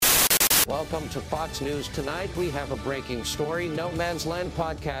Welcome to Fox News Tonight. We have a breaking story. No Man's Land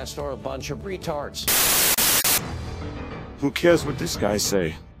podcast or a bunch of retards. Who cares what these guys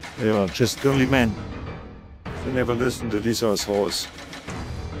say? They are just girly men. They never listen to these assholes.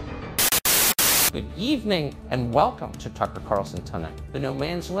 Good evening and welcome to Tucker Carlson Tonight, the No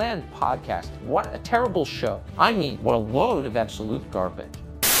Man's Land podcast. What a terrible show. I mean, what a load of absolute garbage.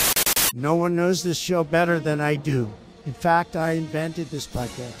 No one knows this show better than I do. In fact, I invented this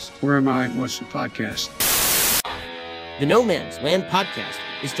podcast. Where am I? What's the podcast? The No Man's Land podcast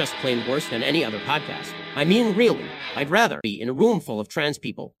is just plain worse than any other podcast. I mean, really, I'd rather be in a room full of trans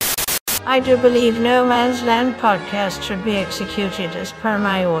people. I do believe No Man's Land podcast should be executed as per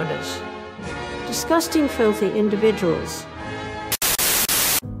my orders. Disgusting, filthy individuals.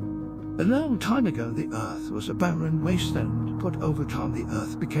 A long time ago, the Earth was a barren wasteland, but over time the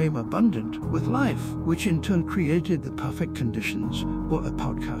Earth became abundant with life, which in turn created the perfect conditions for a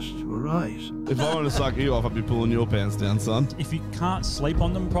podcast to arise. If I wanted to suck you off, I'd be pulling your pants down, son. If you can't sleep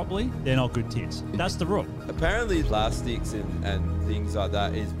on them properly, they're not good tits. That's the rule. Apparently plastics and things like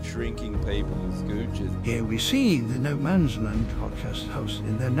that is shrinking people's gooches. Here we see the No Man's Land podcast host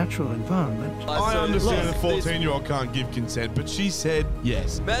in their natural environment. I understand a 14-year-old can't give consent, but she said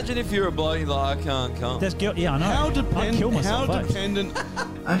yes. Imagine if you're a bloke like, I can't come. That's guilt. Yeah, I know. I'd kill myself. How dependent...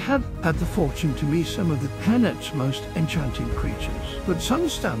 I have had the fortune to meet some of the planet's most enchanting creatures, but some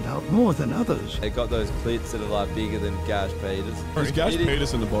stand out more than others. They got those clits that are like bigger than Gash Peters. Is Gash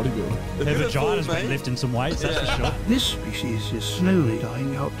Peterson a bodybuilder? Her vagina's been lifting some weights, that's for sure. This species is slowly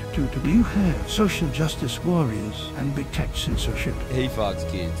dying out due to blue hair, social justice warriors, and big tech censorship. He fucks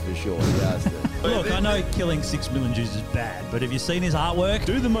kids for sure, he has to. Look, I know killing 6 million Jews is bad, but have you seen his artwork?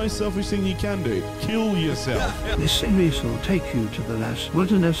 Do the most selfish thing you can do. Kill yourself. This series will take you to the last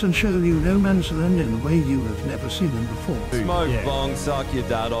wilderness and show you No Man's Land in a way you have never seen them before. Smoke bong, suck your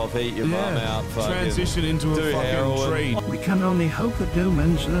dad off, eat your mum out, fucking transition into a fucking heroin. tree. We can only hope that No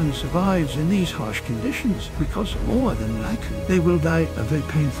Man's Land survives in these harsh conditions, because more than likely they will die a very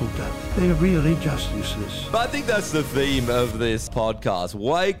painful death. They are really just useless. But I think that's the theme of this podcast.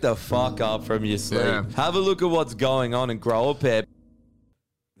 Wake the fuck up from your sleep. Yeah. Have a look at what's going on and grow a pair.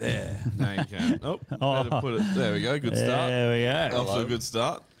 There. No, you can't. Better put it. There we go. Good start. There we go. Off to a good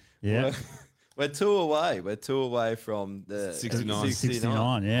start. Yeah. We're two away. We're two away from the 69.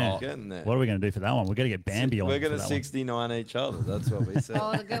 69, yeah. Getting there. What are we going to do for that one? We're going to get Bambi on. We're going to for that one. 69 each other. That's what we said.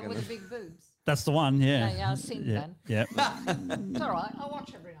 Oh, the girl with the big boobs. That's the one, yeah. Yeah, I've seen them. Yeah. It's all right. I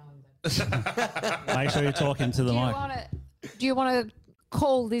watch every now and then. Make sure you're talking to the mic. Do you want to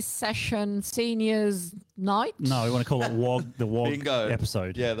call this session Seniors Night? No, we want to call it WOG, the WOG Bingo.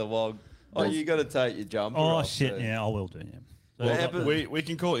 episode. Yeah, the WOG. Oh, you got to take your jumper off. Oh, shit, too. yeah, I will do, yeah. Well, we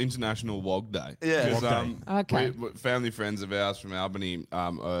can call it International WOG Day. Yeah. Because, Okay. family friends of ours from Albany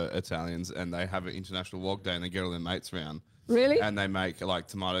are Italians, and they have an International WOG Day, and they get all their mates around. Really? And they make like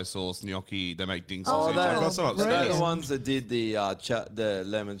tomato sauce, gnocchi. They make ding Oh, sausage. that's upstairs. the ones that did the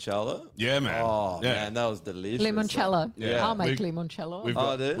limoncello. Yeah, man. Oh yeah. man, that was delicious. Limoncello. Yeah. I'll make We've-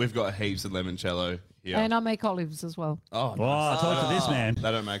 limoncello. We've got heaps of limoncello here. And I make olives as well. Oh, Oh, talk to this man.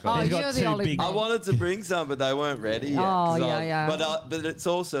 they don't make Oh, olives. He's got you're the two olive big- man. I wanted to bring some, but they weren't ready yet. Oh, 'cause yeah. But it's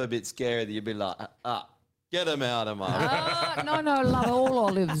also a bit scary that you'd be like, get them out of my. No, love all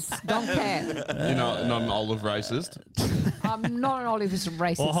olives. Don't care. You're not an olive racist. I'm not an olives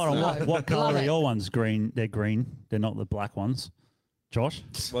racist. Well, hold on. no. What colour Love are it. your ones? Green. They're green. They're not the black ones. Josh?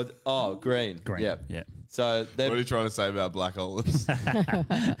 Green. Green. Yep. Yeah. So What are you trying to say about black olives? I'm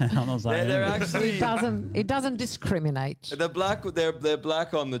not saying they're anything. actually It doesn't discriminate. they're black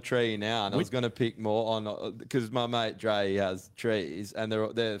on the tree now, and I was going to pick more on because my mate Dre has trees, and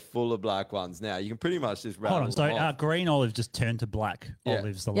they're full of black ones now. You can pretty much just rattle Hold on. So them off. green olives just turn to black Yeah.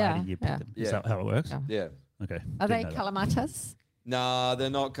 olives the Yeah, later you pick yeah. them. Is Yeah. that how it works? Yeah. Yeah. Okay. Are they Didn't know that. calamatas? Nah, they're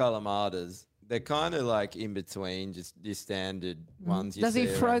not calamatas. They're kind of like in between, just your standard ones. You Does he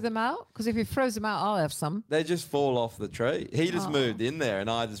see throw around. them out? Because if he throws them out, I'll have some. They just fall off the tree. He just Oh. moved in there, and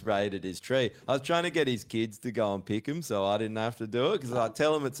I just raided his tree. I was trying to get his kids to go and pick them, so I didn't have to do it because I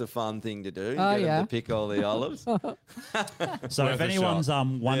tell them it's a fun thing to do. Oh, Get 'em yeah. to pick all the olives. So Worth if a anyone's shot.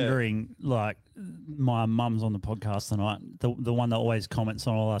 wondering, like my mum's on the podcast tonight, the one that always comments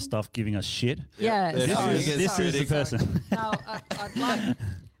on all our stuff, giving us shit. Yeah. This sorry, is- This sorry, is the sorry. person. Now,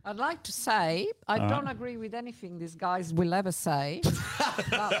 I'd like to say I don't agree with anything these guys will ever say.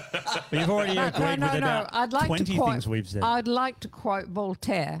 But you've already But agreed with about I'd like 20 to quote, things we've said. I'd like to quote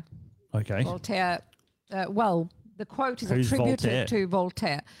Voltaire. Okay. Voltaire. The quote is Who's attributed Voltaire? to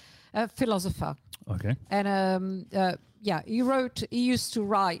Voltaire, a philosopher. Okay. And he used to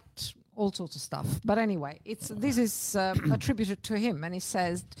write all sorts of stuff. But anyway, this is attributed to him, and he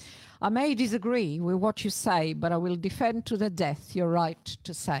says, I may disagree with what you say, but I will defend to the death your right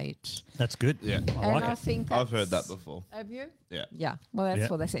to say it. That's good. Yeah. I like I it. think I've heard that that's- before. Have you? Yeah. Yeah. Well, that's Yeah.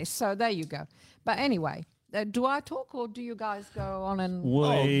 what they say. So there you go. But anyway, do I talk or do you guys go on and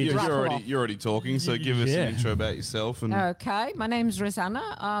Oh, you're rattle already off? you're already talking, so give us Yeah. an intro about yourself and Okay, my name's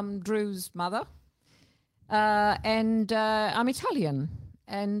Rosanna. I'm Drew's mother, and I'm Italian.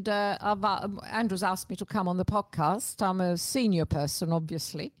 And Andrew's asked me to come on the podcast. I'm a senior person,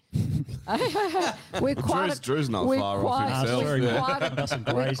 obviously. Drew's not far off himself. Got some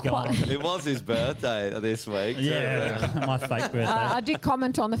greys going on. It was his birthday this week. so, Yeah, my fake birthday. I did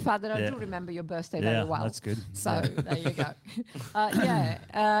comment on the fact that I Yeah. do remember your birthday Yeah, very well. that's good. So there you go.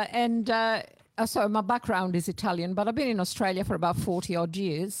 So my background is Italian, but I've been in Australia for about 40 odd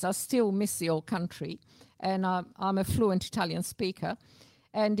years. I still miss the old country, and I'm a fluent Italian speaker.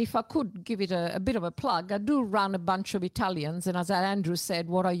 And if I could give it a bit of a plug, I do run a bunch of Italians, and as Andrew said,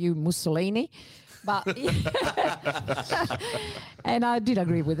 what are you, Mussolini? But and I did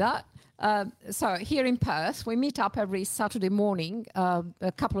agree with that. So here in Perth, we meet up every Saturday morning,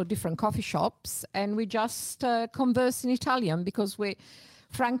 a couple of different coffee shops, and we just converse in Italian because we,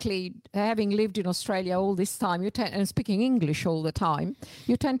 frankly, having lived in Australia all this time, and speaking English all the time,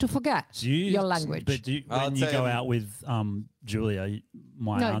 you tend to forget your language. But when you go out with Julia,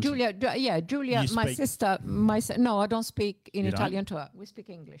 my No, aunt, Julia, You my speak- sister, no, I don't speak in You don't? Italian to her. We speak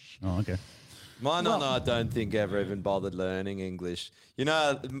English. Oh, okay. My nonna, I don't think ever even bothered learning English. You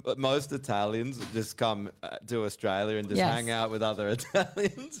know, most Italians just come to Australia and just Yes. hang out with other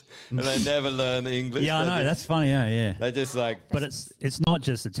Italians, and they never learn English. Yeah, I They know. just- That's funny. Yeah, yeah. They just like. But it's not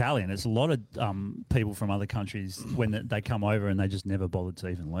just Italian. It's a lot of people from other countries when they come over and they just never bothered to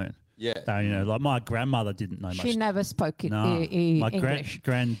even learn. Yeah. They, like my grandmother didn't know much. She never spoke No, my English.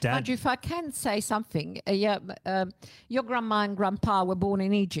 granddad. But if I can say something, your grandma and grandpa were born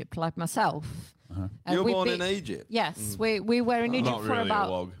in Egypt, like myself. And You were we've born been- in Egypt? Yes, we were in Egypt Not for really about.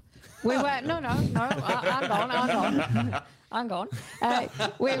 a wog. We were hang on.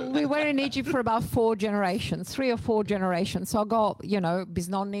 We were in Egypt for about 3 or 4 generations. So I got,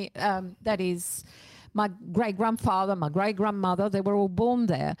 Bisnonni, that is my great-grandfather, my great-grandmother, they were all born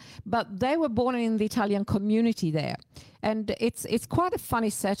there. But they were born in the Italian community there. And it's quite a funny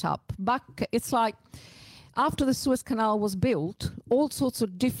setup. It's like after the Suez Canal was built, all sorts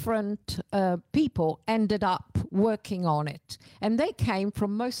of different people ended up working on it. And they came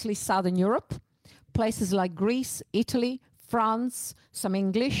from mostly Southern Europe, places like Greece, Italy, France, some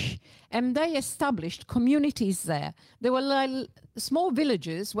English, and they established communities there. There were like small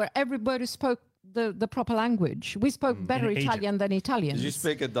villages where everybody spoke the proper language. We spoke better In Egypt. Italian than Italians. Did you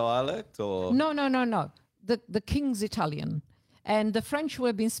speak a dialect or? No. The King's Italian. And the French would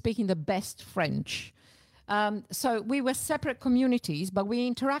have been speaking the best French. So we were separate communities, but we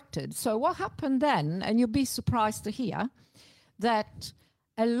interacted. So what happened then, and you'll be surprised to hear, that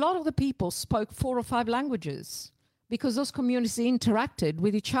a lot of the people spoke 4 or 5 languages because those communities interacted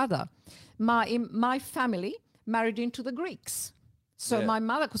with each other. My family married into the Greeks. So Yeah. my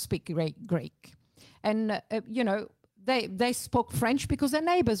mother could speak Greek. And, they spoke French because their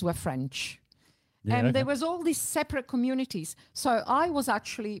neighbors were French. Yeah, And there okay. was all these separate communities. So I was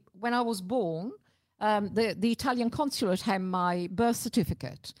actually, when I was born, the Italian consulate had my birth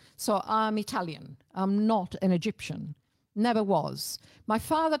certificate. So I'm Italian. I'm not an Egyptian. Never was. My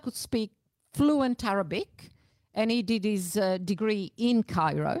father could speak fluent Arabic, and he did his degree in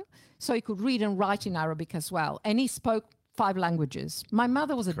Cairo. So he could read and write in Arabic as well. And he spoke 5 languages. My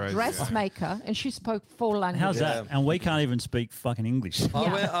mother was a Crazy. dressmaker, and she spoke 4 languages. How's that? And we can't even speak fucking English.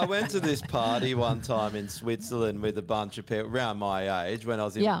 I went to this party one time in Switzerland with a bunch of people around my age when I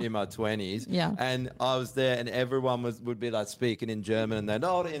was in my 20s. Yeah. And I was there and everyone would be like speaking in German and then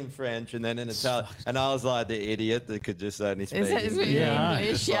in French and then in Italian. And I was like the idiot that could just only speak English.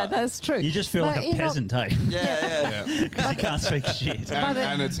 English? Yeah, that's true. You just feel But, like a you know- peasant, hey? Yeah. Because you can't speak shit.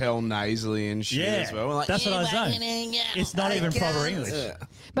 And it's hell nasally and shit Yeah, as well. Like, that's what I was saying. It's not even proper English.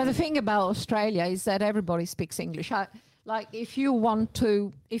 But the thing about Australia is that everybody speaks English. Like if you want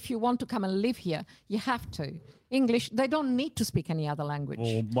to come and live here, you have to. English, they don't need to speak any other language.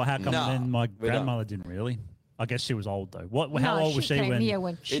 Well, how come then my grandmother didn't really? I guess she was old though. How old was she came when? here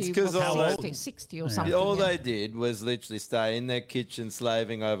when she It's 'cause was all 60 or something. All yeah. they did was literally stay in their kitchen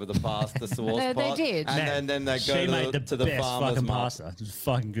slaving over the pasta sauce They pot. did. And then they She go made to the best farmer's fucking market. pasta. It was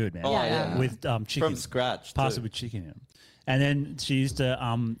fucking good, man. Oh, yeah. With chicken From scratch, Pasta too. with chicken in it. And then she used to.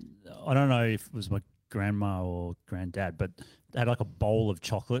 I don't know if it was my grandma or granddad, but they had like a bowl of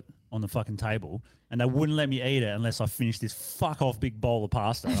chocolate on the fucking table, and they wouldn't let me eat it unless I finished this fuck off big bowl of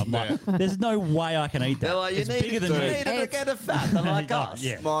pasta. I'm like, there's no way I can eat that. They're like, it's bigger than me. to get a fat. They're like us.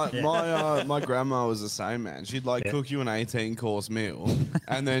 Yeah. My grandma was the same, man. She'd like cook you an 18-course meal,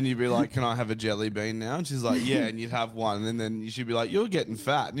 and then you'd be like, "Can I have a jelly bean now?" And she's like, "Yeah," and you'd have one, and then she'd be like, "You're getting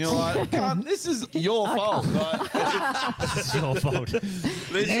fat," and you're like, "God, this is your fault." Like, It's your fault.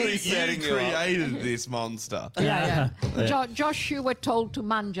 literally, setting you you up. created this monster. Yeah. Josh, you were told to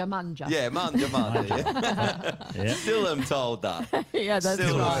manja. Yeah, manja. Yeah. Still am told that. Yeah, that's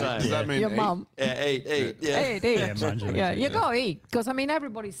Still the right. same. Does that mean Your eat? mum. Yeah, eat. Yeah. Eat. Yeah, manja, Yeah, you yeah. gotta eat because I mean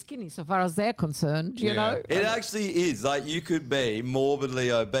everybody's skinny so far as they're concerned. You Yeah. know. It actually is like you could be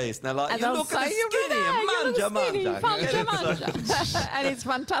morbidly obese. And they're like, And you they'll look say, "You're skinny and skinny, manja. and it's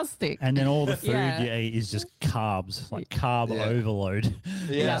fantastic. And then all the food Yeah. you eat is just carbs, like carb Yeah. overload.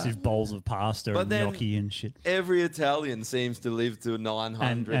 Yeah. Massive bowls of pasta But and then- gnocchi and shit. Every Italian seems to live to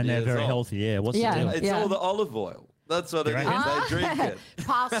 900 And they're years very old. healthy. Yeah. What's Yeah. the deal? It's all the olive oil. That's what it is. reckon? They drink it.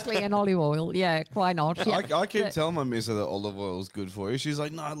 Parsley and olive oil. Yeah, why not? Yeah. I keep The- telling my missus that olive oil is good for you. She's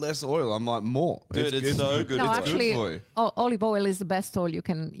like, "No, less oil." I'm like, "More, Dude, it's so good. No, It's actually, good for you." olive oil is the best oil you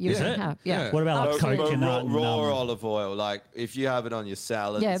can Is it? have. Yeah. Yeah. What about like Absolutely. coconut? and, raw olive oil, like if you have it on your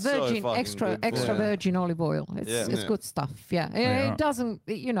salad, Yeah, it's so virgin, fucking extra good for you. virgin olive oil. It's Yeah. it's Yeah. good stuff. Yeah, Yeah. it doesn't.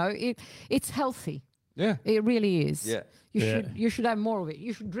 It's healthy. Yeah. It really is. Yeah. You should have more of it.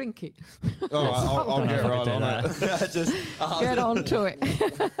 You should drink it. Oh, I'll get right on it. Just Get on to it.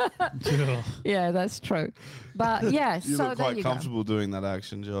 Yeah, that's true. But yeah, You so look there quite you go. comfortable doing that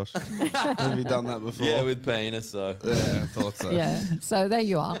action, Josh. Have you done that before? yeah, with penis. So Yeah, I thought so. Yeah, so there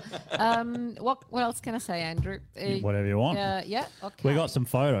you are. What else can I say, Andrew? Whatever you want. Yeah, okay. We got some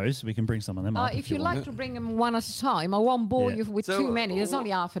photos. We can bring some of them up. if you want. like to bring them one at a time, I won't bore Yeah. you with So, too many. There's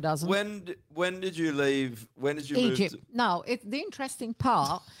only half a dozen. when did you leave? When did you Egypt. move? No, the interesting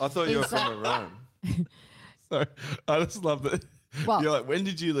part. I thought you were is from that- Rome. So I just love that. Well- You're like, "When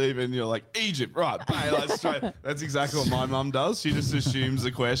did you leave?" And you're like, "Egypt, right?" Bang, like straight. That's exactly what my mum does. She just assumes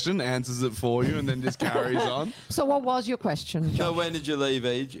the question, answers it for you, and then just carries on. So what was your question, So John? when did you leave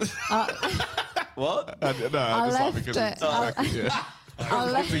Egypt? What? I just love left, it because it's exactly, yeah. I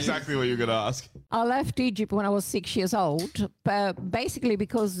That's left, exactly what you're going to ask. I left Egypt when I was 6 years old, basically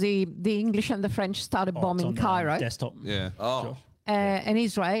because the English and the French started Oh, it's bombing on the Cairo. desktop. Yeah. Oh, And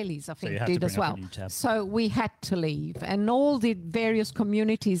Israelis, I you think, have to did as bring up well. a new tab. So we had to leave, and all the various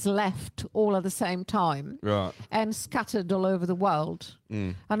communities left all at the same time Right. and scattered all over the world.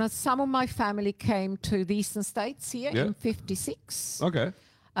 And some of my family came to the eastern states here Yeah. in '56. Okay.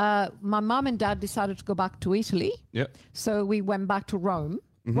 My mum and dad decided to go back to Italy, Yep. so we went back to Rome.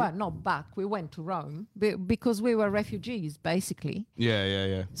 Well, not back. We went to Rome because we were refugees, basically.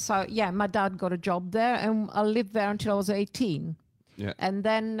 Yeah. So yeah, my dad got a job there, and I lived there until I was 18. Yeah. And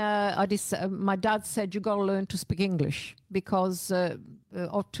then my dad said, "You got to learn to speak English because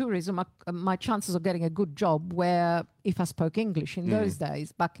of tourism. My chances of getting a good job were if I spoke English in those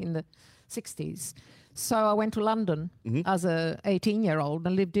days, back in the 60s." So I went to London as a 18-year-old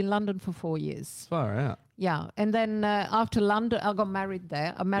and lived in London for 4 years. Far out. Yeah, and then after London, I got married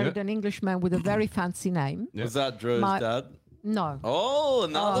there. I married Yeah. an Englishman with a very fancy name. was that Drew's My- dad? No. Oh,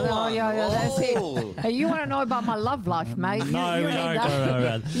 another no, one. yeah, that's Oh. it. Hey, you want to know about my love life, mate? No, you we need don't that. go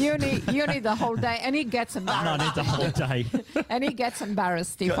around. You need the whole day, and he gets No, I embarrassed. need the whole day. And he gets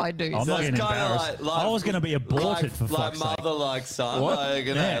embarrassed if I do. I'm not So it's getting kinda embarrassed. like- I was going to be aborted like, for like fuck's sake. mother, like son. What? Like,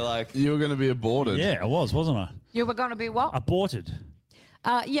 you know, Yeah. like You were going to be aborted. Yeah, I wasn't I? You were going to be what? Aborted.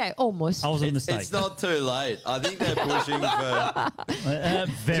 Yeah, almost. I was in the it's States. not too late. I think they're pushing for.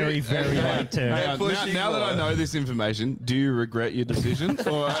 Very, very late too. Hang on, pushing now that I for- know this information, do you regret your decision?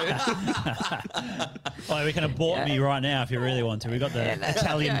 Or Oh, we can abort me right now if you really want to. We've got the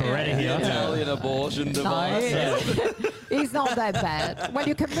Italian Beretta here. Italian abortion No, device. he's not that bad. Well,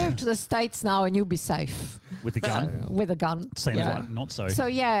 you can move to the States now and you'll be safe With the gun. with a gun. Seems Yeah. like not so. So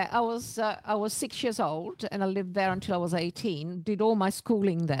yeah, I was 6 years old and I lived there until I was 18. Did all my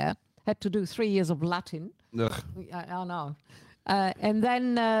schooling there. Had to do 3 years of Latin. Ugh. I know. And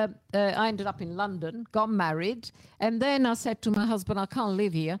then I ended up in London, got married, and then I said to my husband, "I can't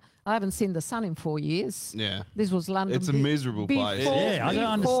live here. I haven't seen the sun in 4 years." Yeah. This was London. It's a miserable place. Before, Yeah, I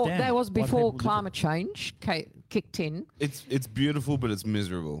don't before- understand That was why before people live climate change kicked in. It's beautiful, but it's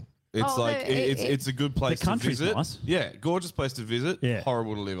miserable. It's Oh, like it's a good place to country's visit. nice. Yeah, gorgeous place to visit. Yeah.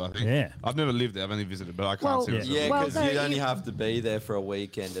 Horrible to live, I think. Yeah. I've never lived there. I've only visited, but I can't Well, see myself. Yeah, Well, because no, you only you- have to be there for a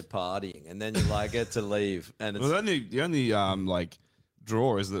weekend at partying, and then you like get to leave, and it's Well, the only like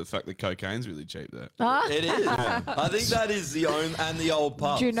draw is the fact that cocaine's really cheap there. it is. I think that is the old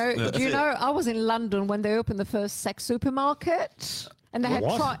pub. Do you know? That's Do you it. know? I was in London when they opened the first sex supermarket. And they had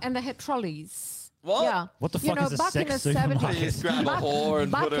What? and they had trolleys. What? Yeah. What the You fuck know, is a back in sex the supermarket? 70s. You just grab a whore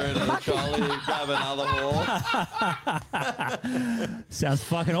and put her in a back- trolley and grab another whore. Sounds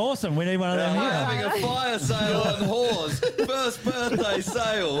fucking awesome. We need one of them We're here. having a fire sale on whores. First birthday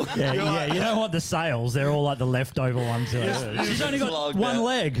sale. Yeah, you don't want the sales. They're all like the leftover ones. She's only got logged one out.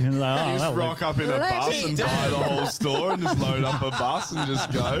 leg. And like, oh, You just that'll rock work. up in a bus and buy the whole store and just load up a bus and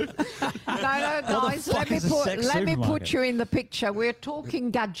just go. No, guys, fuck is a sex let me put supermarket? you in the picture. We're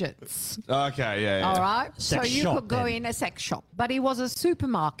talking gadgets. Okay, yeah. All right. Sex so you shop, could go then. in a sex shop, but it was a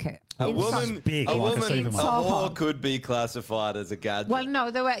supermarket. A in woman, big, a like a woman, a supermarket. whore could be classified as a gadget. Well,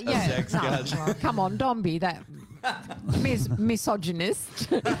 no, there were sex no, gadget. no, come on, don't be that misogynist.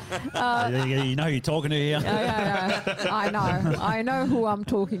 You know who you're talking to here. Yeah. I know who I'm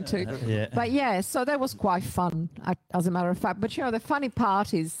talking to. Yeah. But yeah, so that was quite fun, as a matter of fact. But you know, the funny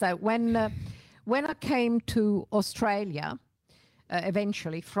part is that when I came to Australia,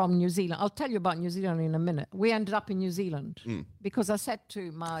 eventually from New Zealand, I'll tell you about New Zealand in a minute. We ended up in New Zealand because I said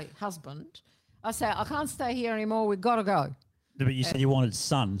to my husband, I said, I can't stay here anymore. We've got to go. But you said you wanted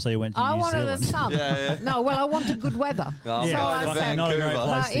sun, so you went to I New wanted Zealand. the sun. Yeah. No, well, I wanted good weather. Oh, so yeah, I fucking said, not a great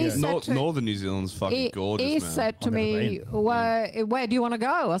place he to go. said to- Northern New Zealand's fucking gorgeous, he man. said to I've never me, been. where do you want to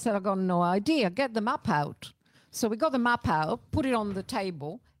go? I said, I've got no idea. Get the map out. So we got the map out, put it on the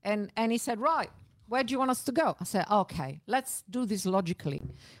table, and he said, right, where do you want us to go? I said, okay, let's do this logically.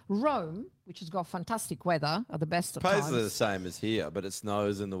 Rome, which has got fantastic weather at the best of Basically the times. same as here, but it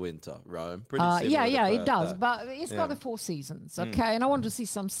snows in the winter. Rome, pretty similar. Yeah, to it does. that. But it's Yeah. got the four seasons, okay? And I want to see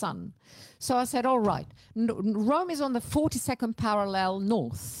some sun. So I said, all right, Rome is on the 42nd parallel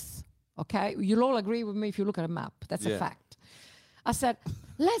north, okay? You'll all agree with me if you look at a map. That's a Yeah. fact. I said,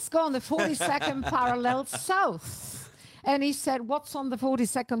 let's go on the 42nd parallel south. And he said, what's on the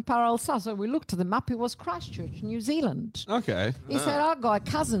 42nd parallel south? So we looked at the map. It was Christchurch, New Zealand. Okay. He said, I've got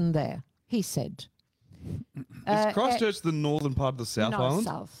a cousin there, he said. Is Christchurch the northern part of the South no, Island?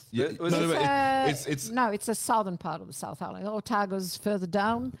 south. Yeah, Was no, it- but it's No, it's the southern part of the South Island. Otago's further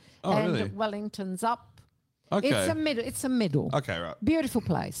down, Oh, and really? Wellington's up. okay. It's a middle. Okay, right. Beautiful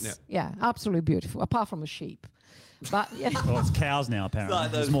place. Yeah, absolutely beautiful. Apart from a sheep, but yeah. Well, it's cows now, apparently.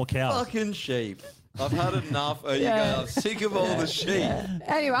 Like There's those more cows. Fucking sheep. I've had enough. You Yeah. go, I'm sick of all the sheep. Anyway,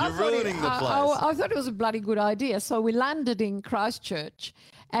 I You're thought ruining the place. I thought it was a bloody good idea. So we landed in Christchurch,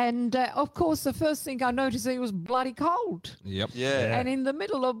 and of course, the first thing I noticed it was bloody cold. Yep. Yeah. And in the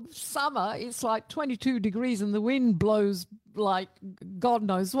middle of summer, it's like 22 degrees, and the wind blows like God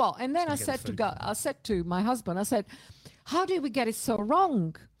knows what. And then I said to my husband, I said, "How did we get it so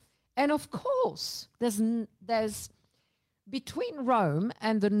wrong?" And of course, there's between Rome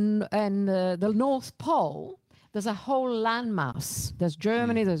and the North Pole, there's a whole landmass. There's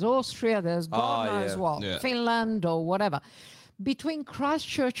Germany, there's Austria, there's God Oh, knows yeah. what, Yeah. Finland or whatever. Between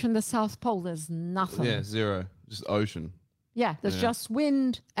Christchurch and the South Pole, there's nothing. Yeah, zero. Just ocean. Yeah, there's just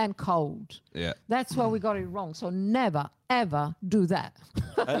wind and cold. Yeah. That's where we got it wrong. So never, ever do that.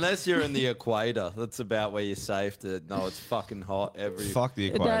 Unless you're in the equator. That's about where you're safe to know it's fucking hot every... Fuck the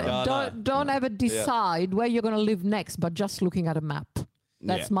equator. Don't ever decide where you're going to live next, but just looking at a map.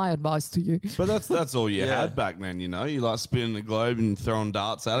 That's Yeah. my advice to you. But that's all you Yeah. had back then, you know. You like spinning the globe and throwing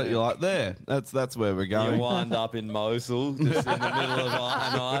darts at it. You're like, there. That's where we're You going. wind up in Mosul, just in the middle of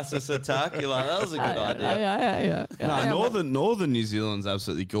an ISIS attack. You're like, that was a good idea. Yeah. Northern New Zealand's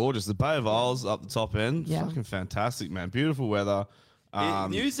absolutely gorgeous. The Bay of Isles up the top end, Yeah. fucking fantastic, man. Beautiful weather.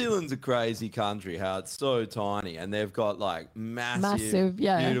 New Zealand's a crazy country, how it's so tiny, and they've got like Massive,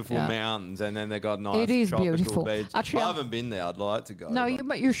 yeah, beautiful yeah. mountains, and then they've got nice It is tropical beautiful. beaches. Actually, I I'm- haven't been there. I'd like to go. No, but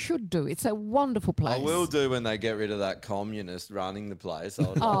but you should do. It's a wonderful place. I will do when they get rid of that communist running the place. I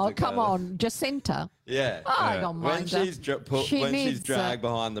would Oh, love to go come there. on. Jacinta. Yeah. I don't When mind her. she's She when she's needs, dragged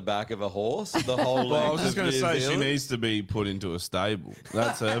behind the back of a horse, the whole. Well, I was length just of going to New say she Zealand. needs to be put into a stable.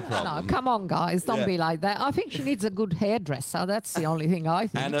 That's her No, problem. come on, guys. Don't Yeah. be like that. I think she needs a good hairdresser. That's the only thing I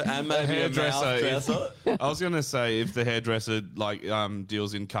think. And maybe a hairdresser. dresser. I was going to say if the hairdresser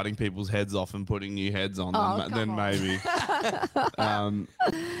deals in cutting people's heads off and putting new heads on, Oh, then come on. maybe. No,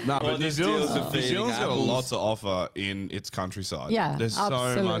 Or but New just deals with Zealand's feeding got a apples. lot to offer in its countryside. Yeah, there's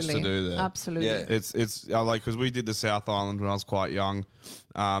absolutely. so much to do there. Absolutely. Yeah. It's like because we did the South Island when I was quite young,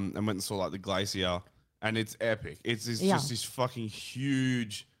 and went and saw like the glacier, and it's epic. It's Yeah. just this fucking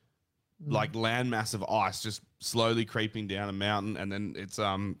huge, like landmass of ice just slowly creeping down a mountain, and then it's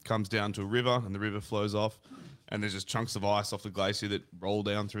comes down to a river, and the river flows off, and there's just chunks of ice off the glacier that roll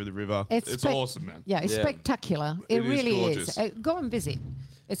down through the river. It's spec- awesome, man. Yeah, it's Yeah. spectacular. It It is really gorgeous. is. Go and visit.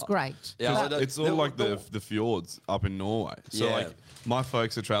 It's great. Yeah, But- It's all like the fjords up in Norway. So Yeah. like my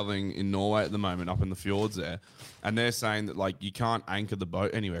folks are traveling in Norway at the moment, up in the fjords there, and they're saying that like you can't anchor the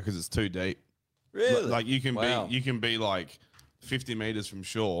boat anywhere because it's too deep. Really? Like you can Wow. be like 50 meters from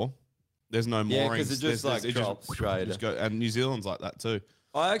shore. There's no Yeah, 'cause moorings. it just, like, it drops straight. just go, and New Zealand's like that too.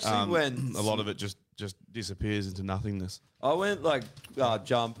 I actually went. A lot of it just disappears into nothingness. I went like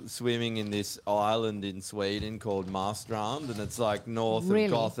jump swimming in this island in Sweden called Marstrand, and it's like north Really?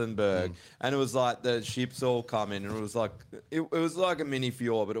 of Gothenburg. And it was like the ships all come in, and it was like it was like a mini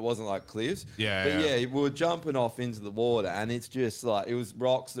fjord, but it wasn't like cliffs. Yeah, but yeah. we were jumping off into the water, and it's just like it was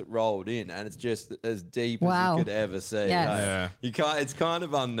rocks that rolled in, and it's just as deep Wow. as you could ever see. Yes. Like, Yeah. you can't. It's kind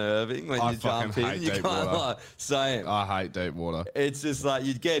of unnerving when I you jump fucking in. hate You deep can't water. like same. I hate deep water. It's just like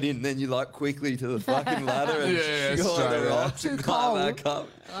you get in, then you like quickly to the fucking ladder and Yeah, go on straight the out. rocks and Too climb cold. back up.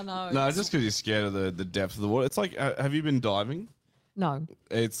 I know. No, it's just because you're scared of the depth of the water. It's like, have you been diving? No.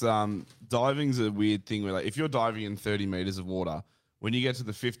 It's diving's a weird thing where like if you're diving in 30 meters of water, when you get to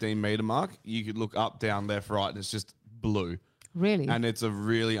the 15-meter mark, you could look up, down, left, right, and it's just blue. Really? And it's a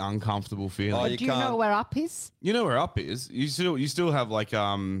really uncomfortable feeling. Oh, Do you know where up is? You know where up is. You still have like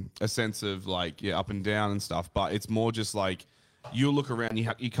a sense of like up and down and stuff, but it's more just like you look around,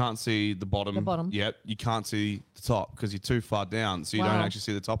 you can't see the bottom. The bottom. Yet you can't see the top because you're too far down, so you don't Wow. actually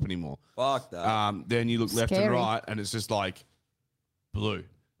see the top anymore. Fuck that. Then you look left and Scary. right, and it's just like blue,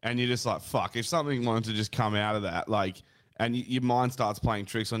 and you're just like fuck. If something wanted to just come out of that, like. And your mind starts playing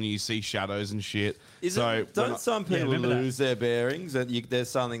tricks on you. You see shadows and shit. Don't some people remember that. lose their bearings and there's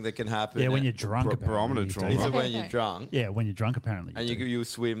something that can happen? Yeah, when at- you're drunk. barometer apparently, you trauma. Is do. it when you're drunk? Yeah, when you're drunk, apparently. And do. you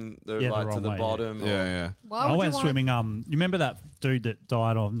swim Yeah, to wrong the way, yeah. bottom? or- Yeah. Why I would went you swimming. You remember that dude that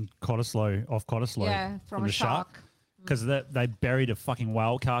died on Cottesloe? Yeah, from a shark. Because they buried a fucking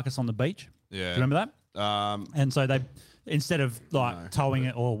whale carcass on the beach. Yeah. Do you remember that? And so they, instead of like No. towing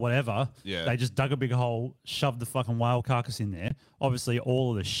it or whatever, Yeah. they just dug a big hole, shoved the fucking whale carcass in there. Obviously,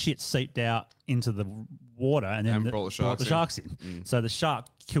 all of the shit seeped out into the water, and then And brought the sharks in. in. So the shark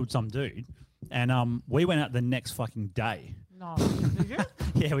killed some dude, and we went out the next fucking day. No. Did you?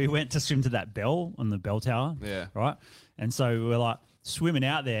 Yeah, we went to swim to that bell on the bell tower. Yeah. Right. And so we were like swimming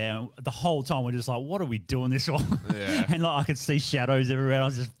out there. And the whole time we're just like, what are we doing this for? Yeah. And like I could see shadows everywhere. I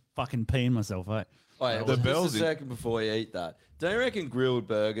was just fucking peeing myself. Eh? Wait, The just bells a in- second before you eat that. Don't you reckon grilled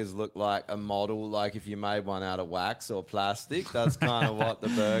burgers look like a model, like if you made one out of wax or plastic? That's kind of what the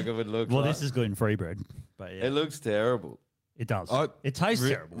burger would look Well, like. this is gluten free bread. But yeah, It looks terrible. it does. Oh, it tastes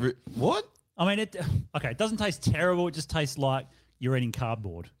terrible. What? I mean, it doesn't taste terrible. It just tastes like you're eating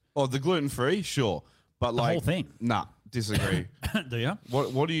cardboard. Oh, the gluten free, sure, but The like whole thing. Nah, disagree. Do you?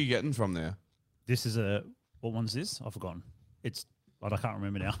 What are you getting from there? This is what one's this? I've forgotten. I can't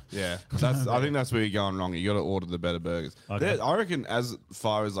remember now. Yeah, I think that's where you're going wrong. You got to order the better burgers. Okay. I reckon as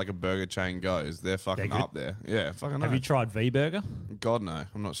far as like a burger chain goes, they're fucking They're good? up there. Yeah, fucking. Have no. you tried V Burger? God no,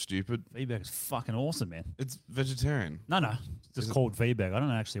 I'm not stupid. V Burger's fucking awesome, man. It's vegetarian. No, it's just called V Burger. I don't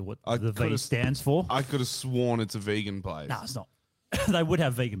know actually what I the V could've- stands for. I could have sworn it's a vegan place. No, it's not. They would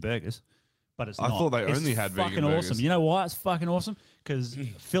have vegan burgers, but it's I not. thought they It's only had vegan fucking burgers. awesome. You know why it's fucking awesome? Because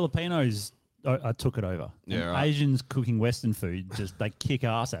Filipinos took it over. Yeah, And right. Asians cooking Western food, they kick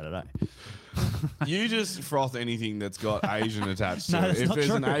ass at it, eh? You just froth anything that's got Asian attached to No, it. that's If not there's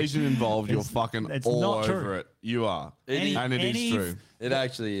an true. Asian involved, you're It's- fucking it's all not over true. it. You are. Any- And it is any- true. It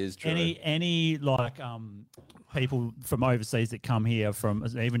actually is true. Any like people from overseas that come here from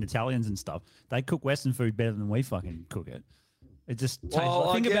even Italians and stuff, they cook Western food better than we fucking cook it. It just tastes Well,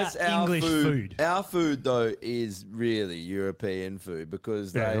 like, think I guess about our English food. Our food, though, is really European food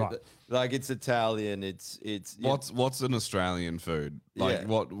because Yeah, they right. like it's Italian. It's What's an Australian food? Like Yeah.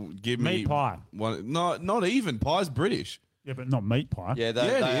 what? Give me Meat pie. One, not even pie's British. Yeah, but not meat pie. yeah. They,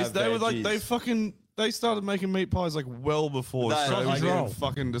 yeah, they it is. have They were like veggies. they started making meat pies like well before No, Australia sausage was roll. even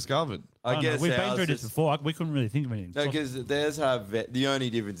fucking discovered. I don't know. guess we've been ours through this is- before. We couldn't really think of anything. No, because theirs have the only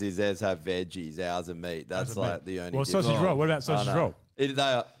difference is theirs have veggies. Ours are meat. That's Ours are like meat. the only. Well, difference. sausage roll. What about I sausage know. roll? They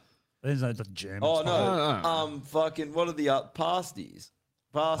are. There's no jam. Oh It's no, fine. fucking what are the pasties?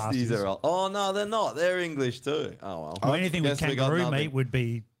 Pasties Pasties. are all. Oh no, they're not. They're English too. Oh well. Well, anything with Guess we got kangaroo nothing. meat would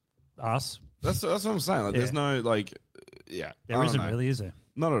be us. That's what I'm saying. Like, there's no like, yeah. There I isn't don't know. really, is there?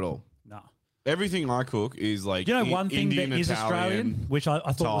 Not at all. No. Everything I cook is like Do you know one thing Indian, that is Italian, Australian, which I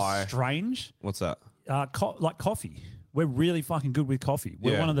thought Thai. was strange? What's that? Like coffee. We're really fucking good with coffee.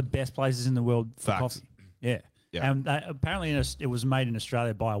 We're Yeah. one of the best places in the world for Facts. coffee. Yeah. Yeah. And apparently it was made in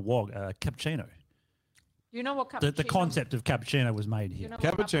Australia by a wog, cappuccino. You know what cappuccino? The concept of cappuccino was made here. You know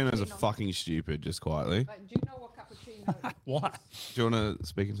what Cappuccinos are cappuccino- fucking stupid, just quietly. But do you know what cappuccino? What? Do you want to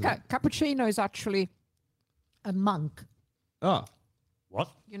speak into that? Cappuccino is actually a monk. Oh, What?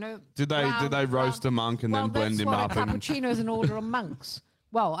 You know, Did they roast a monk and then blend him up? Well, that's what a cappuccino is an order of monks.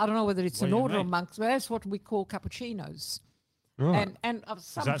 Well, I don't know whether it's What an do you order of mean? monks, but that's what we call cappuccinos. Right. And that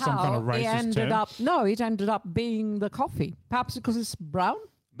somehow some kind of it racist ended term? up it ended up being the coffee. Perhaps because it's brown.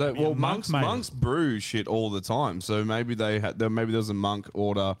 Well, monks made it. monks brew shit all the time, so maybe maybe there was a monk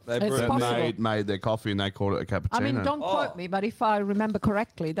order They It's brew possible. made their coffee and they called it a cappuccino. I mean, don't quote me, but if I remember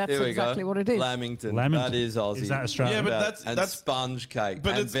correctly, that's Here we exactly go. what it is. Lamington. Lamington. That is Aussie. Is that Australian? Yeah, but And that's sponge cake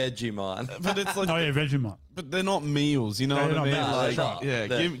but and it's- Vegemite. but it's like Oh yeah, Vegemite. but they're not meals, you know They're what I not mean? meals, Like, that's right. yeah,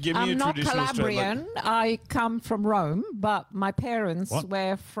 They're- give me a I'm not traditional Calabrian. I come from Rome, but my parents What?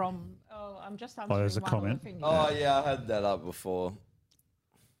 were from. Oh, I'm just answering there's a one comment. other thing. Oh yeah, I had that up before.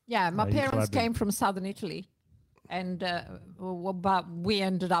 Yeah, my No, you're parents Calabrian. came from southern Italy, and but we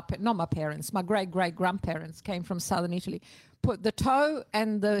ended up. Not my parents. My great grandparents came from southern Italy. Put the toe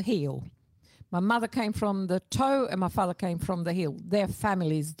and the heel. My mother came from the toe, and my father came from the heel. Their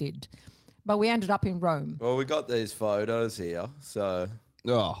families did, but we ended up in Rome. Well, we got these photos here, so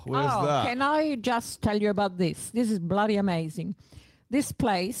Oh, where's that? Can I just tell you about this? This is bloody amazing. This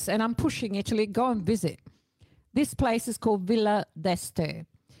place, and I'm pushing Italy. Go and visit. This place is called Villa d'Este.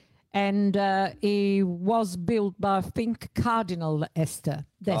 And it was built by, I think, Cardinal Este.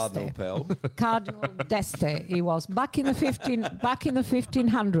 Cardinal Pell. Cardinal d'Este. He was back in the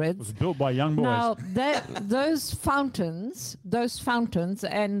 1500s. It was built by young boys. Now those fountains,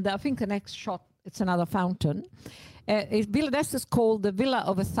 and I think the next shot it's another fountain. Villa d'Este is called the Villa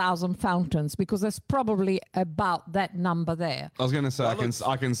of 1,000 Fountains because there's probably about that number there. I was going to say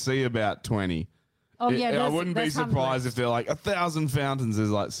I can see about 20. Oh yeah, I there's- wouldn't be there's surprised hundreds. if they're like 1,000 fountains.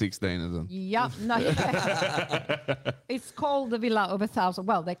 There's like 16 of them. Yeah, no, it's called the Villa of 1,000.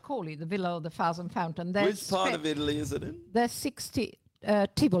 Well, they call it the Villa of the 1,000 Fountain. which part of Italy is it in? There's 60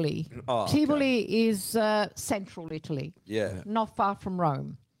 Tivoli. Oh, okay. Tivoli is central Italy, Yeah, not far from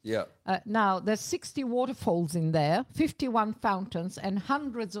Rome. yeah. Now, there's 60 waterfalls in there, 51 fountains, and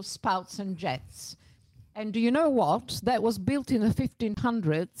hundreds of spouts and jets. And do you know what? That was built in the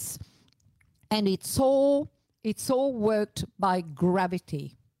 1500s, and it's all worked by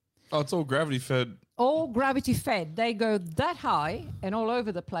gravity. Oh, it's all gravity fed. All gravity fed. They go that high and all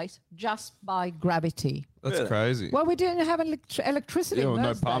over the place just by gravity. That's Really? crazy. Well, we didn't have electricity. Yeah, in well, no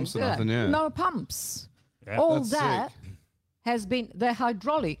those pumps days, or did nothing, they? yeah. No pumps. Yeah. All That's that sick. has been, the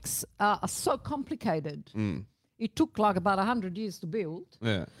hydraulics are so complicated. Mm. It took like about 100 years to build.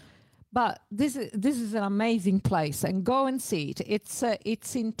 Yeah. But this is an amazing place, and go and see it.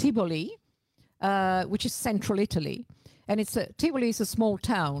 It's in Tivoli, which is central Italy, and Tivoli is a small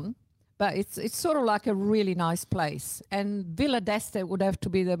town, but it's sort of like a really nice place. And Villa d'Este would have to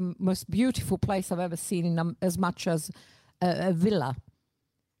be the most beautiful place I've ever seen in as much as a villa.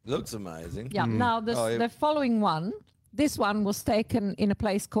 Looks amazing. Yeah. Now the following one. This one was taken in a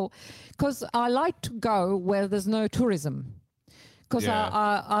place called, because I like to go where there's no tourism. Because Yeah.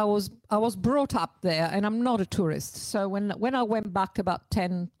 I was brought up there and I'm not a tourist. So when I went back about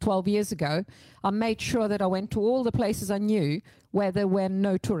 10, 12 years ago, I made sure that I went to all the places I knew where there were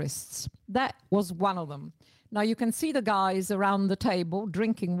no tourists. That was one of them. Now you can see the guys around the table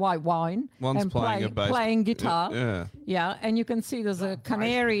drinking white wine One's and playing a bass. playing guitar. Yeah. Yeah, and you can see there's a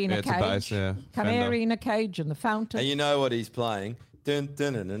canary in Yeah, a it's a cage. bass, yeah. Canary Fender. in a cage and the fountain. And you know what he's playing? Dun,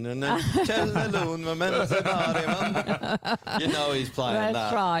 dun, dun, dun, dun, dun. Cellalun, momentum, you know he's playing That's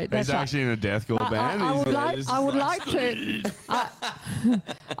that. right. That's He's right. actually in a deathcore band. I He's- would like. he's I would just like to.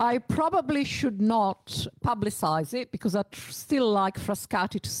 I probably should not publicize it because I still like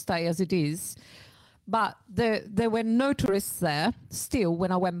Frascati to stay as it is. But there were no tourists there. Still,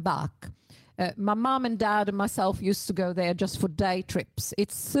 when I went back, my mum and dad and myself used to go there just for day trips.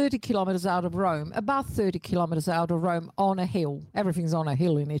 It's 30 kilometers out of Rome, about 30 kilometers out of Rome on a hill. Everything's on a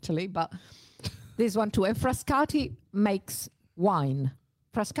hill in Italy, but this one too. And Frascati makes wine.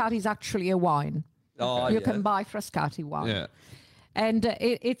 Frascati is actually a wine. Oh, You yeah. can buy Frascati wine. Yeah. And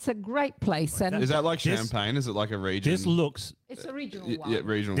it's a great place. And Is that like This- champagne? Is it like a region? This looks. it's a regional Y- wine. yeah,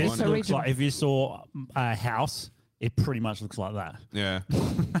 regional This one. a looks regional- like if you saw a house, it pretty much looks like that. Yeah.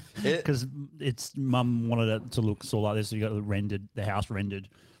 Because its mum wanted it to look sort of like this. So you got the rendered, the house rendered.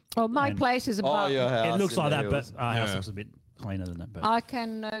 Oh, my And- place is Oh, about. your house. It looks in like the that, but hills. our house Yeah. looks a bit cleaner than that. But I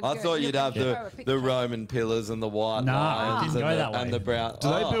can. I go- thought you you'd can have show a the picture. Roman pillars and the white No, I lions didn't and, go that and way. the brown. Do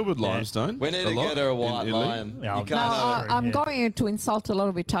they build with yeah. limestone? We need a to lot get her a in white Italy? lion. Yeah, You I'll can't go Now, have- I'm yeah. going to insult a lot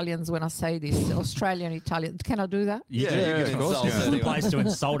of Italians when I say this. Australian Italian. Can I do that? you Yeah, do. you Yeah, can of course insult you can. It's the anyone. place to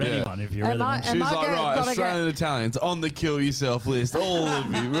insult Yeah. anyone if you Am really I- want to. am She's I like, gonna- right, gotta Australian Italians on the kill yourself list, all of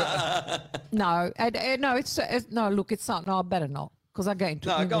you. No, no. It's no. Look, it's not. No, I better not because I get into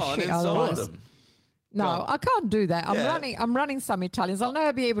No, go on, shit insult otherwise. them. No, I can't do that. I'm Yeah. running some Italians. I'll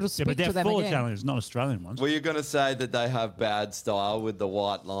never be able to Yeah, speak but they're to them full again. Italians, not Australian ones. Were you going to say that they have bad style with the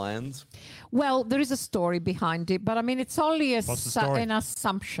white lions? Well, there is a story behind it, but I mean, it's only What's the story? an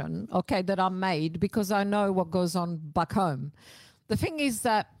assumption, okay, that I made because I know what goes on back home. The thing is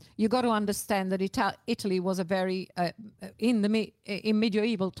that you got to understand that Italy was a very in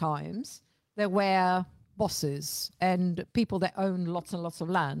medieval times there were bosses and people that owned lots and lots of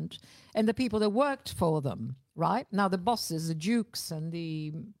land, and the people that worked for them. Right now, the bosses, the dukes and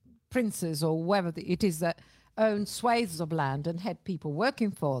the princes, or whoever it is that owned swathes of land and had people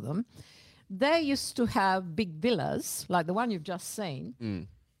working for them. They used to have big villas like the one you've just seen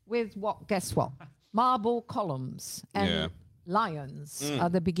with guess what? Marble columns and lions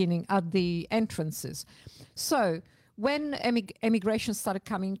at the beginning, at the entrances. So when emigration started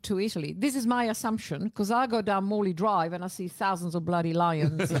coming to Italy, this is my assumption, because I go down Morley Drive and I see thousands of bloody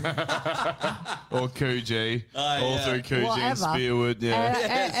lions. Or Coogee. All through Coogee and Whatever. Spearwood.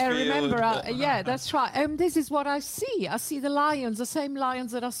 Yeah. I remember, yeah, that's right. And this is what I see. I see the lions, the same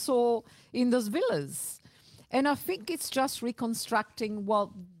lions that I saw in those villas. And I think it's just reconstructing what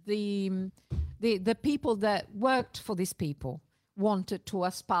the people that worked for these people wanted to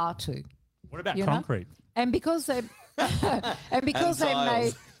aspire to. What about you know? concrete? And because they and because they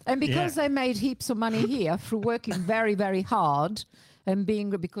made they made heaps of money here through working very, very hard and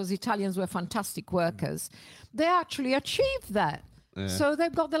because Italians were fantastic workers, they actually achieved that. Yeah. So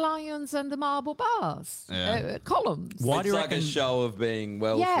they've got the lions and the marble bars, columns. Why do you It's like a reckon? show of being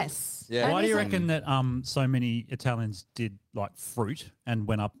wealthy. Yes. Yeah. Why do you Amazing. reckon that so many Italians did like fruit and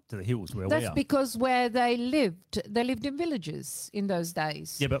went up to the hills where we That's are? because where they lived in villages in those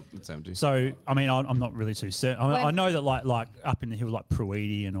days. Yeah, but It's empty. so I mean, I'm not really too certain. I When- know that like up in the hill, like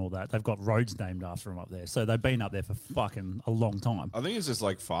Pruidi and all that, they've got roads named after them up there. So they've been up there for fucking a long time. I think it's just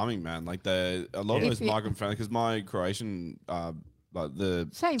like farming, man. Like a lot of If those you- migrant families, because my Croatian, like the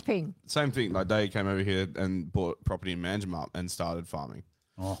Same thing. same thing. Like they came over here and bought property in Manjimup and started farming.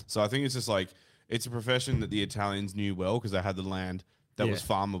 Oh. So I think it's just like it's a profession that the Italians knew well because they had the land that was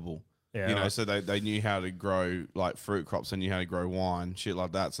farmable. Yeah, you know, right. so they knew how to grow like fruit crops, they knew how to grow wine, shit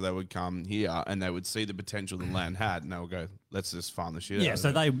like that. So they would come here and they would see the potential the land had, and they would go, "Let's just farm the shit." Yeah, out so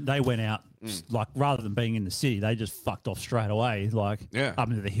of it. they went out like rather than being in the city, they just fucked off straight away, like up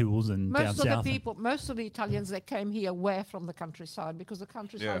into the hills and down Most of south. the people, most of the Italians that came here were from the countryside because the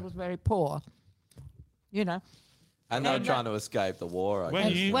countryside Yeah. was very poor. You know. And they were And, trying to escape the war. I When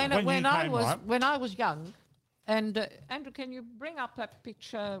guess. you- when when you I came, was right? when I was young, and Andrew, can you bring up that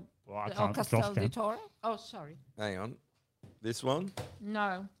picture Well, I of can't, Castel Josh di can. Torre? Oh, sorry, Hang on. This one?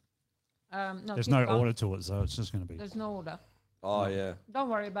 no, no. There's keep no going. order to it, so it's just going to be. There's no order. Oh, yeah. Don't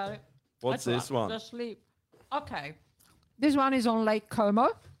worry about it. What's That's this all right. one? Just leave. Okay, this one is on Lake Como.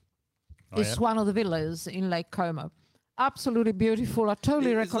 Oh, It's yeah? one of the villas in Lake Como. Absolutely beautiful. I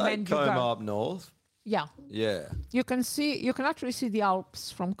totally Is recommend that you Como go. up north? Yeah. Yeah. You can actually see the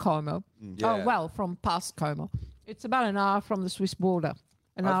Alps from Como. Yeah. Oh, well, from past Como. It's about an hour from the Swiss border,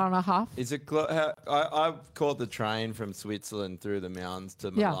 an hour and a half. Is it? I've caught the train from Switzerland through the mountains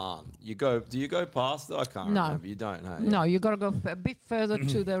to Yeah. Milan. Do you go past it? I can't No. remember. You don't, hey? No, you got to go a bit further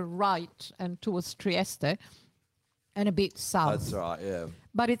to the right and towards Trieste and a bit south. That's right, yeah.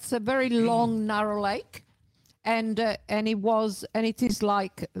 But it's a very long, narrow lake. And it is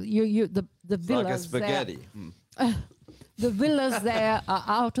like the It's like a villas there. spaghetti. The villas there are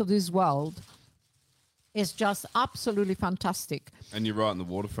out of this world. It's just absolutely fantastic. And you're right on the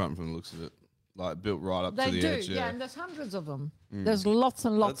waterfront from the looks of it, like built right up They to the do, edge. yeah, Yeah. and there's hundreds of them. Mm. There's lots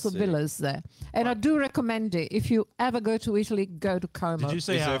and lots That's of sick. villas there. And I do recommend it. If you ever go to Italy, go to Como. Did you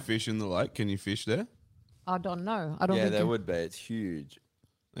see Is how? there fish in the lake? Can you fish there? I don't know. I don't Yeah, think there you- would be. It's huge.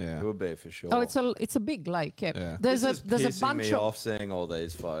 Yeah. It would be for sure. Oh, it's a big lake. Yeah. Yeah. There's This a is pissing bunch me of off seeing all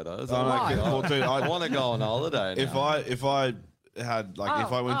these photos. Oh, no, Why? well, dude, I want to go on holiday now. if I had like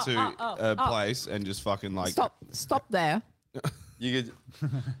if I went to a oh. place and just fucking like stop there. You could.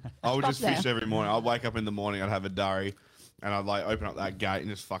 I would Stop just fish there. every morning. I'd wake up in the morning, I'd have a durry, and I'd like open up that gate and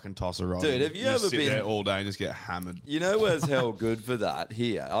just fucking toss a rod. Dude, and have you just ever sit been- there all day and just get hammered? You know where's hell good for that?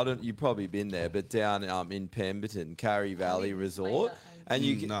 Here, I don't. You've probably been there, but down in Pemberton, Carry Valley Resort, and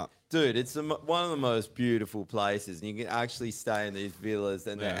you can. No. Dude, it's one of the most beautiful places, and you can actually stay in these villas,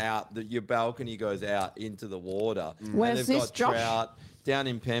 and they're Yeah. out. Your balcony goes out into the water, Where's and they've this, got Josh? trout down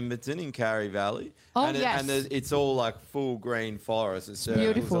in Pemberton in Carry Valley. Oh, and yes. it's all like full green forest. It's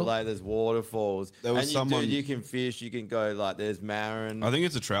beautiful. Like there's waterfalls. There was and someone- you can fish. You can go like there's Marin. I think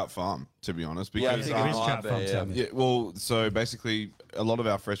it's a trout farm, to be honest. Yeah, I Because think it it is might trout be, farms yeah. down there. yeah, well, so basically, a lot of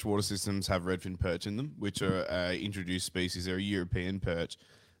our freshwater systems have redfin perch in them, which are introduced species. They're a European perch.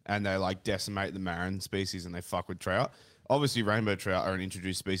 and they like decimate the marron species and they fuck with trout. Obviously, rainbow trout are an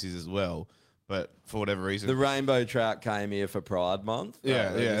introduced species as well, but for whatever reason, The rainbow trout came here for Pride Month.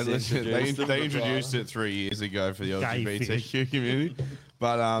 They introduced it 3 years ago for the Gay LGBTQ community.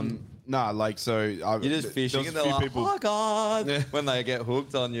 But no, like so You're just fishing and they're like, oh God, when they get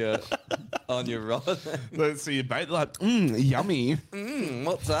hooked on your rod. Let's see your bait. They're like, yummy.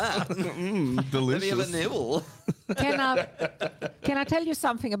 What's that? Delicious. Let me have a nibble. Can I tell you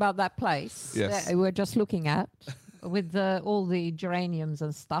something about that place Yes. that we're just looking at with all the geraniums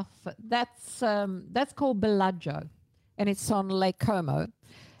and stuff? That's called Bellagio, and it's on Lake Como.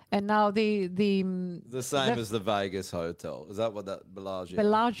 And now the same as the Vegas Hotel. Is that what that Bellagio?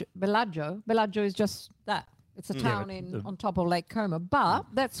 Bellagio is just that. It's a town on top of Lake Como. But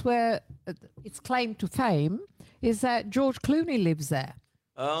that's where its claim to fame is that George Clooney lives there.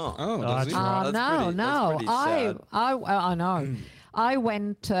 Oh, does he? That's pretty sad. I know. I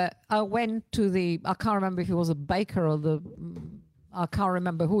went to the, I can't remember if it was a baker or I can't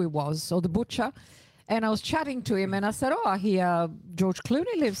remember who it was, or the butcher. And I was chatting to him and I said, I hear George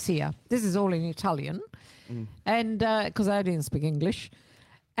Clooney lives here. This is all in Italian. And because I didn't speak English.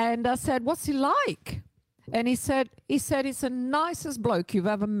 And I said, what's he like? And he said it's the nicest bloke you've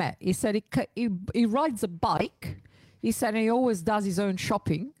ever met. He said he rides a bike. He said he always does his own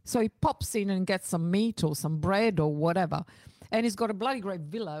shopping. So he pops in and gets some meat or some bread or whatever. And he's got a bloody great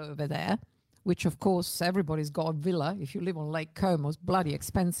villa over there, which, of course, everybody's got a villa. If you live on Lake Como, it's a bloody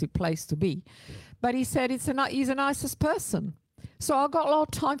expensive place to be. But he said he's the nicest person. So I've got a lot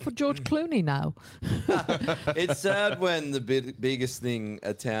of time for George Clooney now. It's sad when the biggest thing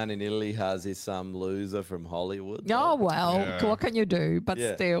a town in Italy has is some loser from Hollywood. Oh, well, what can you do? But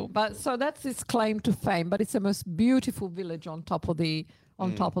Yeah. still. But so that's its claim to fame. But it's the most beautiful village on top of the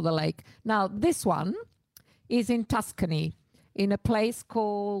lake. Now, this one is in Tuscany, in a place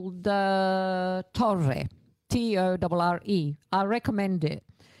called Torre, Torre. I recommend it.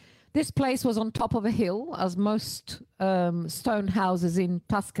 This place was on top of a hill, as most stone houses in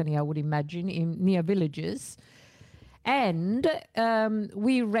Tuscany, I would imagine, near villages. And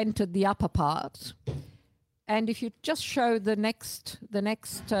we rented the upper part. And if you just show the next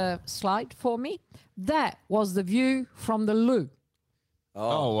slide for me, that was the view from the loo.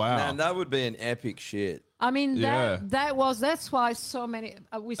 Oh, wow. Man, that would be an epic shit. I mean, Yeah. that's why so many,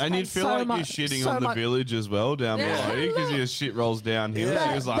 we spent And you'd feel so like much, you're shitting so on the much- village as well down Yeah. below because your shit rolls downhill. Yeah,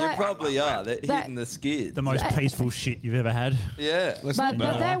 So it's like, they probably are. They're that- hitting the skid. The most peaceful shit you've ever had. Yeah. That's But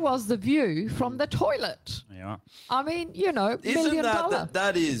not bad. that was the view from the toilet. Yeah. I mean, Isn't $1 million.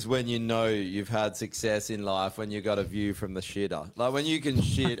 that is when you know you've had success in life, when you got a view from the shitter. Like when you can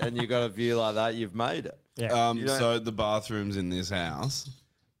shit and you got a view like that, you've made it. Yeah. You don't- So the bathrooms in this house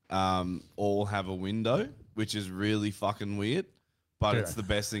all have a window, which is really fucking weird, but it's the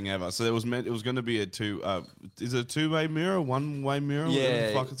best thing ever. So it was going to be a is it a two-way mirror, one-way mirror, whatever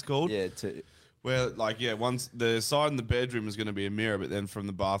the fuck it's called? Yeah, Where, once the side in the bedroom is going to be a mirror, but then from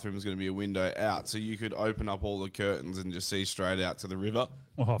the bathroom is going to be a window out. So you could open up all the curtains and just see straight out to the river.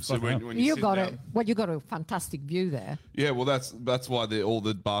 Oh, So fuck hell. when You sit got down- you got a fantastic view there. Yeah, well, that's why all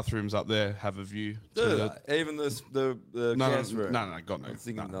the bathrooms up there have a view. to Do the- they? Even the no, guest room. no, God, no. I'm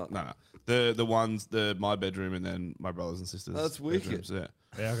thinking no, not. no. The ones, my bedroom and then my brothers and sisters. That's wicked. bedrooms, Yeah.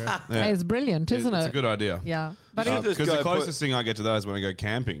 Yeah, okay. Yeah. It's brilliant, isn't It's it? a good idea. Yeah. But You it- should just Because the go put- closest thing I get to that is when I go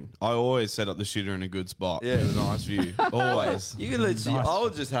camping. I always set up the shitter in a good spot. Yeah. With a nice view. Always. You can literally, I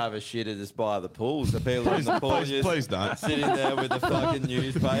would just have a shitter just by the pool. So people in the pool just Please don't. sitting there with the fucking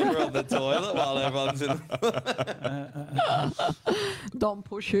newspaper on the toilet while everyone's in. don't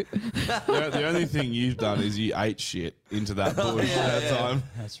push it. The only thing you've done is you ate shit into that bush yeah, that yeah. time.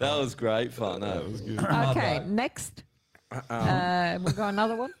 That was great fun. That was good. Okay, next. We got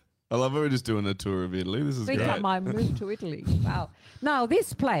another one. I love how we're just doing a tour of Italy. This is Think I great. might move to Italy. Wow. Now,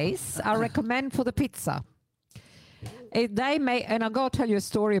 this place I recommend for the pizza. They may, and I'll go tell you a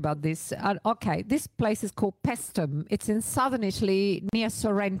story about this. Okay, this place is called Pestum. It's in southern Italy near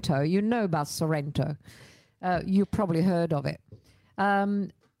Sorrento. You know about Sorrento. You probably heard of it.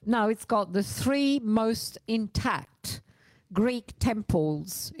 Now, it's got the 3 most intact Greek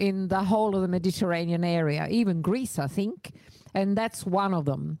temples in the whole of the Mediterranean area, even Greece, I think, and that's one of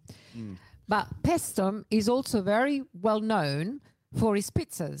them. But Pestum is also very well known for its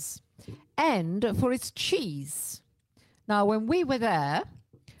pizzas and for its cheese. Now, when we were there,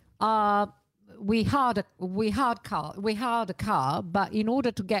 we hired a car, but in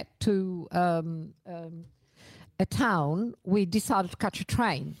order to get to a town, we decided to catch a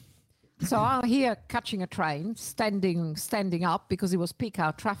train. So I'm here catching a train, standing up because it was peak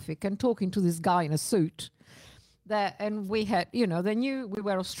hour traffic, and talking to this guy in a suit. and we had, they knew we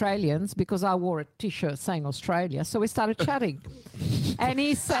were Australians because I wore a T-shirt saying Australia. So we started chatting. And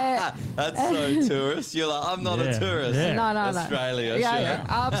he said... That's so tourist. You're like, I'm not a tourist. Yeah. No. Australia, Yeah,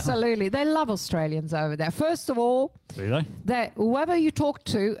 absolutely. They love Australians over there. First of all, Do they? whoever you talk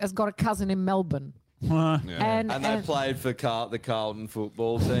to has got a cousin in Melbourne. And they played for the Carlton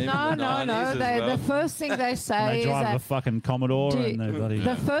football team. No. in the 90s as well. The first thing they say They is drive that a fucking Commodore and they bloody...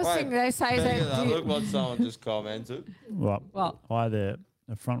 the first Wait, thing they say is Look at that that. Look what someone just commented. What? Why there?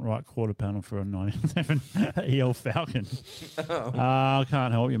 The front right quarter panel for a 97 EL Falcon. I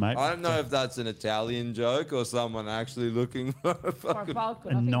can't help you, mate. I don't know if that's an Italian joke or someone actually looking for a fucking...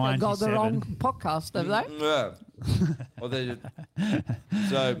 Falcon. I think they got the wrong podcast, have they? Yeah. Well, they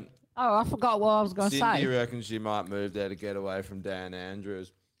so... Oh, I forgot what I was going to Cindy say. reckons she might move there to get away from Dan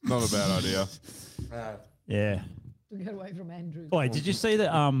Andrews. Not a bad idea. Yeah. To get away from Andrew. Wait, did you see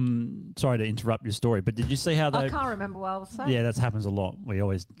that? Sorry to interrupt your story, but did you see how they? I can't remember what I was saying. Yeah, that happens a lot. We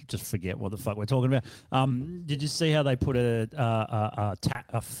always just forget what the fuck we're talking about. Did you see how they put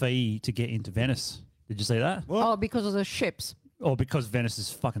a fee to get into Venice? Did you see that? Oh, because of the ships. Or because Venice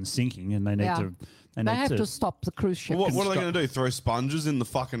is fucking sinking and they need to. They have to stop the cruise ship. What are they going to do? Throw sponges in the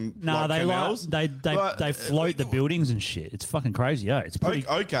fucking No, they canals? they float the buildings and shit. It's fucking crazy. Yeah, it's pretty.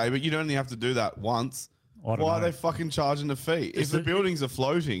 Okay, but you only have to do that once. I don't Why are know. they fucking charging a fee? If Is the it- buildings are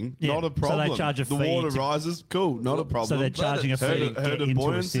floating, Yeah, not a so they problem. charge a the fee water to- rises, cool, not a problem. So they're charging a fee to Heard get of into a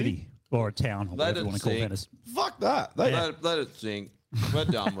buoyancy? city or a town or Let whatever you it want to call sink. Venice. Fuck that. Let it sink. We're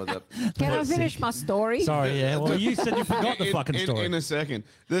done with it. Can I finish my story? Sorry, yeah. Well, you said you forgot the fucking story. In a second.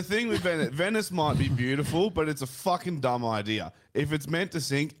 The thing with Venice might be beautiful, but it's a fucking dumb idea. If it's meant to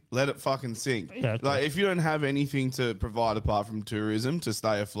sink, let it fucking sink. Yeah, okay. Like, if you don't have anything to provide apart from tourism to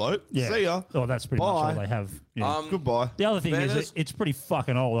stay afloat, Yeah. see ya. Oh, that's pretty much Bye. all they have. Yeah. Goodbye. The other thing Venice- is it's pretty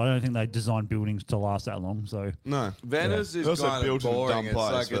fucking old. I don't think they designed buildings to last that long. So No. Venice They is also kind of built in a boring. dumb It's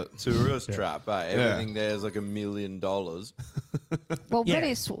place, like a but- tourist trap. Everything there is like $1 million. Well,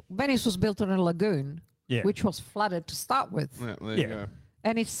 Yeah. Venice was built on a lagoon, Yeah. which was flooded to start with. Yeah, there Yeah. you go.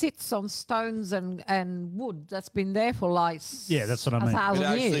 And it sits on stones and wood that's been there for like Yeah, that's what I mean. It 1,000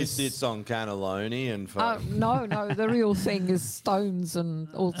 actually years. sits on cannelloni and No, the real thing is stones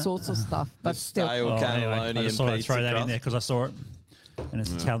and all sorts of stuff. But still. stale Oh, cannelloni anyway, I and just thought I'd pizza throw that in crust. there because I saw it and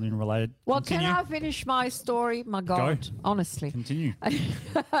it's Italian related. Well, Continue. can I finish my story? My God, honestly. Continue.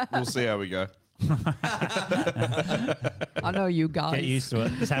 We'll see how we go. I know you guys. Get used to it.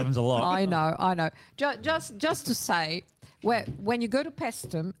 This happens a lot. I know. Just to say, when you go to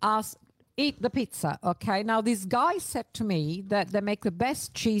Pestum, eat the pizza, okay? Now, this guy said to me that they make the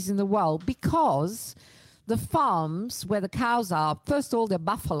best cheese in the world because the farms where the cows are, first of all, they're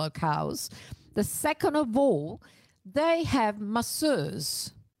buffalo cows. The second of all, they have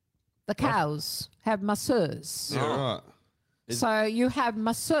masseurs. The cows have masseurs. Yeah, right. So you have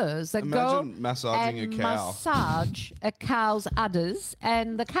masseurs that go Imagine massaging and a cow. massage a cow's udders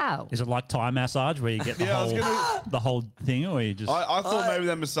and the cow. Is it like Thai massage where you get the Yeah, I was whole the whole thing, or you just? I thought maybe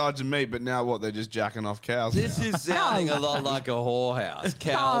they're massaging me, but now what? They're just jacking off cows. This now. is sounding a lot like a whorehouse.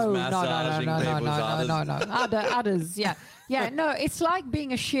 Cows massaging people's udders. No. Udders, yeah. Yeah, no, it's like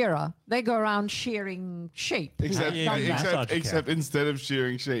being a shearer. They go around shearing sheep. Except, Yeah, you massage a cow. except instead of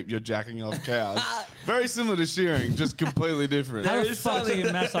shearing sheep, you're jacking off cows. Very similar to shearing, just completely different. How There the is fuck do you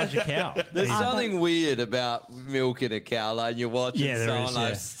something- massage a cow? There's something weird about milking a cow. Like you're watching Yeah, there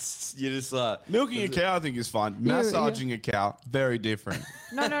someone is, like you're just like Milking a cow, I think, is fine. Massaging a cow, very different.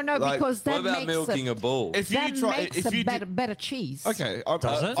 No, Like, because that what about makes milking a bull? If you that try, makes if a you better, better cheese. okay,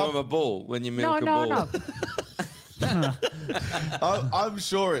 Does it? From a bull when you milk No, a no, bull. no. I'm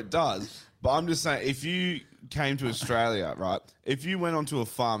sure it does, but I'm just saying, if you came to Australia, right? If you went onto a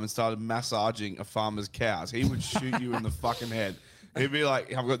farm and started massaging a farmer's cows, he would shoot you in the fucking head. He'd be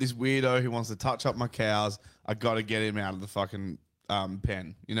like, "I've got this weirdo who wants to touch up my cows. I got to get him out of the fucking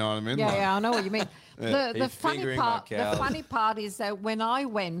pen." You know what I mean? Yeah, Like- yeah, I know what you mean. The He's funny fingering my part, the cows. funny part is that when I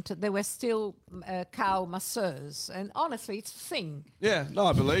went, there were still cow masseurs, and honestly, it's a thing. Yeah, no,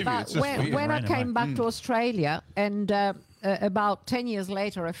 I believe you. But It's just weird. when I Random, came back to Australia, and about 10 years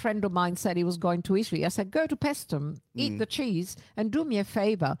later, a friend of mine said he was going to Italy. I said, go to Pestum, eat the cheese, and do me a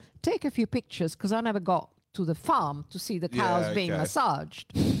favor, take a few pictures, because I never got to the farm to see the cows Yeah, being okay.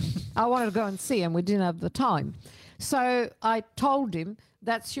 massaged. I wanted to go and see, and we didn't have the time. So I told him,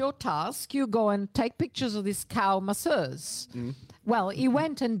 that's your task. You go and take pictures of these cow masseurs. Well, he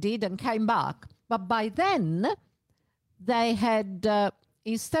went and did and came back. But by then, they had,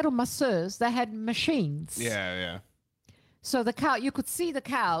 instead of masseurs, they had machines. Yeah, yeah. So the cow, you could see the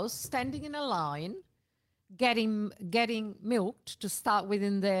cows standing in a line, getting milked to start with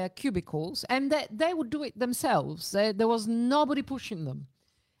in their cubicles, and they would do it themselves. There was nobody pushing them.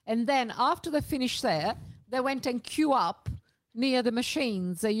 And then after they finished there, they went and queue up near the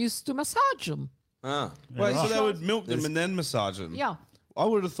machines they used to massage them. Ah. Wait, so they would milk them and then massage them? Yeah. I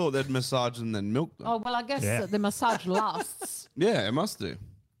would have thought they'd massage them and then milk them. Oh, well, I guess the massage lasts. Yeah, it must do.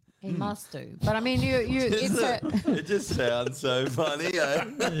 It must do. But I mean, It just sounds so funny. Eh?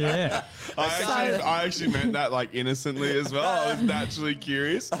 Yeah. I actually meant that like innocently as well. I was naturally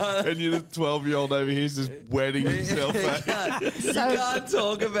curious. And you're the 12-year-old over here just wetting himself out. You can't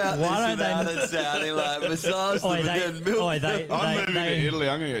talk about this without it sounding like massage them and get milk. I'm moving to Italy.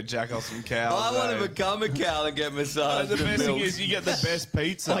 I'm going to go jack off some cows. I want to become a cow and get massaged. The and best thing milked. is you get the best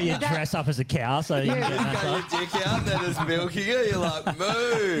pizza. Oh, you dress up as a cow, so you can get Got your massaged. dick out, then it's milking it. You're like,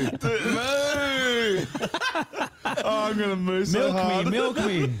 moo, moo. Oh, I'm going to moo so hard. Milk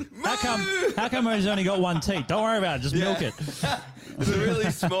me. How come he's only got one teat? Don't worry about it. Just milk it. It's a really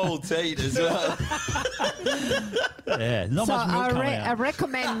small teat as well. Yeah, not so much milk coming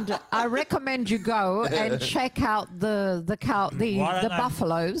out. I recommend you go and check out the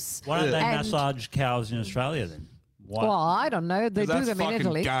buffaloes. Why don't they and- massage cows in Australia then? Why? Well, I don't know. They do That's them in fucking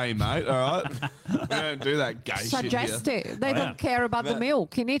Italy. gay, mate. All right, we don't do that gay Suggest shit it. They Oh, yeah. don't care about the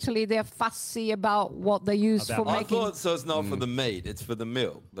milk. In Italy, they're fussy about what they use for I making. thought so. It's not for the meat; it's for the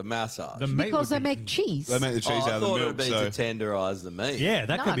milk, the massage. Because they make cheese. They make the cheese I out of the thought milk. it'd be So to tenderise the meat. Yeah,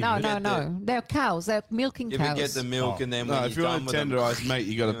 that could be good. No. They're cows. They're milking You cows. would get the milk and then no, when if you're you done want to with them, tenderize meat,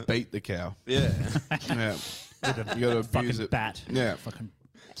 you got to beat the cow. yeah. Yeah, you got to abuse Fucking it. bat. Yeah, Fucking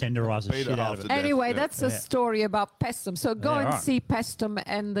tenderize the Beat it shit out half of to it. death. Anyway, Yeah. that's a story about Pestum. So go Yeah, and right. see Pestum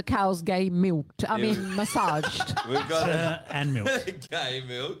and the cows getting milked. I mean, massaged. We've got And milk. gay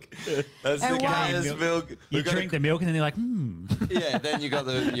milk. That's And the why- gayest milk. You We've got drink the milk and then you're like, Yeah, then you got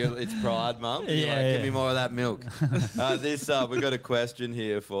it's pride, mum. You're Yeah, like, give yeah. me more of that milk. We've got a question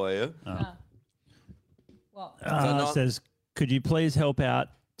here for you. It says, could you please help out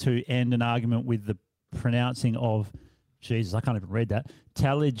to end an argument with the pronouncing of, Jesus, I can't even read that,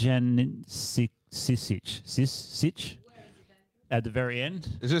 Talijancic at the very end?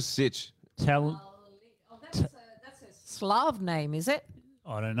 It's just Sitch. Slav name, is it?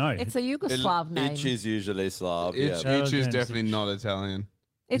 I don't know. It's a Yugoslav name. Itch is usually Slav. Itch, yeah. Itch is definitely not Italian.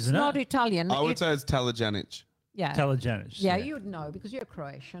 It's Isn't not it? Italian. I would It- say it's Talajanic. yeah. Telegenic. Yeah, you would know because you're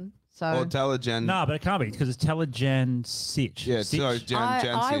Croatian. So Or Talajan. No, but it can't be because it's Telejancic. Yeah, Sic. sorry, I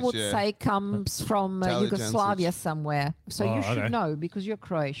Jancic, would yeah. say comes from Talijancic. Yugoslavia somewhere. So Oh, you should okay. know because you're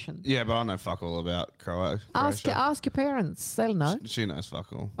Croatian. Yeah, but I know fuck all about Croatia. Ask your parents. They'll know. She knows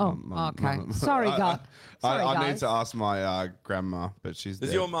fuck all. Oh, okay. Sorry, God. Sorry, I need guys. to ask my grandma, but she's Does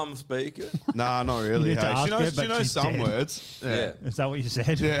dead. your mum speak it? Nah, not really. need to Hey. ask She her, knows, but she knows she's some dead. words. Yeah. Is that what you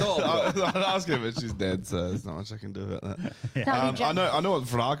said? Yeah, Oh, I'd ask her, but she's dead, so there's not much I can do about that. Talijan- I know what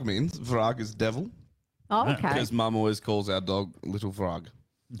frog means. Frog is devil. Oh, okay. Because Mum always calls our dog Little Frog.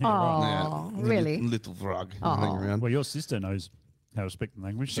 Oh, really? Little Frog. Oh. running around. Well, your sister knows how to speak the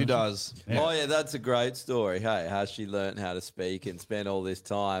language. She does. Oh yeah, that's a great story. Hey, how she learned how to speak and spent all this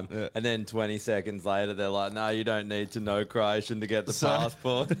time, and then 20 seconds later they're like, "No, you don't need to know Croatian to get the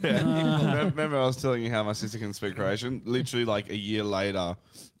passport." Remember, I was telling you how my sister can speak Croatian? Literally, like a year later,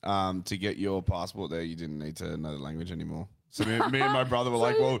 to get your passport there, you didn't need to know the language anymore. So me and my brother were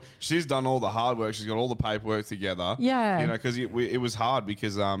like, well, she's done all the hard work. She's got all the paperwork together. Yeah. You know, because it was hard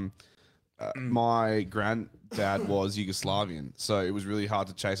because my granddad was Yugoslavian. So it was really hard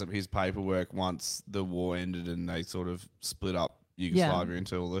to chase up his paperwork once the war ended and they sort of split up Yugoslavia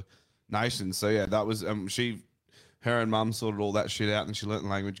into all the nations. So yeah, that was, her and mum sorted all that shit out and she learnt the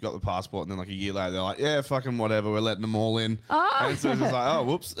language, got the passport, and then like a year later they're like, yeah, fucking whatever, we're letting them all in. And so it's just like, oh,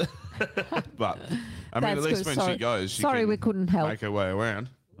 whoops. But I mean, That's at least good. when she goes, she Sorry can we couldn't help. make her way around.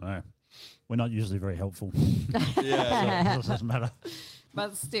 No. We're not usually very helpful. Yeah. So it doesn't matter.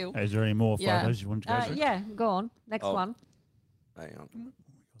 But still. Is there any more Yeah. photos you want to go through? Yeah, go on. Next Oh. one. Hang on.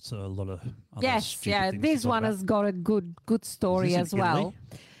 So a lot of other Yes, stupid yeah. things to This talk one about. has got a good story Is this as in well. Italy?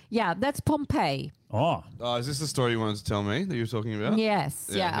 Yeah, that's Pompeii. Oh, Is this the story you wanted to tell me that you were talking about? Yes,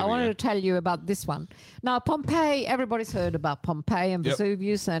 yeah. here I we wanted go. to tell you about this one. Now, Pompeii, everybody's heard about Pompeii and Yep.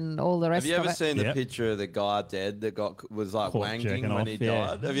 Vesuvius and all the rest Have you of ever it. seen the Yep. picture of the guy dead that was like Caught wanking jerking when off, he yeah.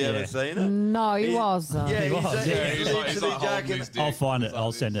 died? Have you Yeah. ever seen it? No, he wasn't. Yeah, He was, he's, yeah. he's He's like literally holding jacking. his dick. I'll find it.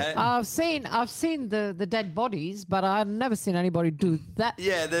 I'll send it. I've seen the dead bodies, but I've never seen anybody do that.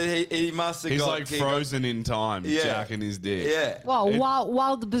 Yeah, he must have He's got like frozen in time, Yeah. jacking his dick. Yeah. Well,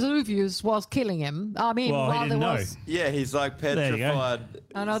 while the Vesuvius was killing him, them. I mean, Well, he while there didn't know. was. Yeah, he's like There you go. petrified.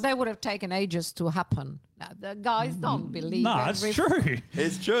 No, they would have taken ages to happen. The guys don't believe. No, it's every- true.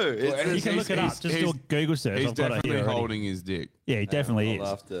 It's true. It's You can look it up. Just do a Google search. He's I've got it definitely here already. holding his dick. Yeah, he definitely I'll is.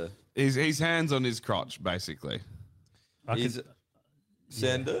 have to. His hands on his crotch, basically. I He's, can,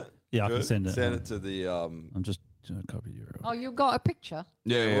 send it. Yeah, I can Good. send it. Send it to the. I'm just going to copy your. Oh, you got a picture?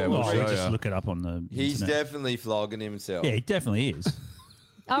 Yeah, Oh, we'll you show just ya. look it up on the. He's internet. definitely flogging himself. Yeah, he definitely is.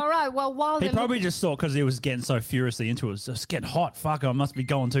 All right. Well, while He they're probably just thought because he was getting so furiously into it, it's getting hot. Fuck, I must be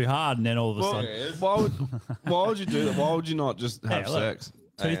going too hard, and then all of a sudden, Why would you do that? Why would you not just have look. sex?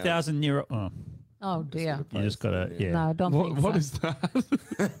 2,000 euro. Oh, Oh dear. you just gotta. Yeah. No, I don't think so. What is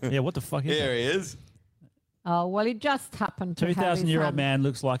that? Yeah. What the fuck is Here that? he is. Oh well, it just happened to have his 2,000-year-old hand- man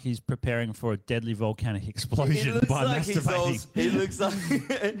looks like he's preparing for a deadly volcanic He explosion looks by like he's all. masturbating. He looks like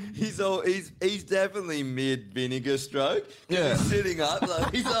he's definitely mid vinegar stroke. Yeah. He's sitting up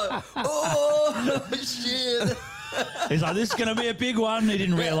like he's like, oh shit. He's like, this is going to be a big one. He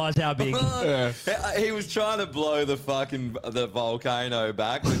didn't realize how big. He was trying to blow the volcano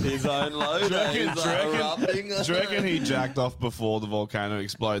back with his own load. Do you reckon- He's do you like reckon- erupting. Do you reckon he jacked off before the volcano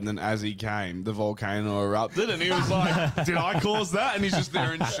exploded, and then as he came, the volcano erupted, and he was like, "Did I cause that?" And he's just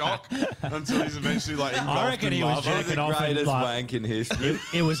there in shock until he's eventually like engulfed I reckon in he was lava. jacking off and Greatest like, wank in history.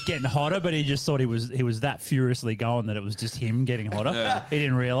 it was getting hotter, but he just thought he was that furiously going that it was just him getting hotter. He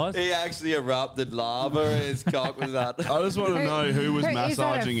didn't realize. He actually erupted lava, and his cock was out. I just want to know who was Is that a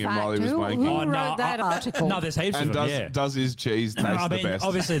massaging him while he was fact? wanking. Who Oh, no, wrote that article? No, there's heaps And of them. does Yeah. does his cheese taste I mean, the best?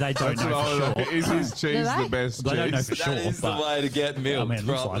 obviously they don't That's know what I for wanna sure. know. Is his cheese they? the best They don't know cheese? for sure. That is the but- way to get milk. mean, it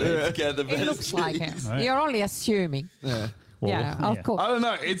looks like probably, it. to get the It best looks like cheese. it. Right. You're only assuming. Yeah. Yeah, of course. I don't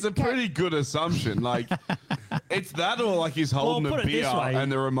know. It's a pretty good assumption. Like, it's that or like he's holding Well, a put it this beer way.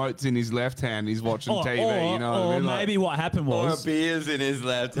 and the remote's in his left hand. He's watching TV. You know what I or mean? Like- maybe what happened Or a was beer's in his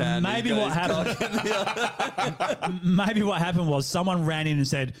left hand. Maybe He's got what his cock in the other. maybe what happened was someone ran in and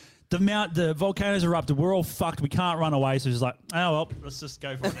said the volcano's erupted. We're all fucked. We can't run away. So he's like, oh well, let's just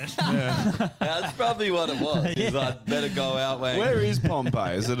go for it. That's probably what it was. He's like, better go out where. Where is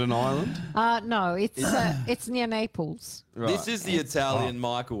Pompeii? Is it an island? No, it's near Naples. This is the Italian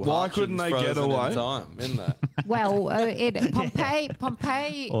Michael. Why Hutchins couldn't they get frozen in away? Time, isn't it? Well,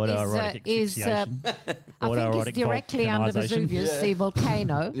 Pompeii Autoerotic is I asphyxiation. think Autoerotic it's directly under volcanisation. Vesuvius, the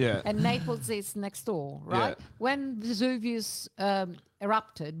volcano, Yeah. and Naples is next door, right? Yeah. When Vesuvius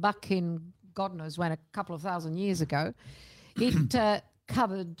erupted back in God knows when, a couple of thousand years ago, it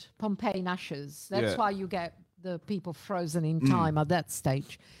covered Pompeii in ashes. That's Yeah. why you get the people frozen in time at that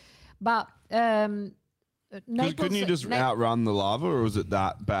stage. But Naples, Couldn't you just outrun the lava, or was it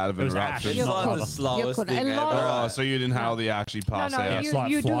that bad of an It was eruption? ash, You It's not like could- the lava. slowest could- thing a lot ever. of- Oh, so you didn't have the actually pass no, out? It's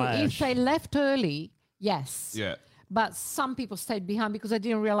like you do. fly If ash. they left early, yes. Yeah. But some people stayed behind because they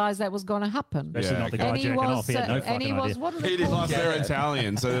didn't realize that was going to happen. Especially Yeah, not the okay. guy And he jerking was, off. He had no and fucking he was, idea. what do they He didn't call Plus, it? they're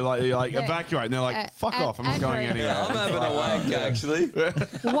Italian, so they're like Yeah. evacuate. And they're like, fuck and- off, I'm not going and- anywhere. I'm having a wank, actually. I'll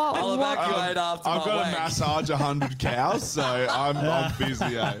What, evacuate after I've my got to wank. massage 100 cows, so I'm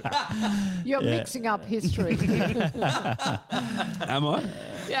busy. you're mixing up history. Am I?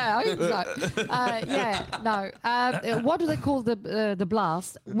 Yeah, I think so. Yeah, no. What do they call the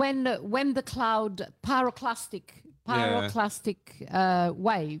blast? When the cloud pyroclastic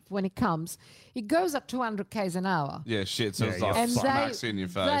wave, when it comes, it goes at 200 k's an hour. Yeah, shit. So Yeah, it's like yeah. And smacks in your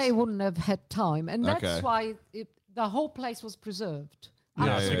face. they wouldn't have had time, and that's Okay. why the whole place was preserved. Yeah,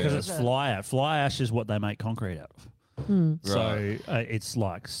 No, yeah, it's yeah. because it's fly ash. Fly ash is what they make concrete out of. So it's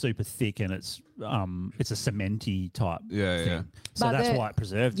like super thick and it's a cementy type Yeah, thing. yeah. So But that's the- why it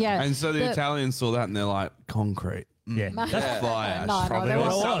preserved it. Yeah, And so the Italians saw that and they're like, concrete. Yeah. That's Fly ash. No, probably there what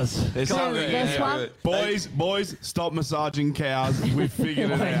was it was. There's Concrete, something There's here. one- Boys, stop massaging cows. We've figured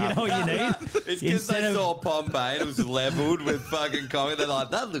it You out. know what you need? It's because Instead they of- saw Pompeii and it was leveled with fucking concrete. They're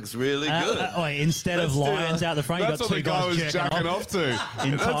like, that looks really good. Instead of Let's do lions that. out the front, you That's got what two the guy guys was jerking jacking off. off to. In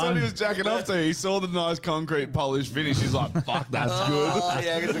That's what time. he was jacking off to. He saw the nice concrete polished finish. He's like, fuck, that's good. Oh,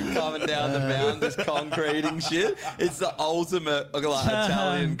 yeah, because we're coming down the mountain, this concreting shit. It's the ultimate like,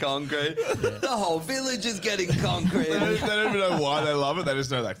 Italian concrete. The whole village is getting concrete. They don't even know why they love it. They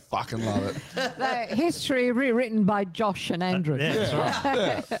just know they fucking love it. the history rewritten by Josh and Andrew. Yeah, that's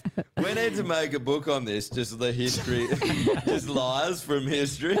right. We need to make a book on this, just the history, just lies from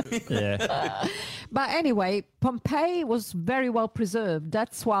history. Yeah. But anyway, Pompeii was very well preserved.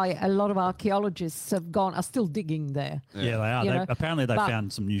 That's why a lot of archaeologists are still digging there. Yeah, they are. You know, Apparently, they but-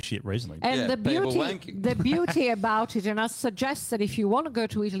 found some new shit recently. And Yeah, the people beauty, wanking. the beauty about it, and I suggest that if you want to go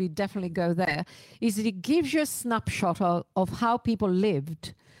to Italy, definitely go there, is that it gives you a snapshot of how people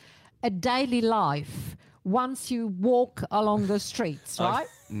lived a daily life once you walk along the streets, right?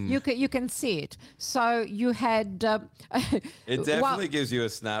 You can see it. So you had. It definitely gives you a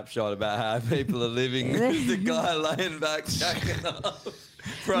snapshot about how people are living. The guy laying back, jacking off.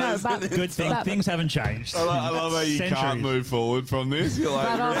 Good thing things haven't changed. I love how you can't Centuries. move forward from this. You're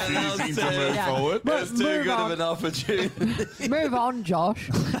like refusing to move forward. It's too good of an opportunity. Move on, Josh.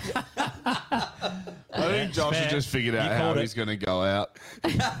 I think Josh has just figured out how he's going to go out.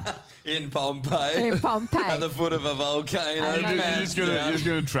 In Pompeii. In Pompeii. At the foot of a volcano. You're just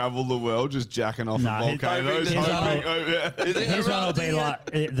going to travel the world just jacking off volcanoes. His one will be like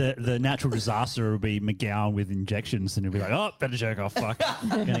the natural disaster will be McGowan with injections, and he'll be like, "Oh, better jerk off. Fuck, I'm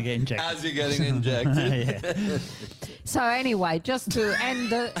gonna get injected." As you're getting injected. Yeah. So anyway, just to end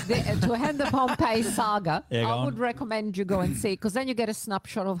the Pompeii saga, Yeah, go I on. would recommend you go and see, because then you get a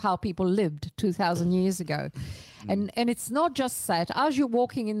snapshot of how people lived 2,000 years ago. And it's not just that. As you're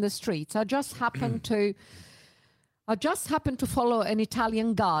walking in the streets, I just happened to follow an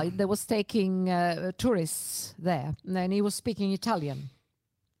Italian guide that was taking tourists there, and he was speaking Italian.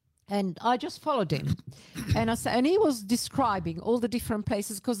 And I just followed him, and he was describing all the different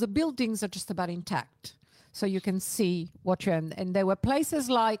places, because the buildings are just about intact, so you can see what you're in. And there were places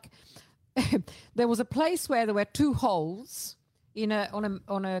like there was a place where there were 2 holes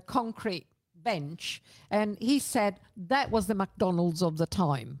on a concrete bench, and he said that was the McDonald's of the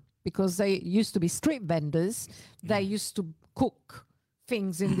time, because they used to be street vendors. They used to cook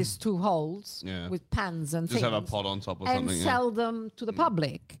things in these 2 holes with pans and Just things, have a pot on top or and something. sell them to the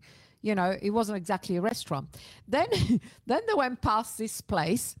public. You know, it wasn't exactly a restaurant. Then they went past this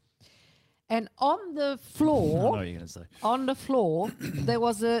place, and on the floor, I know what you're gonna say. on the floor, there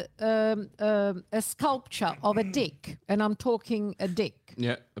was a sculpture of a dick, and I'm talking a dick.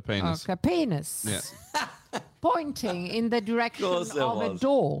 Yeah, a penis. Okay, penis. Yeah. Pointing in the direction course there of a was.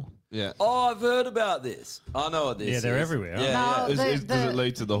 door. Yeah. Oh, I've heard about this. I know what this is. Yeah, they're everywhere, aren't Yeah, they? yeah. No, Does it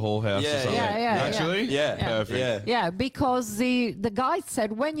lead to the whole house or Yeah, something? yeah, Actually? Yeah. Perfect. Yeah. Yeah, because the guide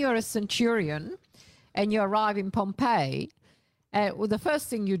said when you're a centurion and you arrive in Pompeii, well, the first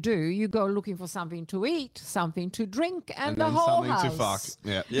thing you do, you go looking for something to eat, something to drink, and the then whole something to fuck. house.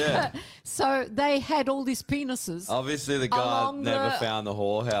 Yeah. Yeah. So they had all these penises. Obviously, the guy Along never the- found the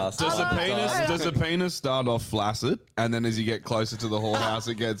whorehouse. Does the penis start off flaccid, and then as you get closer to the whorehouse,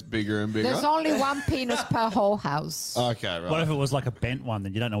 it gets bigger and bigger? There's only 1 penis per whole house. Okay, right. What if it was like a bent one?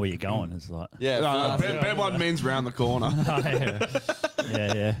 Then you don't know where you're going. It's like, Yeah. Bet one means round the corner.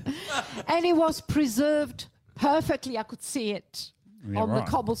 yeah. And it was preserved perfectly. I could see it Yeah, on the right.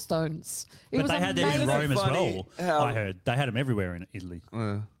 cobblestones. It But was they had them in amazing. Rome as funny well. how- I heard they had them everywhere in Italy.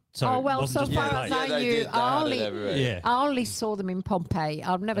 So Oh, it well, wasn't so just one far as place. I they knew, did. They had it everywhere. Yeah. I only saw them in Pompeii.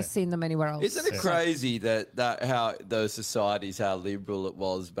 I've never seen them anywhere else. Isn't it crazy that how those societies, how liberal it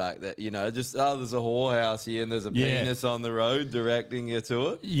was back then? You know, just, there's a whorehouse here and there's a Yeah. penis on the road directing you to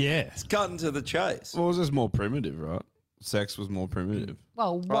it. Yeah. It's cutting to the chase. Well, it was just more primitive, right? Sex was more primitive.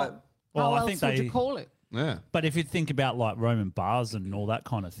 Well, Right. Well, how I else think would they- you call it? Yeah. But if you think about like Roman bars and all that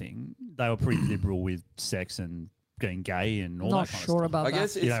kind of thing, they were pretty liberal with sex and getting gay and all Not that kind sure of stuff. about I that.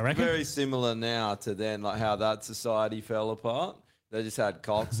 guess You it's don't reckon? very similar now to then, like how that society fell apart. They just had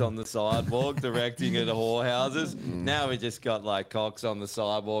cocks on the sidewalk directing at whorehouses. Now we just got like cocks on the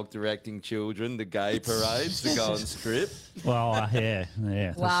sidewalk directing children to gay parades to go and strip. Well, yeah.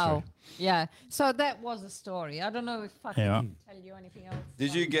 That's Wow. true. Yeah. So that was the story. I don't know if I can Yeah. tell you anything else.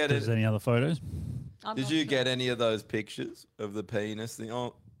 Did you get Is it? there any other photos? I'm Did not you sure. get any of those pictures of the penis thing?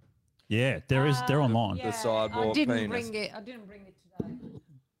 Oh, Yeah, there is. They're online. Yeah, sidewalk I didn't penis. bring it. I didn't bring it today.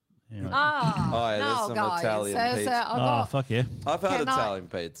 Yeah. Ah, Oh, yeah, there's no, some guys. Italian There's, pizza. I Oh, got, fuck yeah. I've had Can I- Italian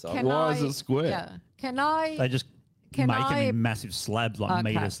pizza. can Why I, is it square? Yeah. Can I? They just Can make them I- in massive slabs, like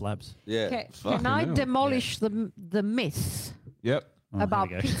Okay. meter slabs. Yeah. Can Fucking I hell. demolish the myth Yep. Oh, there about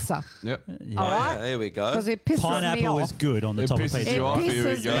we go. pizza? Yep. Yeah. All Yeah, right. there we go. Because it pisses me Pineapple off. is good on the It top of pisses pizza. you off. Here we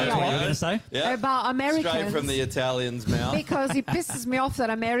pisses go. me That's what you're off. going to say? Yeah. About Americans. Straight from the Italian's mouth. Because it pisses me off that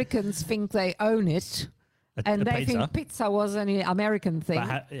Americans think they own it, and a they pizza? think pizza was an American thing.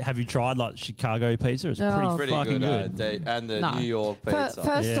 But have you tried like Chicago pizza? It's No. pretty, Pretty fucking good. good. And the No. New York Fir- pizza.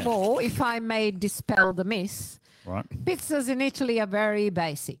 First of Yeah. all, if I may dispel the myth, Right? pizzas in Italy are very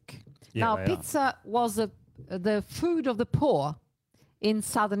basic. Yeah, now, they are. pizza was the food of the poor in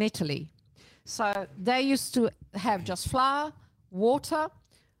southern Italy. So they used to have just flour, water,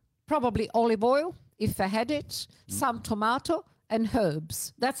 probably olive oil, if they had it, Mm. some tomato, and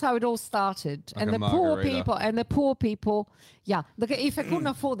herbs. That's how it all started. Like and a the poor margarita. people, yeah, if they couldn't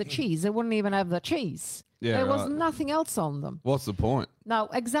afford the cheese, they wouldn't even have the cheese. Yeah, there was right. nothing else on them. What's the point? No,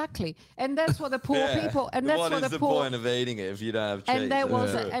 exactly, and that's what the poor people. And that's what what is the the poor. point of eating it if you don't have cheese? And there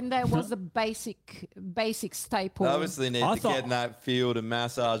was That's true. and there was a basic staple. They obviously need I to thought- get in that field and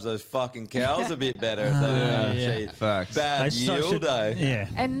massage those fucking cows a bit better if they don't have yeah. cheese. Facts. Bad They so yield, should- eh? Yeah.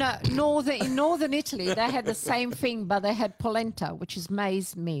 And in northern Italy, they had the same thing, but they had polenta, which is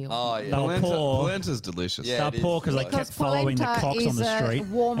maize meal. Oh, yeah. They were poor. Polenta's delicious. Yeah. They're it poor is because they delicious. kept following the polenta cocks on is the a street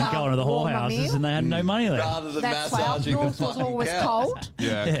warmer- and going to the warmer whorehouses, meal. and they had no money left. Rather than That's why up massaging the north was fucking always cows. cold.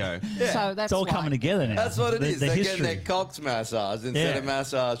 Yeah, okay. So that's It's all why. coming together now. That's what it is. The They're history. getting their cocks massaged instead Yeah. of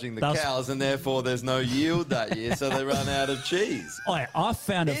massaging the That's- cows, and therefore there's no yield that year, so they run out of cheese. Oh, yeah, I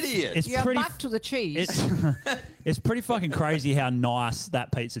found it. Idiots. It's You're pretty. back to the cheese. It's pretty fucking crazy how nice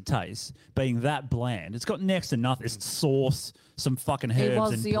that pizza tastes, being that bland. It's got next to nothing. It's sauce, some fucking It herbs,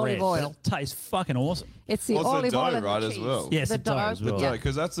 was and the bread. olive oil. It tastes fucking awesome. It's the Well, olive it's the oil dough, and the right, as cheese. well. Yes, the the dough as well. Yeah.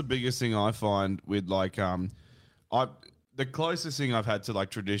 Because that's the biggest thing I find with like the closest thing I've had to like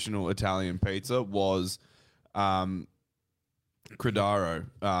traditional Italian pizza was Credaro.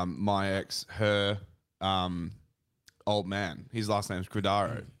 My ex, her old man. His last name's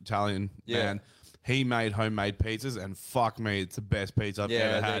Credaro, Italian Yeah. man. He made homemade pizzas, and fuck me, it's the best pizza I've Yeah,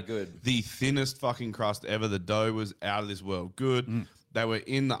 ever they're had. good. The thinnest fucking crust ever. The dough was out of this world good. They were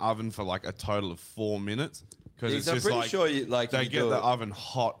in the oven for like a total of 4 minutes. Because Because it's I'm just pretty like sure you like they you get do the it- oven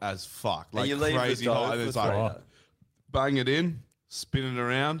hot as fuck, And like you leave the crazy dough hot. And for it's like 3 hours. bang it in, spin it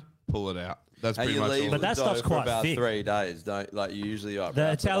around, pull it out. That's And pretty you much leave all. But the that dough stuff's for quite about thick. 3 days, don't like you usually are.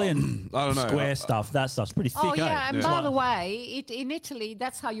 The Italian I don't know. square stuff, that stuff's pretty thick. Oh yeah, eh? and It's by like- the way, in Italy,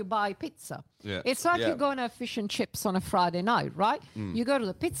 that's how you buy pizza. Yeah. It's like Yeah. you go to fish and chips on a Friday night, right? You go to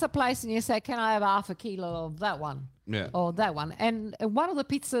the pizza place and you say, "Can I have half a kilo of that one?" Yeah. Or that one. And one of the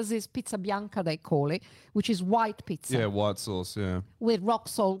pizzas is pizza bianca, they call it, which is white pizza Yeah, white sauce. Yeah. with rock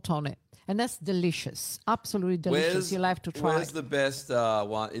salt on it, and that's delicious, absolutely delicious. You'll have to try Where's it. the best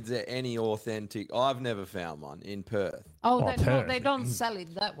one? Is there any authentic? I've never found one in Perth. Oh, Oh, they, no, Perth. they don't sell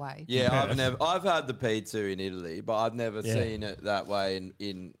it that way. Yeah, I've had the pizza in Italy, but I've never Yeah. seen it that way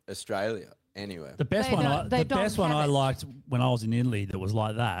in Australia. Anywhere. The best They one, don't- they the best don't one have I it. liked when I was in Italy that was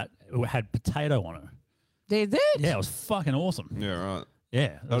like that. It had potato on it. They did. Yeah, it was fucking awesome. Yeah, right. Yeah,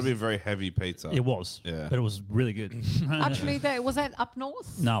 it That'd was, be a very heavy pizza. it was. Yeah. but it was really good. Actually, was that up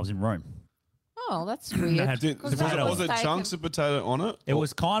north? no, I was in Rome. Oh, that's weird. had- Did, 'Cause was, that it, was it taken- chunks of potato on it? It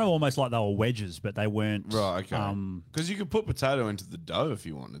was kind of almost like they were wedges, but they weren't. Right, okay. Um, Because you could put potato into the dough if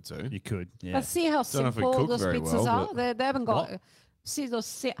you wanted to. you could. Yeah. But see how Don't know if it simple cooked those very pizzas well, are. but- They haven't got. What? See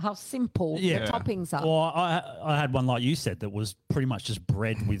how simple Yeah. the toppings are. Well, I had one like you said that was pretty much just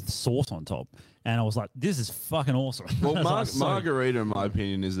bread with sauce on top, and I was like, "This is fucking awesome." Well, I was like, so- margarita, in my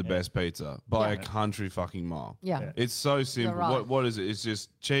opinion, is the best pizza by Yeah. a country fucking mile. Yeah. It's so simple. right. What is it? It's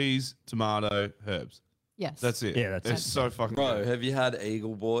just cheese, tomato, herbs. Yes. That's it. Yeah, that's it's it. so fucking Bro, good. have you had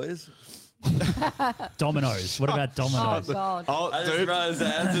Eagle Boys? Dominoes. What about Oh Dominoes? God. Oh, I just dude, run his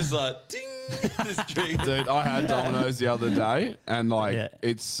hands just like ding. This drink. dude, I had Domino's the other day, and like, Yeah.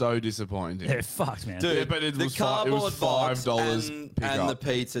 it's so disappointing. Yeah, fucked, man. Dude, Yeah, but it the was fi- it was cardboard box $5 and, pick and up. the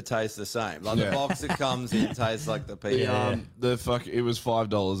pizza tastes the same. Like Yeah. the box that comes in tastes like the pizza. It was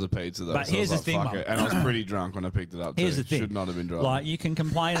 $5 a pizza though. But so I here's was the like, thing, fuck Mum. it. And I was pretty drunk when I picked it up. Here's too. the thing. Should not have been driving. Like you can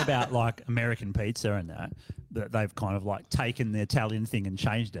complain about like American pizza and that they've kind of like taken the Italian thing and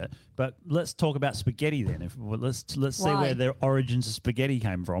changed it. But let's talk about spaghetti then. Let's see Why? where the origins of spaghetti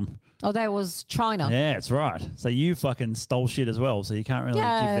came from. Oh, that was China. Yeah, that's right. So you fucking stole shit as well. So you can't really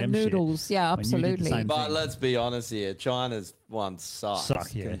Yeah, give them noodles. shit. Yeah, when you did the absolutely. same But thing. let's be honest here, China's one sucks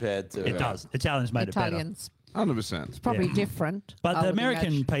Suck, yeah. compared to It does. Italians made Italians. 100%. Probably Yeah. different. But I the would American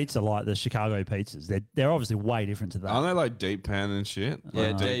imagine. pizza, like the Chicago pizzas, they're obviously way different to that. Aren't they like deep pan and shit? Yeah,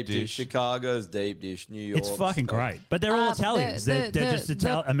 Like deep dish. Chicago's deep dish. New York. It's fucking great. But they're all Italians. They're just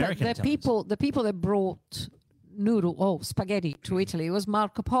American the Italians. the people that brought spaghetti to Italy was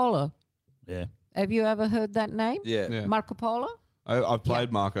Marco Polo. Yeah. Have you ever heard that name? Yeah. Yeah. Marco Polo? I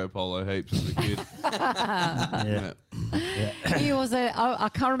played Marco Polo heaps as a kid. Yeah. He was I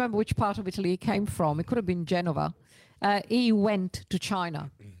can't remember which part of Italy he came from. It could have been Genova. He went to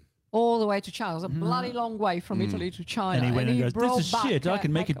China. All the way to China. It was a bloody long way from Italy to China. And he went and goes, brought "This is back shit. I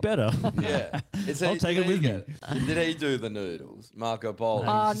can make it better." Yeah. I'll take it with me. Did he do the noodles? Marco Polo.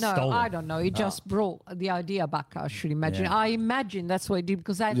 No, Stolen. I don't know. He just brought the idea back, I should imagine. Yeah. I imagine that's what he did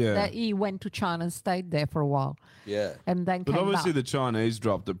because that he went to China and stayed there for a while Yeah. and then But came obviously back. the Chinese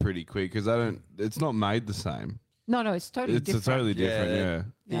dropped it pretty quick because they don't. It's not made the same. No, it's totally It's different. totally different.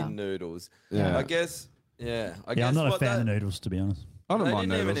 Yeah. Yeah. In noodles. Yeah. I guess. Yeah. I Yeah, guess I'm not a what fan of that- noodles, to be honest. I don't They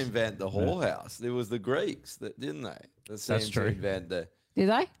mind didn't even noodles. invent the whorehouse. It was the Greeks that didn't they? That seemed true. to invent the. Did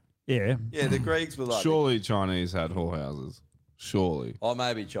they? Yeah. Yeah, the Greeks were like. Surely Chinese had whorehouses. Surely. Or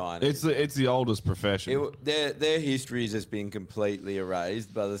maybe Chinese. It's the oldest profession. Their history has been completely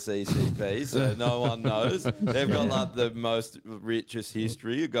erased by the CCP, so no one knows. They've got like the most richest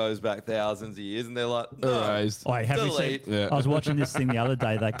history. It goes back thousands of years, and they're like, no, Erased. Wait, have you seen? delete. I was watching this thing the other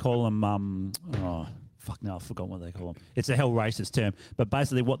day. They call them oh fuck no, I forgot what they call them. It's a hell racist term, but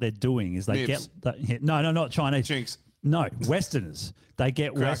basically what they're doing is they Nibs. no, not Chinese. Chinks. No, Westerners. They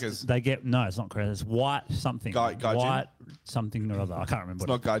get Crackers. They get no, it's not crackers. It's white something. Gaijin? White something or other. I can't remember. It's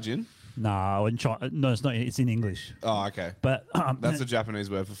not gaijin? No, in China, no, it's not. It's in English. Oh, okay. But That's a Japanese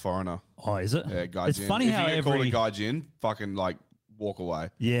word for foreigner. Oh, is it? Yeah, gaijin. It's funny if how you get called a every gaijin, fucking like walk away.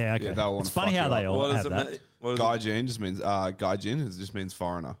 Yeah, okay. they'll wanna It's funny fuck how you they up. all What have does it that. mean? What does Gaijin just means gaijin. It just means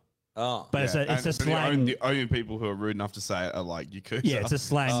foreigner. Oh, But it's a And- but slang. The only people who are rude enough to say it are like Yakuza. Yeah, it's a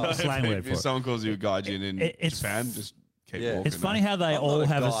slang slang word If for it. someone calls you a gaijin in It's Japan, just keep Yeah. walking. It's funny man. how they I'm all not a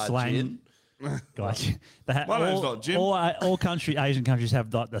have a gaijin. slang. Gotcha. They My name's all, not Jim. all Asian countries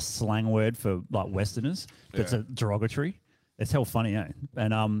have like the slang word for like Westerners. That's Yeah. a derogatory. It's hell funny, eh?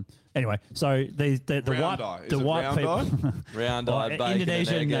 And anyway, so the Round white eye. Is the it white round people round-eyed bacon and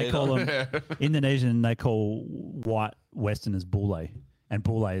Indonesian egg they eater. call them Indonesian they call white Westerners bule, and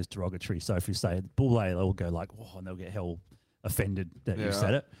bule is derogatory. So if you say bule, they'll go like, oh, and they'll get hell offended that you Yeah.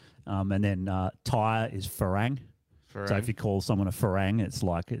 said it. And then Thai is farang. So Farang. if you call someone a farang, it's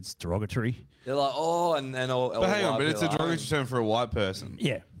like it's derogatory. They're like, oh, and all. But hang on, white but it's a people are. derogatory term for a white person.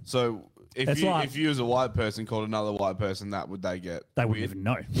 Yeah. So It's like- if you as a white person called another white person that, would they get They wouldn't weird? even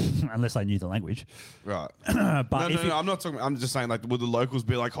know unless they knew the language. Right. But no, if you- I'm not talking. I'm just saying, like, would the locals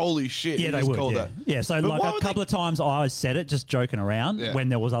be like, "Holy shit"? Yeah, you they just would. called Yeah. that. Yeah, so But like why a would couple of times I said it just joking around Yeah. when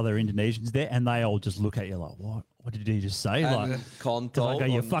there was other Indonesians there, and they all just look at you like, "What? What did he just say?" And Like, Kontol like, "Are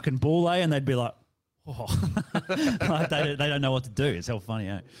you on- fucking bule?" And they'd be like, "Oh," like they don't know what to do. It's hell funny,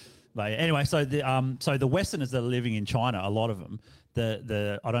 eh? But anyway, so the Westerners that are living in China, a lot of them,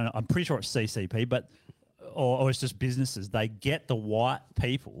 I don't know, I'm pretty sure it's CCP, but or it's just businesses. They get the white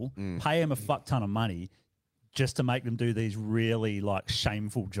people, pay them a fuck ton of money, just to make them do these really like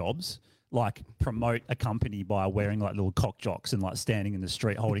shameful jobs, like promote a company by wearing like little cock jocks and like standing in the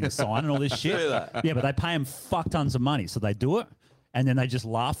street holding a sign and all this shit. Do that. Yeah, but they pay them fuck tons of money, so they do it, and then they just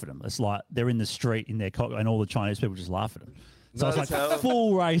laugh at them. It's like they're in the street in their cock, and all the Chinese people just laugh at them. So it's like That's how-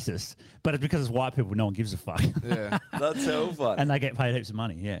 full racist, but it's because it's white people. No one gives a fuck. Yeah. That's hell fun. And they get paid heaps of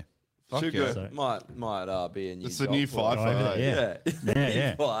money. Yeah. Fuck Should yeah. go- So- might be a new. It's a job new for FIFO. over there, it. yeah. New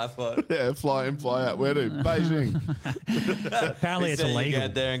Yeah. FIFO. Yeah, fly in, fly out. Where to? Beijing. Apparently it's Instead you illegal.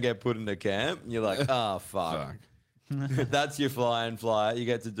 get there and get put in a camp, and you're like, oh fuck. That's your fly in, fly out. You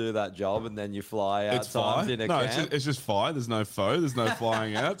get to do that job, and then you fly out It's fly. times in a No, camp. it's just fly. There's no foe. There's no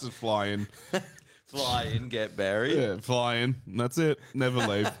flying out. Just fly in. Fly in, get buried. Yeah, fly in. That's it. Never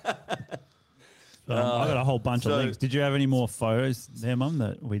leave. I got a whole bunch of so- links. Did you have any more photos there, Mum,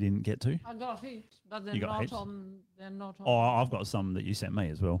 that we didn't get to? I got heaps, but they're You got not heaps? on. They're not on. Oh, I've got some that you sent me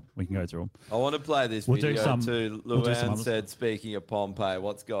as well. We can go through them. I want to play this We'll do video some- too. we'll do some Luann other said, speaking of Pompeii,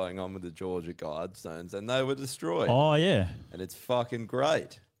 what's going on with the Georgia Guidestones? And they were destroyed. Oh, yeah. And it's fucking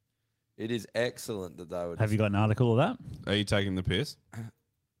great. It is excellent that they were Have you got an article of that? Are you taking the piss?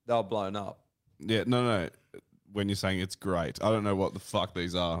 They were blown up. Yeah, no. When you're saying it's great, I don't know what the fuck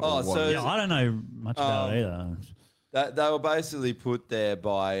these are. Oh, or what so- it Yeah, I don't know much about it either. They were basically put there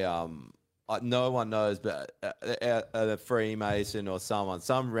by no one knows, but a Freemason or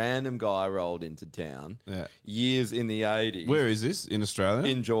some random guy rolled into town. Yeah. Years in the 80s. Where is this? In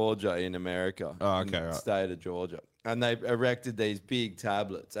Australia? In Georgia, in America. Oh, in okay, the right. state of Georgia. And they erected these big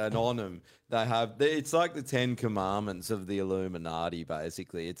tablets, and on them it's like the 10 Commandments of the Illuminati,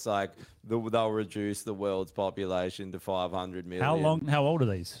 basically. It's like they'll reduce the world's population to 500 million. How old are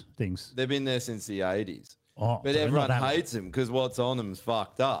these things? They've been there since the 80s. Oh, But so not everyone that- hates them because what's on them's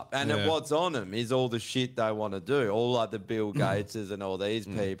fucked up. And Yeah. what's on them is all the shit they want to do, all like the Bill Mm. Gateses and all these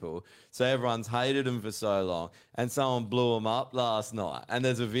people. So everyone's hated them for so long. And someone blew them up last night. And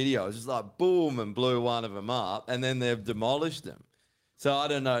there's a video, it's just like boom, and blew one of them up. And then they've demolished them. So I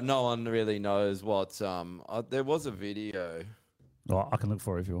don't know. No one really knows what's. There was a video. Oh, I can look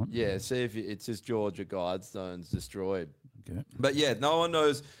for it if you want. Yeah, see if it's just Georgia Guidestones destroyed. Okay. But yeah, no one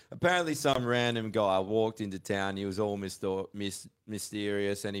knows. Apparently, some random guy walked into town. He was all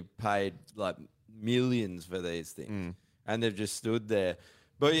mysterious, and he paid like millions for these things, and they've just stood there.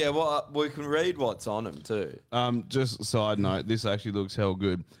 But yeah, well, we can read what's on them too. Just a side note, this actually looks hell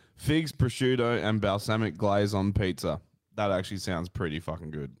good. Figs, prosciutto, and balsamic glaze on pizza. That actually sounds pretty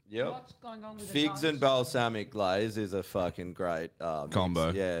fucking good. Yep. What's going on with the Figs and guys? balsamic glaze is a fucking great mix.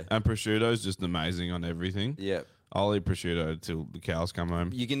 Combo. Yeah. And prosciutto is just amazing on everything. Yep. I'll eat prosciutto till the cows come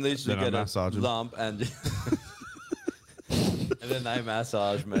home. You can literally Then I get a massage 'em. lump and And then they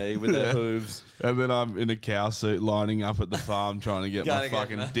massage me with their hooves. And then I'm in a cow suit lining up at the farm trying to get my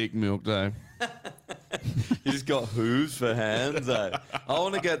fucking dick milked, eh? You just got hooves for hands, eh? I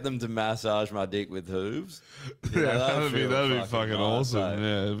want to get them to massage my dick with hooves. You know, Yeah, that'd feel be fucking nice, awesome. eh?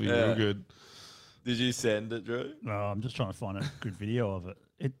 Yeah, it'd be real good. Did you send it, Drew? No, I'm just trying to find a good video of it.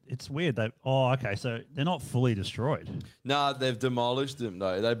 It's weird. Okay, so they're not fully destroyed. No, they've demolished them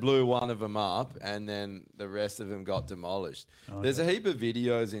though. They blew one of them up, and then the rest of them got demolished. Okay. There's a heap of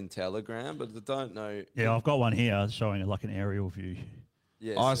videos in Telegram, but I don't know. Yeah, I've got one here showing like an aerial view.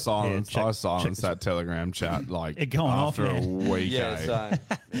 Yeah, I silenced check that Telegram chat It going off, after a yeah. week. Yeah,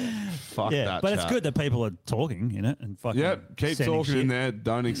 eh? Fuck Yeah, that but chat. it's good that people are talking, and fucking. Yep, keep sending talking in shit. there.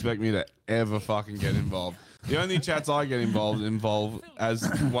 Don't expect me to ever fucking get involved. The only chats I get involved, as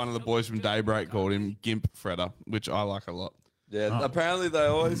one of the boys from Daybreak called him, Gimp Fredder, which I like a lot. Yeah, apparently they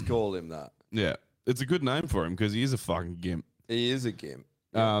always call him that. Yeah, it's a good name for him because he is a fucking gimp. He is a gimp.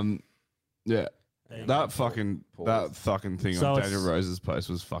 Yeah. That fucking thing So on it's- Daniel Rose's post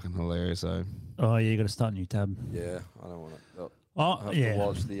was fucking hilarious. So Oh yeah, you got to start a new tab. Yeah, I don't want to. Oh, I have yeah. to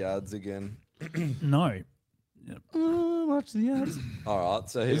watch the ads again. No. watch the ads. All right,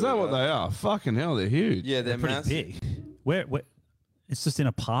 so here Is that we what go. they are? Fucking hell, they're huge. Yeah, they're pretty massive. big. Where? It's just in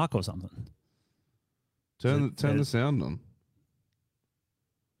a park or something. Turn the sound on.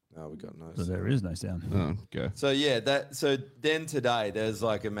 No, we got no. So there is no sound. Oh, okay. So yeah, so then today there's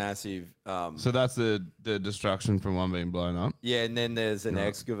like a massive. So that's the destruction from one being blown up. Yeah, and then there's an Right.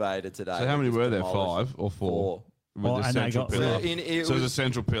 excavator today. So how many that were there? demolished 5 or 4? With Oh, the and they central got- pillar. So it So there's a was-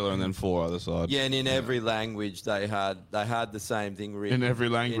 central pillar and then 4 other sides. Yeah, and in every language they had the same thing written. In every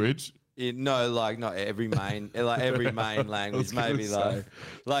language? No, like not every main, like every main language, gonna maybe say.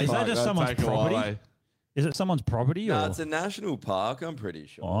 like. Is that just someone's take a while, property? eh? Is it someone's property No, or? it's a national park. I'm pretty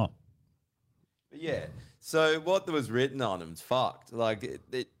sure. Oh, But yeah. So what was written on them's fucked. Like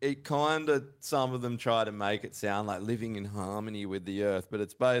it kind of, some of them try to make it sound like living in harmony with the earth, but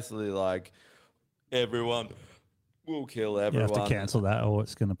it's basically like everyone will kill you everyone. have to cancel that, or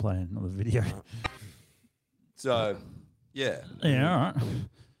it's going to play another video. So yeah. Yeah,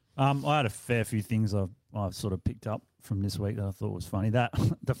 all right. I had a fair few things I've sort of picked up from this week that I thought was funny. That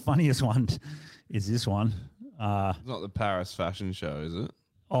the funniest one is this one. It's not the Paris fashion show, is it?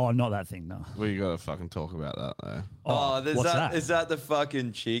 Oh, not that thing, no. We got to fucking talk about that, though. what's that? Is that the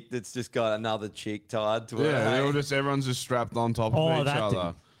fucking chick that's just got another chick tied to her? Yeah, hey? everyone's just strapped on top Oh, of each that other.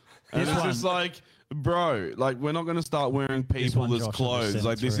 thing. And This it's one- just like, bro, like we're not going to start wearing people one as Josh has clothes. sent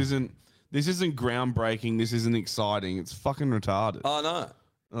Like this through. isn't groundbreaking. This isn't exciting. It's fucking retarded. Oh no.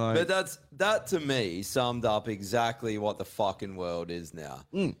 Like- But that to me summed up exactly what the fucking world is now.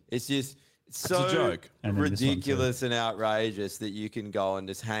 It's just so a joke. And then this one too. ridiculous and outrageous that you can go and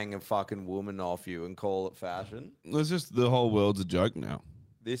just hang a fucking woman off you and call it fashion. It's just the whole world's a joke now.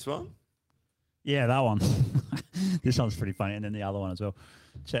 This one? Yeah, that one. This one's pretty funny, and then the other one as well.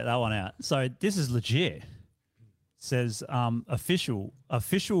 Check that one out. So this is legit. Says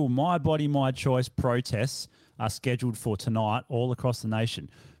official My Body My Choice protests are scheduled for tonight all across the nation.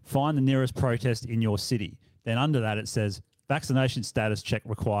 Find the nearest protest in your city. Then under that it says vaccination status check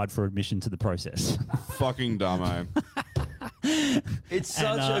required for admission to the process. Fucking dumb, eh? It's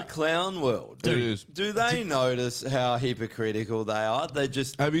such a clown world. It is. Do they notice how hypocritical they are? They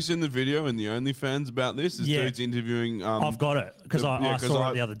just Have you seen the video in the OnlyFans about this? This Yeah. dude's interviewing. I've got it because I saw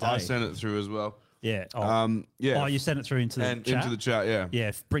it the other day. I sent it through as well. Yeah. Yeah. Oh, you sent it through into the And chat? into the chat, yeah.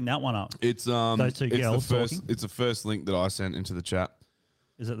 Yeah, bring that one up. It's Those two it's girls the first, talking? It's the first link that I sent into the chat.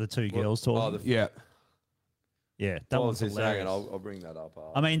 Is it the two girls talking? Yeah. Yeah, that what one's was he saying? hilarious. I'll bring that up.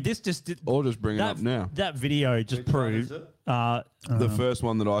 I mean, this just did. Or just bring it up now. That video just Which one proved. is it? The first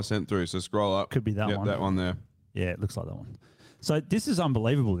one that I sent through. So scroll up. Could be that Yep, one. That one there. Yeah, it looks like that one. So this is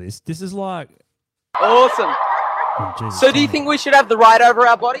unbelievable. This is like. Awesome. Oh, Jesus, So do you think we should have the right over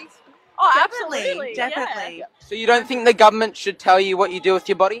our bodies? Oh, absolutely, definitely. Yeah. So you don't think the government should tell you what you do with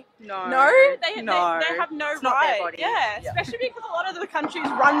your body? No, they have no It's not their right. body. Yeah, especially because a lot of the country's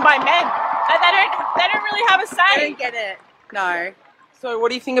run by men, and they don't really have a say. I don't get it. No, So what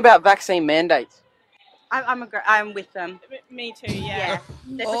do you think about vaccine mandates? I'm with them. Me too. Yeah. Yeah,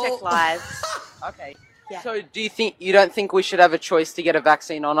 they protect lives. Okay. Yeah. So do you don't think we should have a choice to get a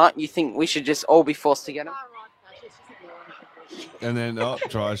vaccine or not? You think we should just all be forced to get them? And then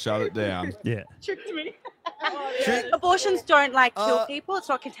try to shut it down. Yeah. Tricked me. Abortions don't kill people. It's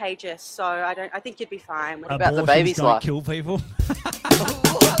not contagious, so I think you'd be fine. What about the Abortions baby's don't life? kill people.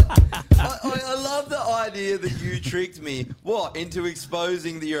 I love the idea that you tricked me. What, into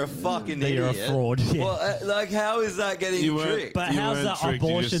exposing that you're a fucking That idiot? you're a fraud, yeah. Well, how is that getting tricked? But how's that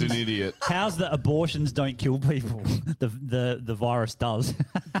abortions? How's that abortions don't kill people? The virus does.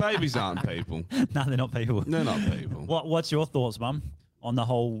 Babies aren't people. No, they're not people. They're not people. What's your thoughts, Mum, on the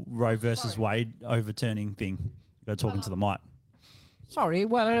whole Roe versus Wade overturning thing? Go talking to the mic. Sorry,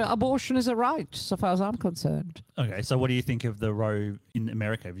 well, abortion is a right, so far as I'm concerned. Okay, so what do you think of the Roe in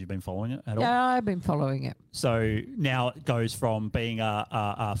America? Have you been following it at all? Yeah, I've been following it. So now it goes from being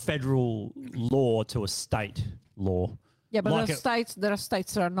a federal law to a state law. Yeah, but Like there are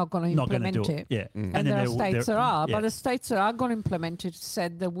states that are not going to Not gonna implement do it. it, yeah. Mm. And, And then there are there- states there- that are. yeah. But the states that are going to implement it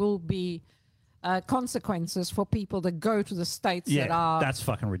said there will be consequences for people that go to the states that are. That's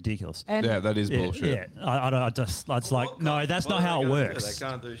fucking ridiculous. And- Yeah, that is bullshit. Yeah, I just, it's like, no, that's not how it works. They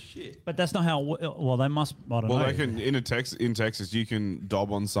can't do shit. But that's not how. Well, they must. I don't Well, know. they can in Texas, you can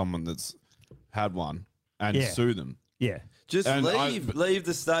dob on someone that's had one and Yeah. sue them. Yeah. Just And leave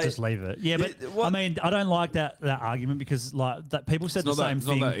the state. Just leave it. Yeah, but I mean, I don't like that argument because like that people said the It's not same that- it's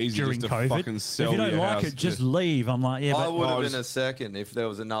not thing that easy during just to COVID. fucking If sell you don't your like house it, just to- leave. I'm like, yeah, I but would have been a second if there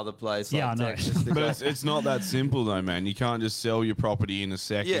was another place Yeah, like I know. Texas. to But go. it's not that simple though, man. You can't just sell your property in a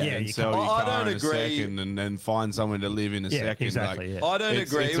second Yeah, and you sell can't. your I car don't in a agree. second and then find somewhere to live in a Yeah, second. exactly, Like, yeah. I don't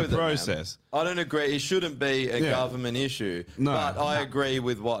agree it's with a it, man. process. I don't agree. It shouldn't be a Yeah. government issue. No. But I agree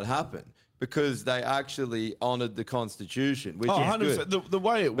with what happened because they actually honoured the Constitution, which is 100%. good. The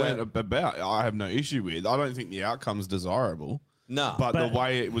way it went about, I have no issue with. I don't think the outcome's desirable. No. But the But-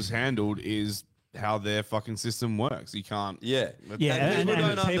 way it was handled is how their fucking system works. You can't. Yeah. Yeah, and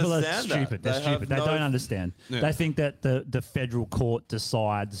people don't people are understand that. stupid. They're They stupid. have They no- don't understand. Yeah. They think that the federal court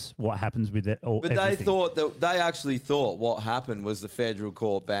decides what happens with it. Or But everything. they thought that they actually thought what happened was the federal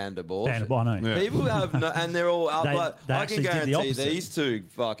court banned abortion. Banned- I know. Yeah. People have no, and they're all out. They- Like, they I actually can did the guarantee opposite. these two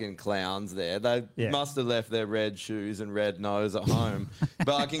fucking clowns there. They Yeah. must have left their red shoes and red nose at home,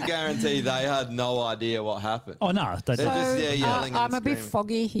 but I can guarantee they had no idea what happened. Oh no, they They're just there yelling. I'm and a bit screaming.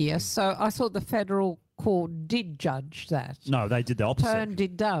 foggy here, so I thought the federal court did judge that. No, they did the opposite. Turned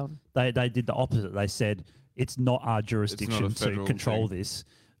it down. They did the opposite. They said it's not our jurisdiction to federal control thing. this.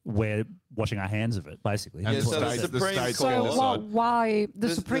 We're washing our hands of it, basically. And Yeah, the so the states- Supreme states Court- can So decide. why the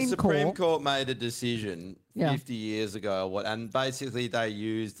Supreme Court? Court made a decision Yeah. 50 years ago, or what, and basically they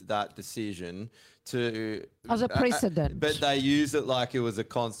used that decision to As a precedent. but they used it like it was a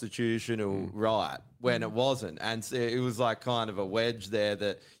constitutional right when it wasn't, and so it was like kind of a wedge there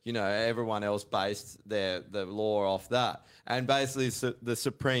that everyone else based the law off that, and basically the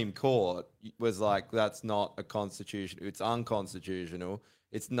Supreme Court was like, that's not a constitution, it's unconstitutional.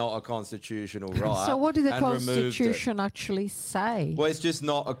 It's not a constitutional right. So what did the and removed it. Constitution actually say? Well, it's just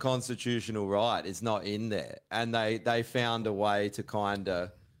not a constitutional right. It's not in there. And they found a way to kind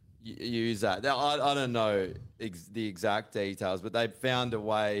of use that. Now, I don't know the exact details, but they found a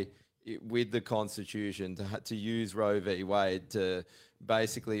way with the Constitution to use Roe v. Wade to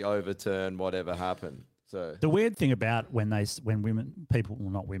basically overturn whatever happened. So The weird thing about when people, well,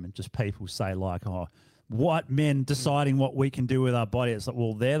 not women, just people say like, oh, white men deciding what we can do with our body. It's like,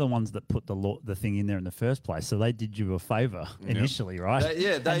 well, they're the ones that put the thing in there in the first place. So they did you a favor initially, right?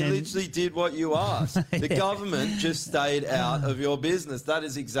 They And then- literally did what you asked. The government just stayed out of your business. That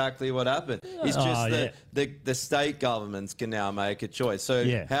is exactly what happened. It's just Oh, that the state governments can now make a choice. So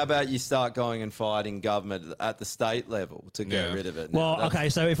Yeah. how about you start going and fighting government at the state level to get rid of it? Well, That's- okay,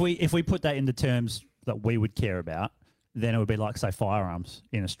 so if we put that into terms that we would care about, then it would be like, say, firearms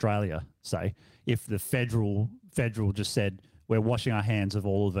in Australia. Say, if the federal just said we're washing our hands of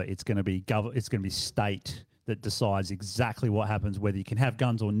all of it, it's going to be state that decides exactly what happens, whether you can have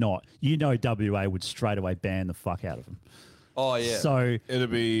guns or not. WA would straight away ban the fuck out of them. Oh yeah. So it'd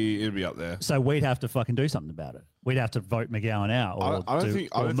be up there. So we'd have to fucking do something about it. We'd have to vote McGowan out or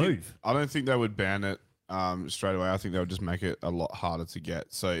move. I don't think they would ban it straight away. I think they would just make it a lot harder to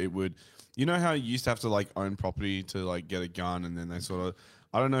get. So it would. You know how you used to have to like own property to like get a gun, and then they sort of.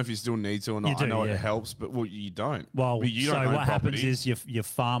 I don't know if you still need to or not. You do, I know yeah. it helps, but you don't. Well, But you so don't own what happens property. is your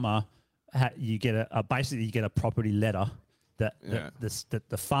farmer, you get basically you get a property letter that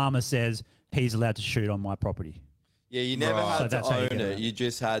the farmer says he's allowed to shoot on my property. Yeah, you never Right. had So to that's how you own get it. it. You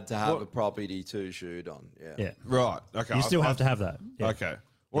just had to have What- a property to shoot on. Yeah. Yeah. Right. Okay. You still have to have that. Yeah. Okay.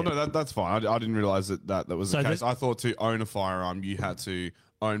 Well, no, that's fine. I didn't realize that was the So case. I thought to own a firearm, you had to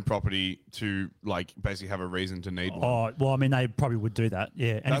own property to like basically have a reason to need one. Oh, well, I mean, they probably would do that.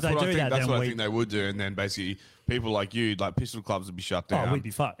 Yeah. And That's if they what I do think. that, That's then what I we, think they would do, and then basically people like you, like pistol clubs, would be shut down. we'd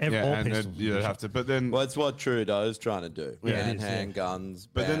be fucked. All and pistols then would you'd be have to. But then, Well, it's what Trudeau's trying to do. Yeah, Ban it is, handguns.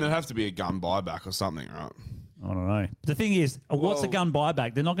 but then ban- there'd have to be a gun buyback or something, right? I don't know. The thing is, what's a Well- gun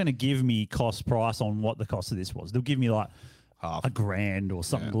buyback? They're not going to give me cost price on what the cost of this was. They'll give me like half $1,000 or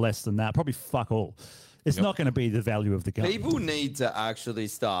something less than that. Probably fuck all. It's not going to be the value of the gun. People need to actually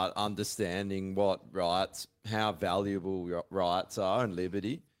start understanding how valuable rights are and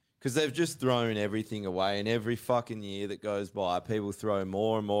liberty, because they've just thrown everything away. And every fucking year that goes by, people throw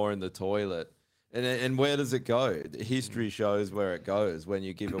more and more in the toilet. And where does it go? History shows where it goes when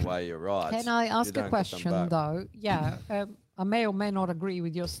you give away your rights. Can I You ask a don't get them question, back. though? Yeah, I may or may not agree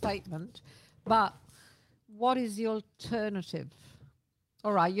with your statement, but what is the alternative?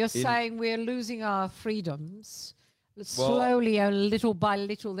 All right, you're saying we're losing our freedoms. Slowly, little by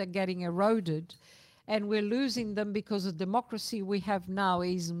little, they're getting eroded. And we're losing them because the democracy we have now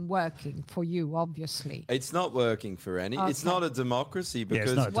isn't working for you, obviously. It's not working for any. It's Okay. not a democracy because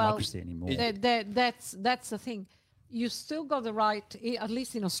it's not a democracy anymore. That's the thing. You still got the right, at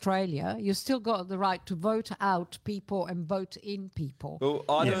least in Australia, you still got the right to vote out people and vote in people. Well,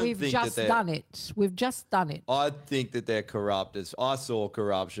 I don't We've think just that done it. We've just done it. I think that they're corrupt. I saw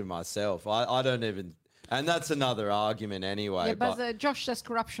corruption myself. I don't even, and that's another argument anyway. Yeah, but Josh, there's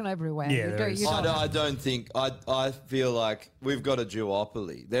corruption everywhere. Yeah, You there don't- is. you don't- I don't think. I feel like we've got a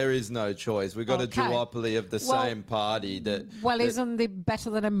duopoly. There is no choice. We've got a Okay. duopoly of the Well- same party. Well, that- isn't it better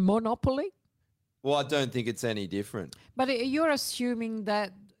than a monopoly? Well, I don't think it's any different. But you're assuming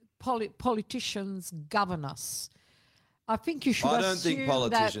that politicians govern us. I think you should I don't think assume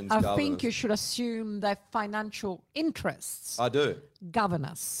politicians that, I govern think us. you should assume that financial interests I do. govern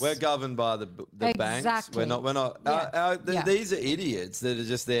us. We're governed by the banks. Exactly. We're not. Yeah. Yeah. These are idiots that are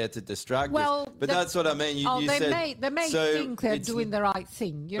just there to distract Well, us. But the- that's what I mean. You they said may so think they're it's- doing the right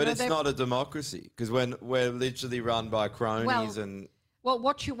thing. You but know, it's they've- not a democracy because when we're literally run by cronies Well, and Well,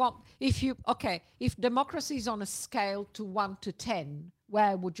 what you want, if democracy is on a scale to 1 to 10,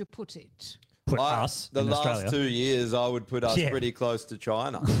 where would you put it? Put us the in last Australia. 2 years, I would put us Yeah. pretty close to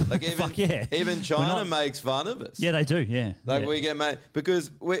China. Like even yeah. even We're China not- makes fun of us. Yeah, they do. Yeah. Like yeah. we get made because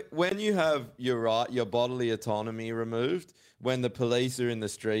when you have your bodily autonomy removed, when the police are in the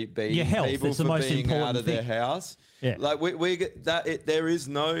street beating Your health people is the for most being important out of their thing. house, Yeah. like we get that. There is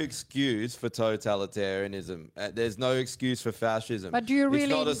no excuse for totalitarianism. There's no excuse for fascism. But do you It's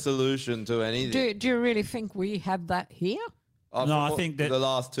not really- a solution to anything. Do you really think we have that here? Oh, No, from I what- think that the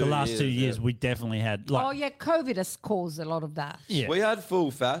last 2 years we definitely had. Like, Oh yeah, COVID has caused a lot of that. yeah. we had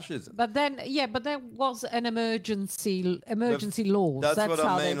full fascism. But then, but there was an emergency laws. that's That's what I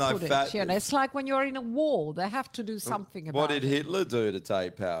how mean, they like put fat- it. You know, it's like when you're in a war, they have to do something about What did it. Hitler do to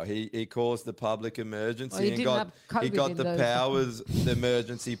take power? He caused the public emergency Well, he and didn't got have he COVID got in the those- powers, the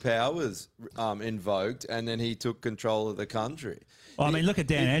emergency powers invoked, and then he took control of the country. Well, I mean, look at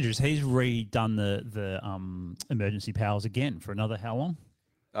Dan Andrews. He's redone the emergency powers again for another how long?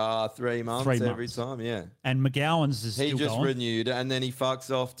 3 months, 3 every months. time, yeah. And McGowan's is He still just going. renewed it, and then he fucks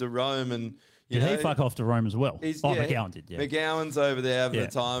off to Rome, and you Did know, he fuck off to Rome as well? He's, Oh, yeah, McGowan did. Yeah. McGowan's over there having Yeah.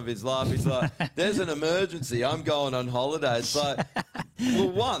 the time of his life. He's like, "There's an emergency. I'm going on holiday." It's like, well,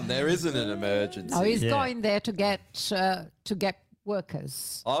 one, there isn't an emergency. No, he's going there to get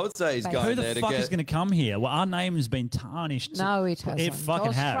workers. I would say he's Who going Who there the to fuck get. is going to come here? Well, our name has been tarnished. No, it hasn't. It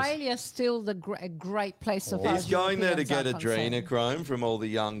fucking has. Australia's still a great place of He's going there to Europeans get are concerned. adrenochrome from all the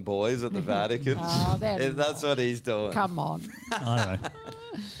young boys at the Vatican. Oh, they're That's what he's doing. Come on. I don't know.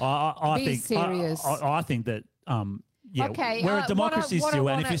 I Be think serious. I think that yeah, Okay, we're what I- a democracy what I still,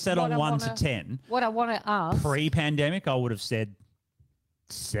 and if wanna- you set what on I 1 wanna- to 10, What I want to ask, pre-pandemic, I would have said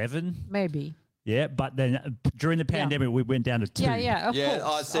 7. maybe. Yeah, but then during the pandemic, we went down to 2. Yeah, of Yeah, I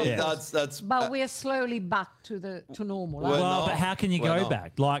course. said Yeah. that's. But we're slowly back to normal. We're aren't we? Well, not. but how can you We're go not.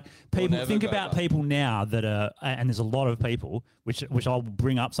 back? Like people never think go about back. people now that are, and there's a lot of people, which I'll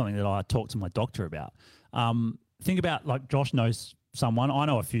bring up something that I talked to my doctor about. Think about like Josh knows someone. I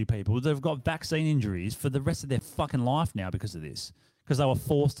know a few people that have got vaccine injuries for the rest of their fucking life now because of this, because they were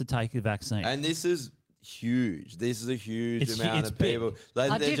forced to take the vaccine. And this is huge. This is a huge It's- amount it's of big. people. I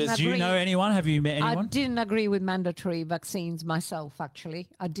They're didn't just, Do you agree. know anyone? Have you met I anyone? didn't agree with mandatory vaccines myself. Actually,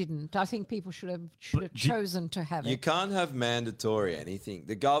 I didn't. I think people should have chosen to have you it. can't have mandatory anything.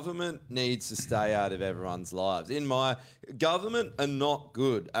 The government needs to stay out of everyone's lives. In my government are not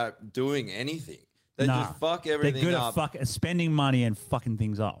good at doing anything. They Nah, just fuck they're everything good up. at spending money and fucking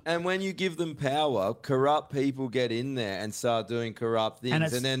things up. And when you give them power, corrupt people get in there and start doing corrupt things,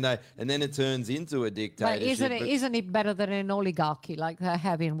 it's- and then it turns into a But dictatorship. isn't it better than an oligarchy like they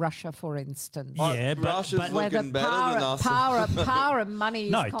have in Russia, for instance? Yeah, but- Russia's but- Where the looking better than us. power and money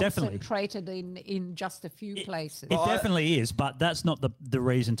is No, definitely. concentrated in just a few places. It definitely is, but that's not the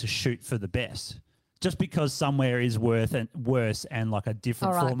reason to shoot for the best. Just because somewhere is worse and like a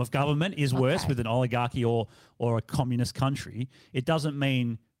different All right. form of government is worse Okay. with an oligarchy or a communist country, it doesn't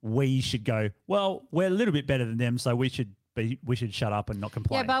mean we should go, well, we're a little bit better than them, so we should shut up and not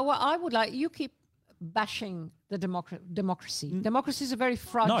complain. Yeah, but what I would like, you keep bashing the democracy. Democracy is a very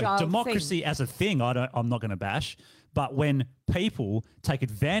fragile No, democracy thing. as a thing, I'm not going to bash. But when people take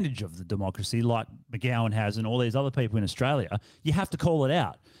advantage of the democracy, like McGowan has and all these other people in Australia, you have to call it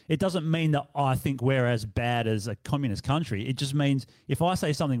out. It doesn't mean that I think we're as bad as a communist country. It just means if I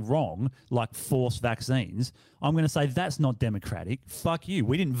say something wrong, like forced vaccines, I'm going to say that's not democratic. Fuck you.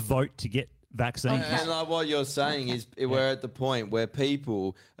 We didn't vote to get vaccines. And like what you're saying is we're at the point where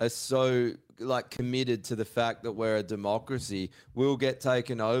people are so like committed to the fact that we're a democracy will get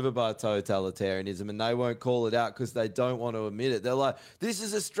taken over by totalitarianism, and they won't call it out because they don't want to admit it. They're like, this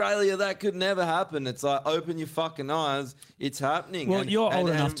is Australia, that could never happen. It's like, open your fucking eyes, it's happening. Well, you're old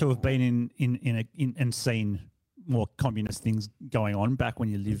enough and- to have been in and seen more communist things going on back when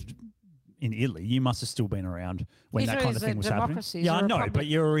you lived in Italy. You must have still been around when that Israel kind of is a thing was happening. democracy, it's Yeah, a I know, republic. but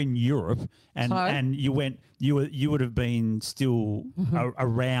you were in Europe, and Sorry? and you would have been still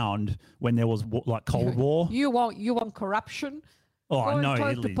around when there was like Cold War. You want corruption? Oh, Go I and know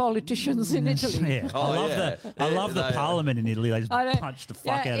talk Italy. to politicians in Italy. Yeah, I love the parliament in Italy. They just I know. punch the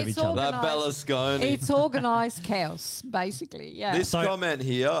fuck Yeah, out of it's each other. That Berlusconi. It's organized chaos, basically. Yeah. This comment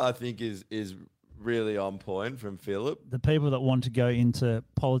here, I think, is really on point from Philip. The people that want to go into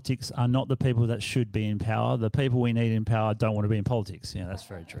politics are not the people that should be in power. The people we need in power don't want to be in politics. Yeah, that's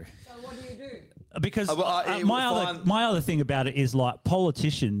very true. So what do you do? Because it my would other thing about it is like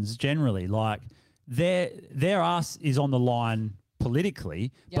politicians generally, like their ass is on the line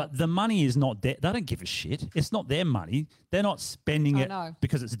politically, but the money is not there. They don't give a shit. It's not their money. They're not spending I it know.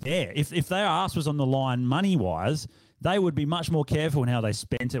 because it's there. If their ass was on the line money wise, they would be much more careful in how they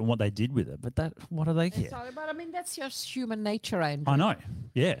spent it and what they did with it. But what do they care? Sorry, but I mean that's just human nature, Andrew. I know.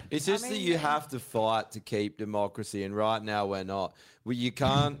 Yeah. It's just that you have to fight to keep democracy, and right now we're not. You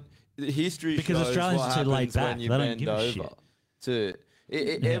can't. History Because shows Australians what are too laid happens when back. you They don't bend give a over. shit.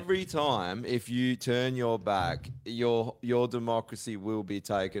 Every time, if you turn your back, your democracy will be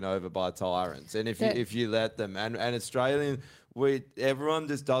taken over by tyrants, and if you let them, and Australian. Everyone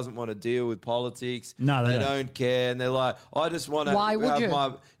just doesn't want to deal with politics. No, they don't care, and they're like, I just want to. Why would you?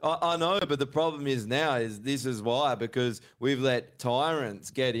 I know, but the problem is this is why, because we've let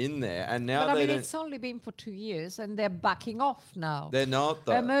tyrants get in there, and now But I they mean, don't. it's only been for 2 years, and they're backing off now. They're not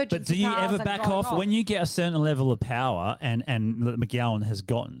though. But do you ever back off when you get a certain level of power? And McGowan has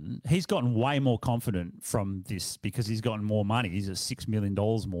he's gotten way more confident from this because he's gotten more money. He's at $6 million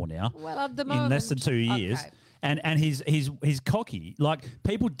more now. Well, at the in less than moment- 2 years. okay. And he's cocky. Like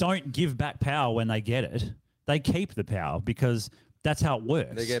people don't give back power when they get it. They keep the power because that's how it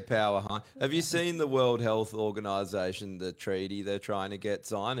works. They get power, huh? Have you seen the World Health Organization, the treaty they're trying to get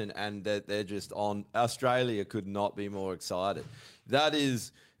signed, and they're just on? Australia could not be more excited. That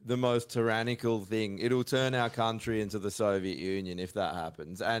is the most tyrannical thing. It'll turn our country into the Soviet Union if that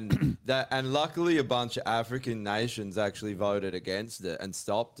happens. And luckily a bunch of African nations actually voted against it and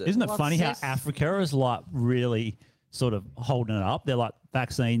stopped it. Isn't it funny how Africa is like really sort of holding it up? They're like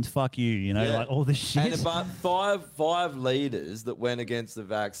vaccines, fuck you, Yeah. like all this shit. And about five leaders that went against the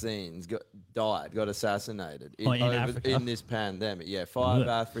vaccines got assassinated in Africa? in this pandemic. Yeah, five Ugh.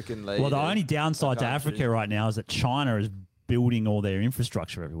 African leaders. Well, the only downside to countries. Africa right now is that China is building all their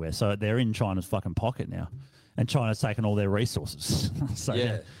infrastructure everywhere. So they're in China's fucking pocket now. And China's taken all their resources. So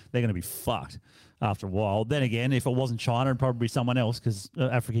Yeah. they're going to be fucked after a while. Then again, if it wasn't China, it'd probably be someone else because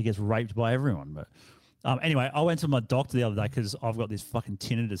Africa gets raped by everyone. But anyway, I went to my doctor the other day because I've got this fucking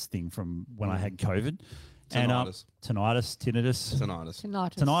tinnitus thing from when I had COVID. Tinnitus. Tinnitus.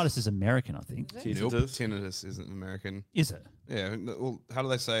 Tinnitus is American, I think. Tinnitus isn't American. Is it? Yeah. Well, how do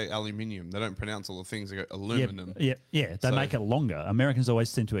they say aluminium? They don't pronounce all the things. They go aluminum. Yeah. They So- make it longer. Americans always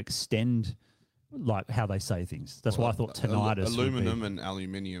seem to extend like how they say things. That's why I thought tinnitus. Aluminum would be. and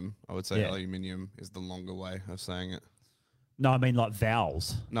aluminium. I would say Yeah. aluminium is the longer way of saying it. No, I mean like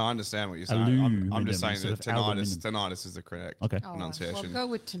vowels. No, I understand what you're saying. I'm just saying that tinnitus is the correct Okay. pronunciation. Well, go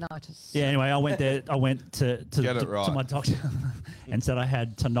with tinnitus. Yeah. Anyway, I went there. I went to Get it right. to my doctor and said I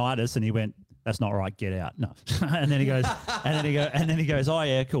had tinnitus, and he went, that's not right. Get out. No. and then he goes, oh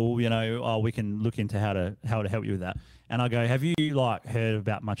yeah, cool. You know, we can look into how to help you with that. And I go, have you like heard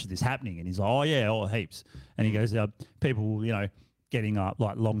about much of this happening? And he's like, oh yeah, all heaps. And he goes, people, you know, getting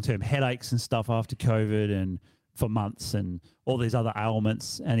like long-term headaches and stuff after COVID and for months and all these other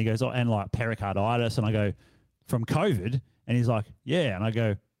ailments. And he goes, oh, and like pericarditis. And I go, from COVID? And he's like, yeah. And I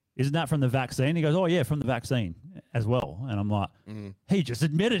go, isn't that from the vaccine? He goes, oh yeah, from the vaccine as well. And I'm like, he just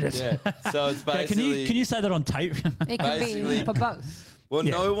admitted it. Yeah. So it's basically. Can you say that on tape? It can be for both. Well,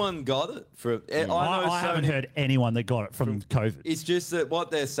 Yeah. no one got it from. I haven't heard anyone that got it from COVID. It's just that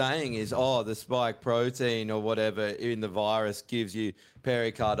what they're saying is, the spike protein or whatever in the virus gives you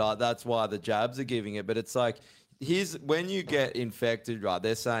pericarditis. That's why the jabs are giving it. But it's like, when you get infected, right?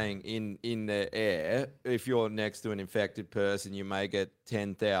 They're saying in the air, if you're next to an infected person, you may get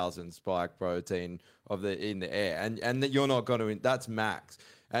 10,000 spike protein in the air, and that you're not going to. That's max.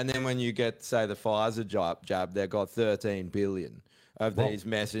 And then when you get, say, the Pfizer jab, they've got 13 billion. Of these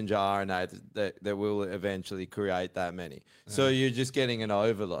messenger RNA that will eventually create that many. So you're just getting an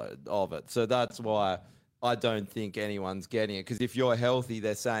overload of it. So that's why I don't think anyone's getting it. Because if you're healthy,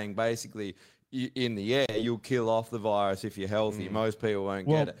 they're saying basically in the air, you'll kill off the virus if you're healthy. Most people won't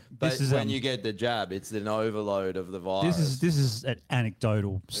get it. But when you get the jab, it's an overload of the virus. This is an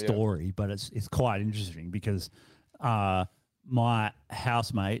anecdotal story, but it's quite interesting because my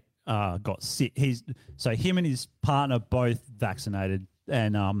housemate got sick. Him and his partner both vaccinated,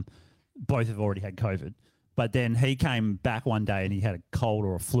 and both have already had COVID. But then he came back one day and he had a cold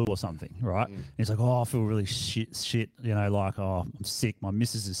or a flu or something, right? And he's like, "Oh, I feel really shit. You know, like, oh, I'm sick. My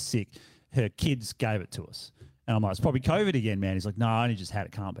missus is sick. Her kids gave it to us." And I'm like, "It's probably COVID again, man." He's like, "No, I only just had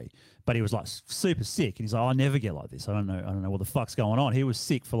it. Can't be." But he was like super sick, and he's like, "I never get like this. I don't know what the fuck's going on." He was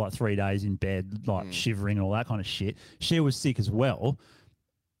sick for like 3 days in bed, like shivering and all that kind of shit. She was sick as well.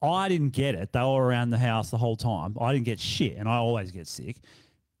 I didn't get it. They were around the house the whole time. I didn't get shit, and I always get sick.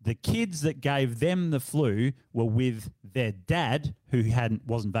 The kids that gave them the flu were with their dad, who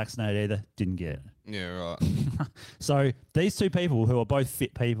wasn't vaccinated either, didn't get it. Yeah, right. So these two people, who are both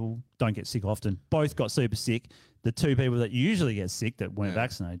fit people, don't get sick often, both got super sick. The two people that usually get sick that weren't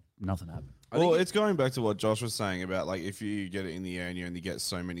vaccinated, nothing happened. Well, it's going back to what Josh was saying about, like, if you get it in the air and you only get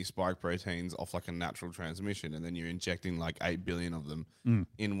so many spike proteins off like a natural transmission, and then you're injecting like 8 billion of them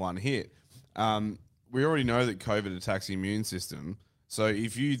in one hit. We already know that COVID attacks the immune system. So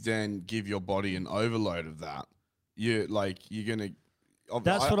if you then give your body an overload of that, you're gonna.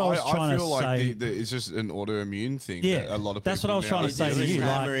 That's what I was trying to say. I feel like it's just an autoimmune thing. Yeah, that a lot of that's what people I was trying to say to you.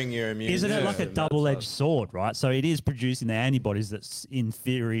 hammering your immune Isn't it like a system, double-edged sword, right? So it is producing the antibodies that, in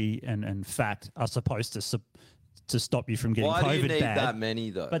theory and fact, are supposed to stop you from getting Why COVID do you need bad. that many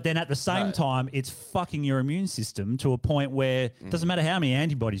though? But then at the same time, it's fucking your immune system to a point where it doesn't matter how many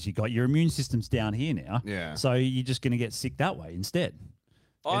antibodies you got, your immune system's down here now. Yeah. So you're just going to get sick that way instead.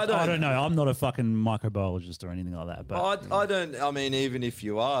 I don't know. I'm not a fucking microbiologist or anything like that. But I don't. I mean, even if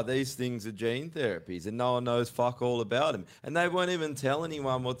you are, these things are gene therapies, and no one knows fuck all about them, and they won't even tell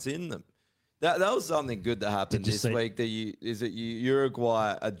anyone what's in them. That was something good that happened this week.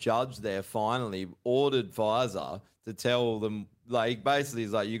 Uruguay, a judge there finally ordered Pfizer to tell them, like, basically,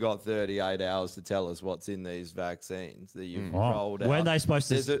 it's like, you got 38 hours to tell us what's in these vaccines that you've rolled out. Weren't they supposed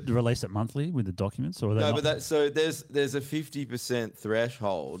to release it monthly with the documents, or were they no? not? But there's a 50%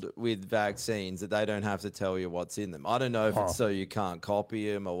 threshold with vaccines that they don't have to tell you what's in them. I don't know if it's so you can't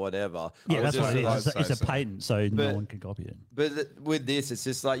copy them or whatever. Yeah, that's what it is. It's a patent, so no one can copy it. But with this, it's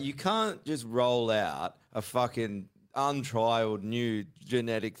just like, you can't just roll out a fucking untrialed new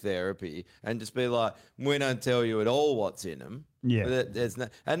genetic therapy and just be like, we don't tell you at all what's in them. Yeah. But there's no,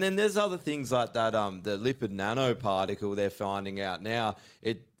 and then there's other things like that. The lipid nanoparticle they're finding out now.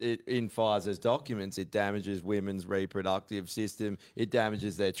 It in Pfizer's documents, it damages women's reproductive system. It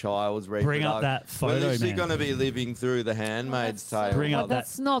damages their child's reproductive. Bring up that photo, We're literally man. going to be living through the Handmaid's Tale. But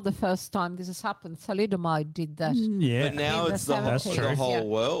that's not the first time this has happened. Thalidomide did that. But now in it's the 70s. whole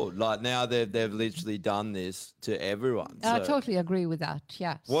world. Like, now they've literally done this to everyone. I So totally agree with that.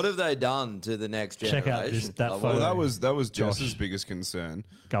 Yes. what have they done to the next Check generation? out that Like, photo. Well, that was Josh. Jess's biggest concern.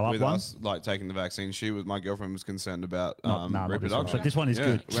 Go up with one? us, like, taking the vaccine. My girlfriend was concerned about Not this one. reproduction. But this one is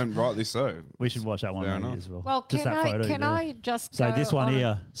good. And rightly so. We should watch that one Fair maybe enough. as well. Well, Just can that photo can there. I just So go this one on-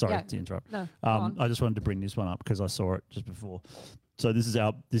 here, sorry Yeah. to interrupt. No, go on. I just wanted to bring this one up because I saw it just before. So this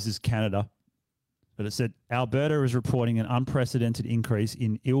is Canada. But it said Alberta is reporting an unprecedented increase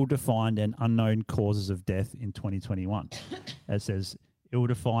in ill-defined and unknown causes of death in 2021. It says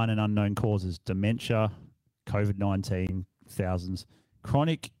ill-defined and unknown causes: dementia, COVID-19, thousands,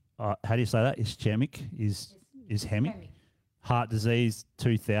 chronic. How do you say that? Ischemic is hemic. heart disease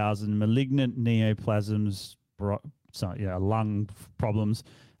 2,000, malignant neoplasms, lung problems,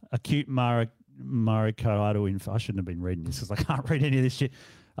 acute myocardial infarction. I shouldn't have been reading this because I can't read any of this shit.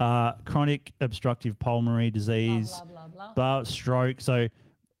 Chronic obstructive pulmonary disease, stroke. So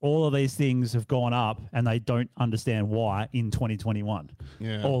all of these things have gone up, and they don't understand why in 2021.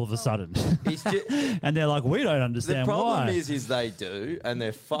 Yeah. All of a sudden, and they're like, we don't understand the problem why. is they do, and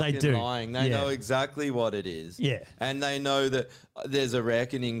they're fucking do. lying. They know exactly what it is. Yeah. And they know that there's a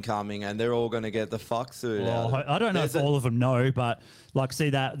reckoning coming, and they're all going to get the fuck suit out. I don't know if all of them know, but like, see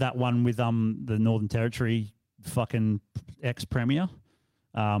that one with the Northern Territory fucking ex-premier,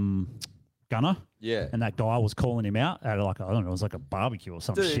 Gunner. Yeah. And that guy was calling him out at like, I don't know, it was like a barbecue or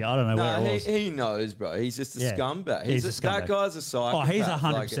some Dude, shit. I don't know where it was. He knows, bro. He's just a scumbag. He's a scumbag. That guy's a psychopath. Oh, he's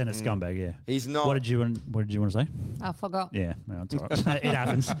 100% a scumbag. Yeah. He's not. What did you want to say? I forgot. Yeah, no, it's all right. It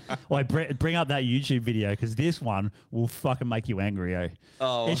happens. Well, bring up that YouTube video because this one will fucking make you angry. Eh?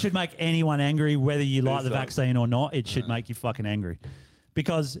 Oh. It should make anyone angry, whether you like the one? vaccine or not. It should make you fucking angry,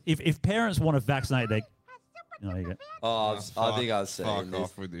 because if parents want to vaccinate their no, you go. Oh, I think I've seen Fuck this.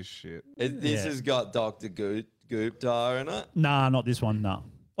 off with this shit. This has got Dr. Gupta in it. Nah, not this one. Nah.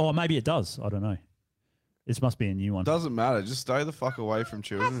 Or maybe it does. I don't know. This must be a new one. Doesn't matter. Just stay the fuck away from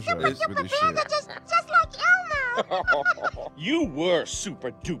children's shows with this shit. Just like Elmo. You were super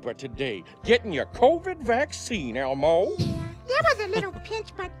duper today, getting your COVID vaccine, Elmo. There was a little pinch,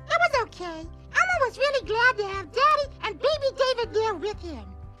 but it was okay. Elmo was really glad to have Daddy and Baby David there with him.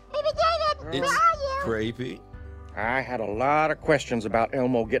 Baby David, where are you? Creepy. I had a lot of questions about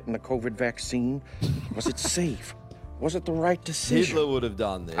Elmo getting the COVID vaccine. Was it safe? Was it the right decision? Hitler would have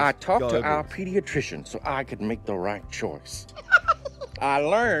done this. I talked to Goebbels. our pediatrician so I could make the right choice. I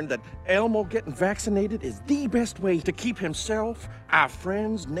learned that Elmo getting vaccinated is the best way to keep himself, our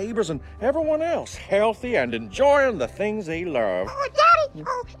friends, neighbors, and everyone else healthy and enjoying the things they love. Oh, Daddy,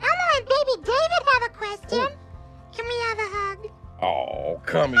 Elmo and Baby David have a question. Can we have a hug? Oh,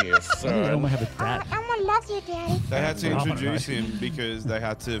 come here, son. Elmo have a dad. Elmo loves you, Daddy. They had to introduce him because they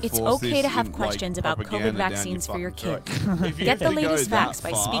had to It's force okay this to have in, questions like, about propaganda COVID down vaccines for your kid. fucking throat. If you Get the have to go latest that facts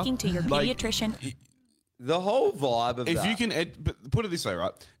by far, speaking to your like, pediatrician. The whole vibe of if that. you can but put it this way,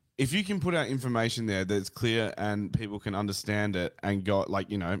 right? If you can put out information there that's clear and people can understand it and go, like,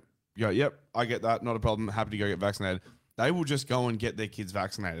 go, yep, I get that, not a problem, happy to go get vaccinated. They will just go and get their kids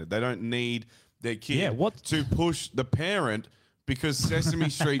vaccinated. They don't need their kid to push the parent because Sesame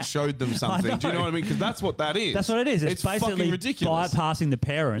Street showed them something. Do you know what I mean? Because that's what that is. That's what it is. It's fucking basically ridiculous. bypassing the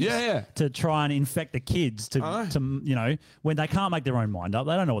parents to try and infect the kids to when they can't make their own mind up.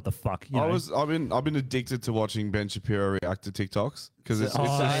 They don't know what the fuck. I've been addicted to watching Ben Shapiro react to TikToks because it's so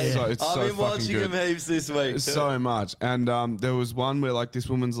I've fucking been watching good. him heaps this week. It's so much. And there was one where like this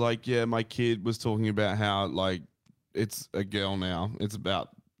woman's like, yeah, my kid was talking about how like it's a girl now. It's about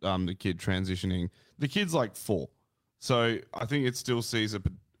the kid transitioning. The kid's like 4. So I think it still sees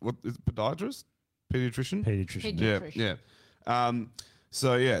what is it, podiatrist? Pediatrician? Pediatrician. Yeah.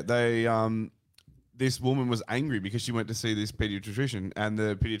 So yeah, they this woman was angry because she went to see this pediatrician and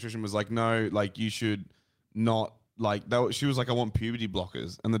the pediatrician was like, no, like you should not like she was like, I want puberty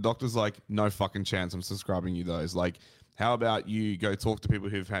blockers. And the doctor's like, no fucking chance, I'm prescribing you those. Like, how about you go talk to people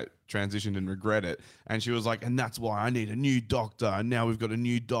who've had transitioned and regret it? And she was like, and that's why I need a new doctor. And now we've got a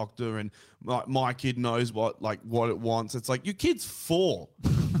new doctor, and my kid knows what it wants. It's like, your kid's 4.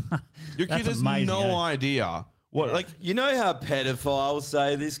 Your kid has no idea what, like, you know how pedophiles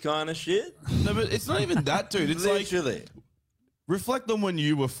say this kind of shit? No, but it's not even that, dude. It's literally. Like, reflect on when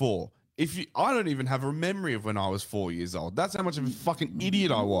you were 4. I don't even have a memory of when I was 4 years old. That's how much of a fucking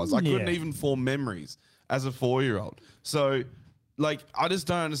idiot I was. I couldn't even form memories as a 4-year-old. So, like, I just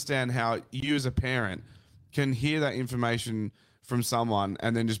don't understand how you as a parent can hear that information from someone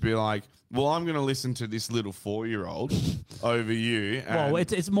and then just be like, well, I'm going to listen to this little 4-year-old over you. Well,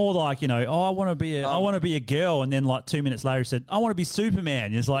 it's more like, I want to be a girl, and then like 2 minutes later, he said, I want to be Superman.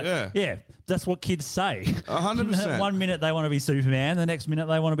 And it's like, yeah, that's what kids say. 100%. 1 minute they want to be Superman, the next minute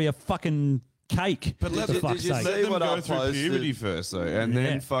they want to be a fucking cake. But let them go through puberty first, though, and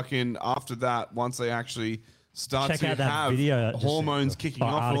then fucking after that, once they actually start to have hormones kicking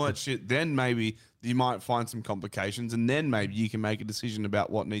off and all that shit, then maybe you might find some complications, and then maybe you can make a decision about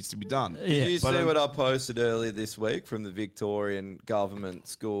what needs to be done. Did you see what I posted earlier this week from the Victorian government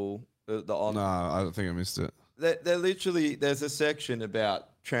school? No, I don't think I missed it. They're literally, there's a section about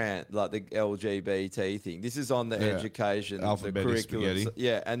like the LGBT thing. This is on the education, the curriculum. Spaghetti.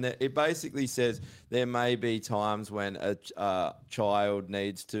 Yeah, and it basically says there may be times when a child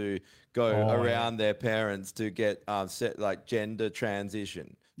needs to go around their parents to get set like gender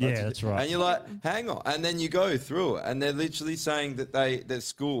transition. Yeah, that's right. And you're like, hang on. And then you go through it, and they're literally saying that that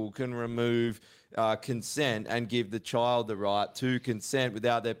school can remove consent and give the child the right to consent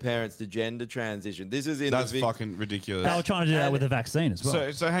without their parents to gender transition. This is in That's fucking ridiculous. They were trying to do that with the vaccine as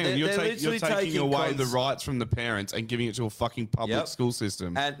well. So hang on, you're literally taking away the cons- rights from the parents and giving it to a fucking public Yep. school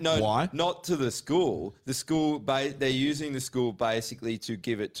system. And no, Why? not to the school. The school, they're using the school basically to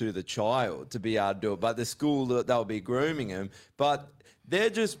give it to the child to be able to do it. But the school, they'll be grooming them. But they're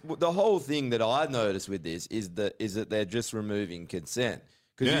just, the whole thing that I noticed with this is that they're just removing consent.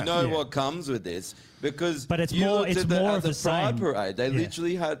 Because you know what comes with this. Because But it's you more- looked it's at more at of the Pride same. Parade. They Yeah.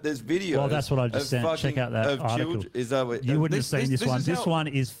 literally had there's videos. Well, that's what I just of sent. Check fucking- out that of article. children. Is that what You wouldn't have seen this one. is This how- one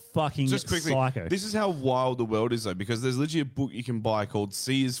is fucking Just quickly, psycho. this is how wild the world is, though, because there's literally a book you can buy called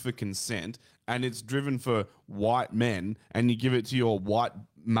C is for Consent, and it's driven for white men, and you give it to your white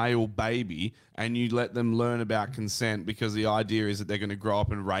male baby, and you let them learn about consent because the idea is that they're going to grow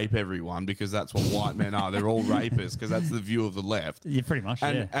up and rape everyone because that's what white men are. They're all rapists because that's the view of the left. Yeah, pretty much,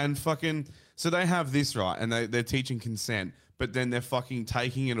 and, yeah. And fucking, so they have this, right, and they're teaching consent, but then they're fucking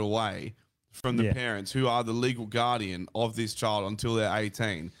taking it away from the Yeah. parents who are the legal guardian of this child until they're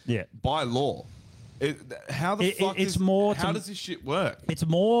 18 Yeah. by law. How the fuck it's is, more how to- does this shit work? It's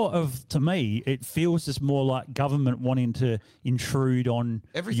more of, to me, it feels just more like government wanting to intrude on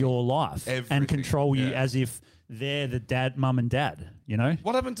your life Everything, and control you yeah. as if they're the mum and dad, you know?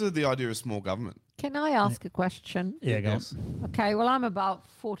 What happened to the idea of small government? Can I ask a question? Yeah, go on. Okay, well, I'm about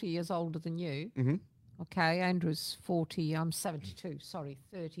 40 years older than you. Mm-hmm. Okay, Andrew's 40, I'm 72, sorry,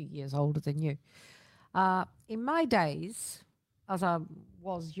 30 years older than you. In my days, as I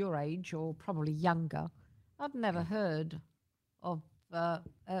was your age or probably younger, I'd never heard of,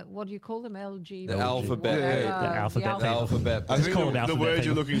 what do you call them, LGBT? The alphabet. whatever, The alphabet. I think the word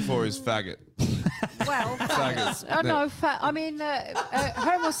you're looking for is faggot. Well, Faggots. no, I mean,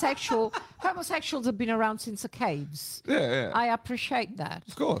 homosexuals have been around since the caves. Yeah. I appreciate that.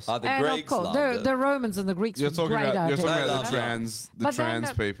 Of course. The And of Greeks course, loved it. the Romans and the Greeks You're were talking great about, at it. the But then,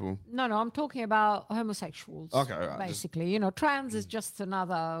 trans people. No, I'm talking about homosexuals. Okay, right, Basically, trans is just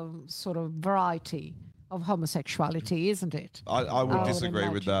another sort of variety of homosexuality, isn't it? I would disagree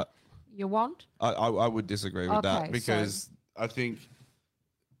with imagine. that. You want? I would disagree with Okay, that so- because I think,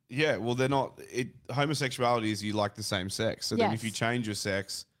 yeah, well, they're not. Homosexuality is you like the same sex. So then if Yes. you change your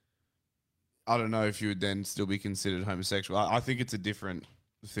sex, I don't know if you would then still be considered homosexual. I think it's a different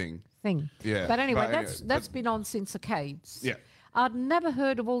thing. Yeah. But anyway, but that's been on since the caves. Yeah. I'd never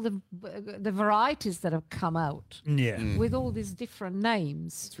heard of all the varieties that have come out. Yeah. With all these different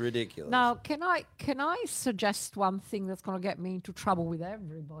names. It's ridiculous. Now, can I suggest one thing that's going to get me into trouble with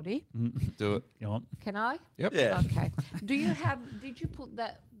everybody? Do it. You want? Can I? Yep. Yeah. Okay. Did you put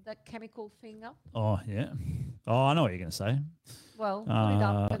that chemical thing up? Oh, yeah. Oh, I know what you're going to say. Well, put it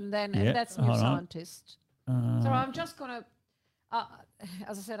up, and then and that's New hold on. Scientist. So I'm just going to,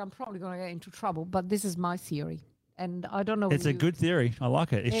 as I said, I'm probably going to get into trouble, but this is my theory. And I don't know. It's a good theory. I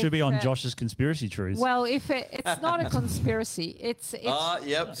like it. It should be on Josh's conspiracy truths. Well, if it's not a conspiracy, it's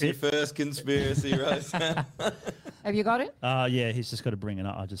Yep, it's your first conspiracy, Rose. Have you got it? Yeah, he's just got to bring it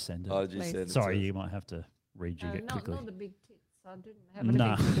up. I just send it. Oh, just send it Sorry, to us. you might have to rejig it quickly. Not the big tits. I didn't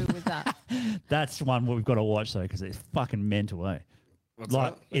have anything to do with that. That's one we've got to watch though, because it's fucking mental, eh? What's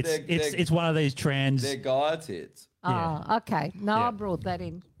Like that? it's one of these trans. They're guy tits. Okay. Now Yeah. I brought that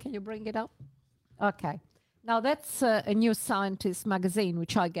in. Can you bring it up? Okay. Now that's a New Scientist magazine,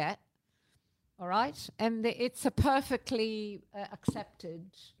 which I get. All right. And it's a perfectly accepted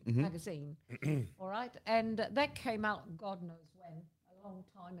magazine. All right. And that came out, God knows when, a long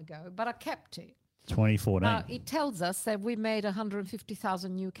time ago, but I kept it. 2014. Now, it tells us that we made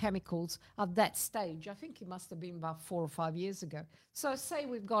 150,000 new chemicals at that stage. I think it must have been about 4 or 5 years ago. So say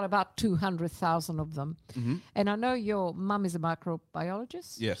we've got about 200,000 of them. And I know your mum is a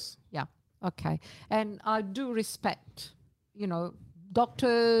microbiologist. Yes. Yeah. Okay. And I do respect,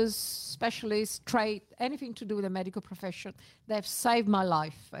 doctors, specialists, trade, anything to do with the medical profession. They've saved my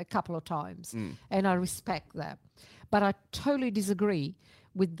life a couple of times. And I respect that. But I totally disagree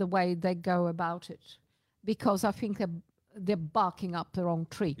with the way they go about it, because I think they're barking up the wrong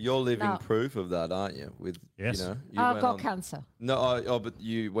tree. You're living Now, proof of that, aren't you? With Yes. you I've went got on- cancer. No, but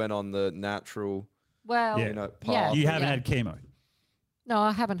you went on the natural. Well, path. You haven't had chemo. No,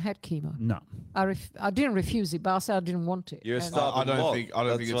 I haven't had chemo. No. I didn't refuse it, but I said I didn't want it. You're a And- stubborn I don't mob. think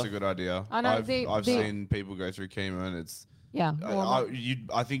That's it's what- a good idea. I know, I've seen people go through chemo, and it's. Yeah.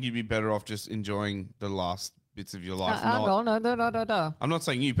 I think you'd be better off just enjoying the last bits of your life. hang on, no. I'm not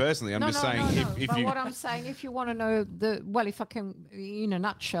saying you personally. I'm just saying if but you. what I'm saying, if you want to know if I can, in a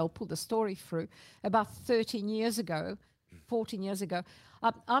nutshell, put the story through, about 14 years ago,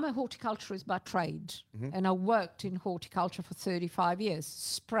 I'm a horticulturist by trade, Mhm. and I worked in horticulture for 35 years.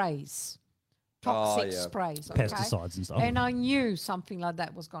 Sprays, Oh, toxic yeah. sprays, okay? Pesticides and stuff. And I knew something like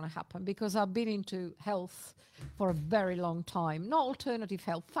that was going to happen because I've been into health for a very long time. Not alternative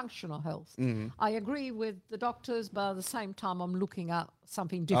health, functional health. Mhm. I agree with the doctors, but at the same time, I'm looking at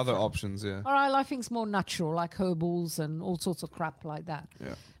something different. Other options, yeah. All right, I like things more natural, like herbals and all sorts of crap like that.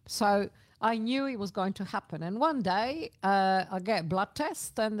 Yeah. So I knew it was going to happen. And one day I get a blood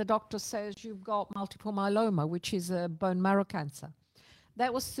test and the doctor says, you've got multiple myeloma, which is a bone marrow cancer.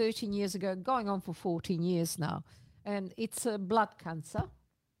 That was 13 years ago, going on for 14 years now. And it's a blood cancer,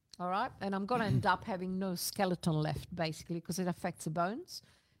 all right? And I'm going to end up having no skeleton left, basically, because it affects the bones.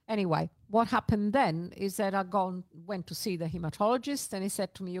 Anyway, what happened then is that I went to see the hematologist and he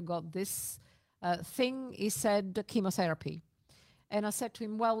said to me, you got this thing. He said, chemotherapy. And I said to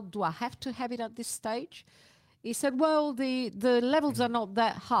him, well, do I have to have it at this stage? He said, well, the levels are not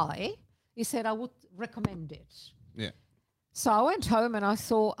that high. He said, I would recommend it. Yeah. So I went home and I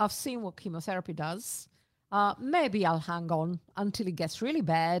thought, I've seen what chemotherapy does. Maybe I'll hang on until it gets really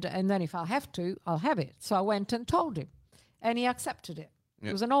bad. And then if I have to, I'll have it. So I went and told him. And he accepted it. Yeah.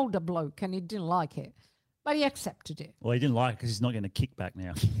 He was an older bloke and he didn't like it. But he accepted it. Well, he didn't like it because he's not getting a kickback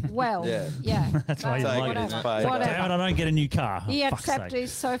now. Well, yeah. That's why he didn't like it. Whatever. Damn it, I don't get a new car. He Oh, fuck's sake. accepted.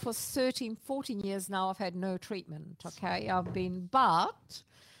 So for 13, 14 years now, I've had no treatment. Okay, but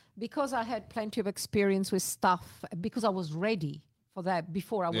because I had plenty of experience with stuff, because I was ready for that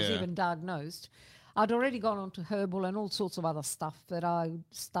before I was Yeah. even diagnosed, I'd already gone on to herbal and all sorts of other stuff that I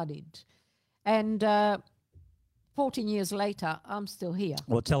studied. And 14 years later, I'm still here.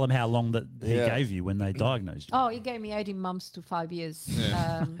 Well, tell him how long that he Yeah. gave you when they diagnosed you. Oh, he gave me 18 months to 5 years.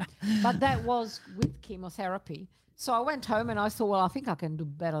 Yeah. But that was with chemotherapy. So I went home and I thought, well, I think I can do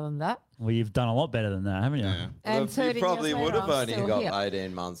better than that. Well, you've done a lot better than that, haven't you? And you 13 probably years would later, have I'm only still got here.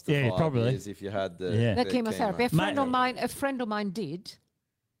 18 months to Yeah, 5 probably. years if you had the, The chemotherapy. chemo. A friend of mine did,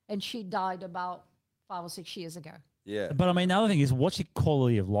 and she died about 5 or 6 years ago. Yeah. But I mean, the other thing is, what's your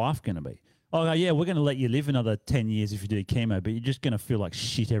quality of life going to be? Oh, yeah, we're going to let you live another 10 years if you do chemo, but you're just going to feel like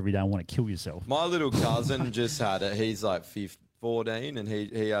shit every day and want to kill yourself. My little cousin just had it. He's like 14 and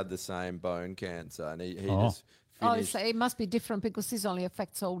he had the same bone cancer and he just Oh, finished. so it must be different because this only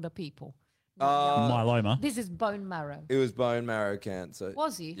affects older people. Myeloma. This is bone marrow. It was bone marrow cancer.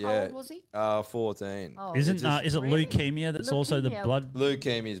 Was he? How Yeah. old was he? 14. Oh. Is it Really? leukemia that's also the Leukemia. blood?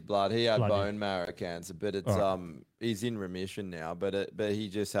 Leukemia's blood. He had Blood, yeah. bone marrow cancer, but it's Alright. he's in remission now. But he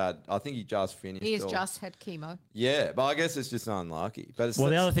just had. I think he just finished. He's off. just had chemo. Yeah, but I guess it's just unlucky. But it's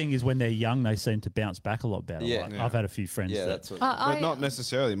Well, the other thing is when they're young, they seem to bounce back a lot better. Yeah. Like, Yeah. I've had a few friends Yeah, that. that's what. But not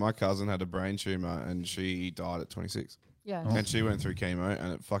necessarily. My cousin had a brain tumor and she died at 26. Yeah. And she went through chemo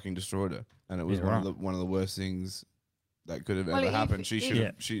and it fucking destroyed her. And it was Yeah, one right. of the worst things that could have Well, ever if- happened. She if- should Yeah,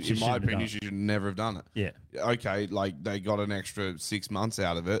 have. she In my shouldn't have opinion, done she should never have done it. Yeah. Okay, like they got an extra 6 months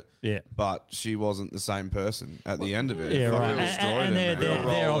out of it. Yeah. But she wasn't the same person at the end of it. Yeah, It right. fucking And, destroyed and her, they're, man. they're, Roll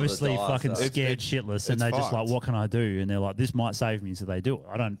they're of the obviously dice, fucking though. scared It's- shitless, and it's they're just like, fucked. "What can I do?" And they're like, "This might save me," so they do it.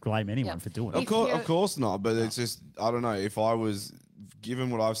 I don't blame anyone for doing it. Of course not. But it's just I don't know. If I was given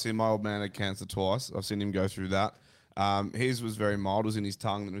what I've seen, my old man had cancer twice. I've seen him go through that. His was very mild. It was in his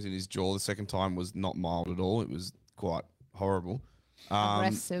tongue, and it was in his jaw. The second time was not mild at all. It was quite horrible.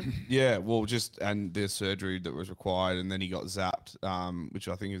 Aggressive. Yeah, well, and the surgery that was required, and then he got zapped, which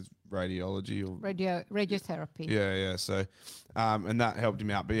I think is radiology or Radiotherapy. yeah. So, and that helped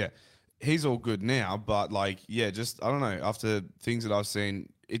him out. But yeah, he's all good now. But like, yeah, just I don't know. After things that I've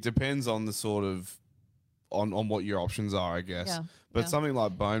seen, it depends on the sort of on what your options are, I guess. Yeah, But yeah. something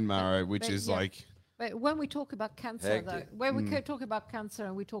like bone marrow, which But is yeah. like. But when we talk about cancer, Hectic. though, when we talk about cancer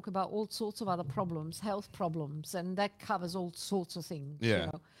and we talk about all sorts of other problems, health problems, and that covers all sorts of things. Yeah. You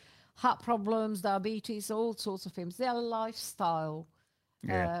know, heart problems, diabetes, all sorts of things. They are lifestyle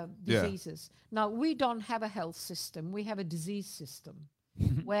Yeah. diseases. Now, we don't have a health system. We have a disease system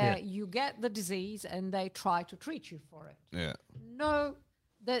where you get the disease and they try to treat you for it. Yeah. No,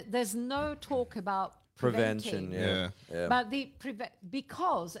 there's no talk about Prevention, preventing. yeah. But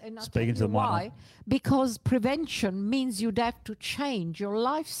because, and I'll Speaking tell to you the mic, why, because prevention means you'd have to change your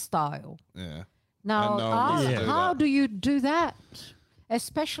lifestyle. Yeah. Now, And no one wants to do how that. do you do that?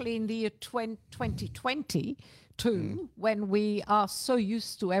 Especially in the year 2022, when we are so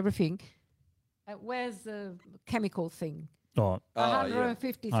used to everything. Where's the chemical thing? Oh,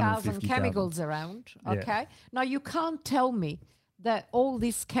 150,000 150,000. chemicals around. Yeah. Okay. Now you can't tell me that all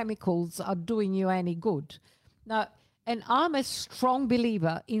these chemicals are doing you any good. Now, and I'm a strong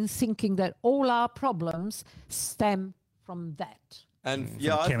believer in thinking that all our problems stem from that. And from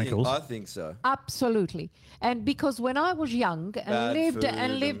yeah, chemicals. I think so. Absolutely. And because when I was young and Bad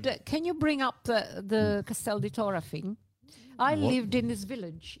lived, food can you bring up the Castel di Torre thing? I What? lived in this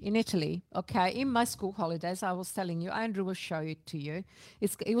village in Italy, okay, in my school holidays. I was telling you, Andrew will show it to you.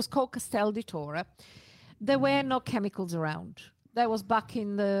 It was called Castel di Torre. There were no chemicals around. That was back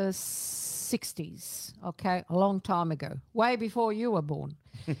in the 60s, okay, a long time ago, way before you were born.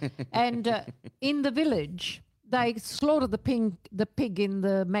 And in the village, they slaughtered the pig in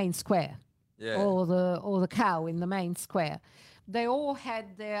the main square, or the cow in the main square. They all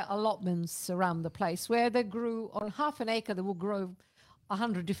had their allotments around the place where they grew on half an acre. They would grow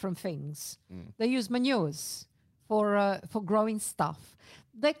 100 different things. They used manures for growing stuff.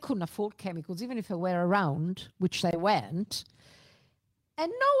 They couldn't afford chemicals, even if they were around, which they weren't. And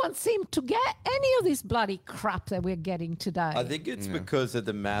no one seemed to get any of this bloody crap that we're getting today. I think it's because of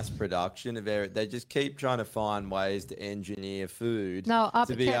the mass production of it. They just keep trying to find ways to engineer food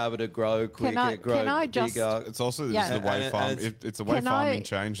to be able to grow quicker, grow bigger. It's also Yeah. the way it's the way Can farming I-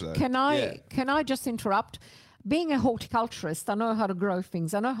 changed though. Can I just interrupt? Being a horticulturist, I know how to grow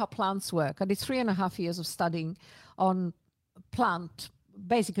things. I know how plants work. I did 3.5 years of studying on plant,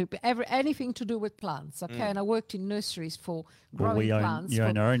 basically anything to do with plants. Okay, and I worked in nurseries for growing plants. You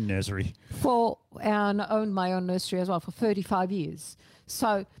own your own nursery. And I owned my own nursery as well for 35 years.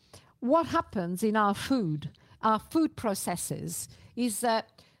 So what happens in our food processes, is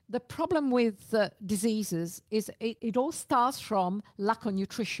that the problem with diseases is it all starts from lack of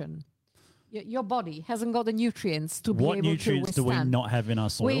nutrition. Your body hasn't got the nutrients to be What able nutrients to withstand. do we not have in our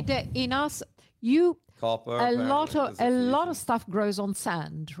soil? Copper, a lot apparently, of stuff grows on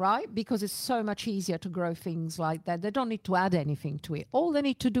sand, right? Because it's so much easier to grow things like that. They don't need to add anything to it. All they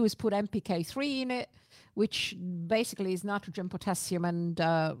need to do is put NPK3 in it, which basically is nitrogen, potassium, and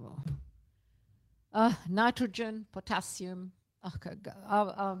nitrogen, potassium. Okay,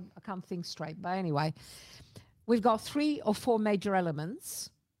 I can't think straight, but anyway, we've got 3 or 4 major elements.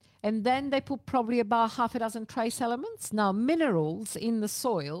 And then they put probably about half a dozen trace elements. Now, minerals in the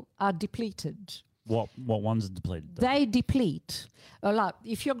soil are depleted. What ones are depleted? They deplete a lot.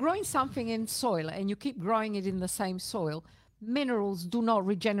 If you're growing something in soil and you keep growing it in the same soil, minerals do not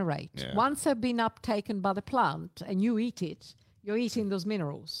regenerate. Yeah. Once they've been uptaken by the plant and you eat it, you're eating those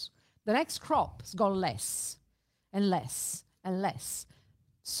minerals. The next crop's got less and less and less.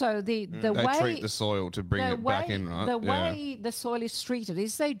 So the They way treat the soil to bring it back in, right? The way the soil is treated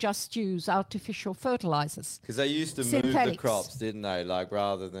is they just use artificial fertilizers. Because they used to move the Synthetics. crops, didn't they? Like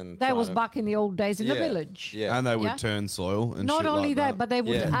rather than That was trying to- back in the old days in the Yeah, village. yeah. And they would Yeah. turn soil and Not shit only like that, but they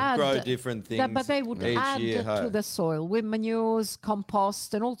would add grow different things. But they would each add year, to hey? the soil with manures,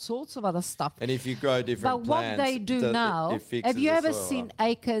 compost, and all sorts of other stuff. And if you grow different But what plants, they do now, it fixes have you the ever soil seen up.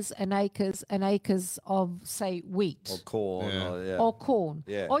 acres and acres and acres of, say, wheat or corn or corn?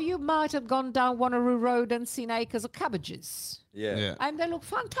 Yeah. Or you might have gone down Wanneroo Road and seen acres of cabbages. Yeah. And they look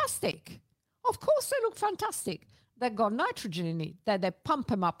fantastic. Of course they look fantastic. They've got nitrogen in it. They pump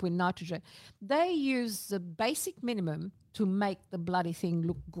them up with nitrogen. They use the basic minimum to make the bloody thing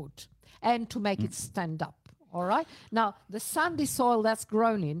look good and to make it stand up. All right? Now, the sandy soil that's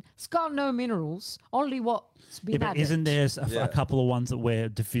grown in, it's got no minerals, only what's been Yeah, but added. isn't there a couple of ones that we're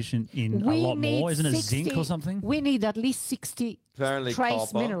deficient in a lot more? Isn't it zinc or something? We need at least 60 Apparently trace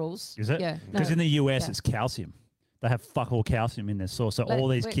copper. minerals. Is it? Yeah. Because no, in the US, yeah. it's calcium. They have fuck all calcium in their soil. So But- all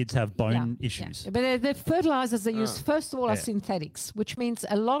these but- kids have bone yeah, issues. yeah. But the fertilizers they use, first of all, are Yeah. synthetics, which means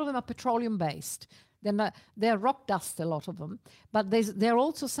a lot of them are petroleum based. They're rock dust, a lot of them. But there are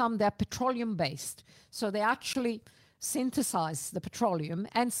also some that are petroleum based. So they actually synthesize the petroleum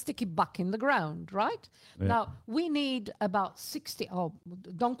and stick it back in the ground, right? Yeah. Now, we need about 60,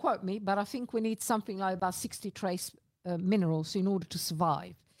 don't quote me, but I think we need something like about 60 trace minerals in order to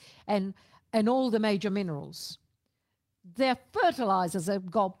survive. And all the major minerals. Their fertilizers have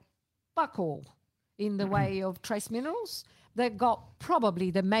got fuck all in the way of trace minerals. They've got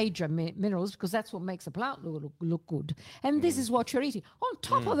probably the major minerals because that's what makes a plant look good. And this is what you're eating. On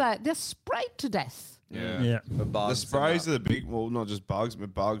top of that, they're sprayed to death. Yeah. The sprays are the big, well, not just bugs,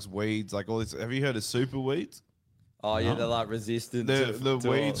 but bugs, weeds, like all this. Have you heard of super weeds? Oh yeah, they're like resistant. The to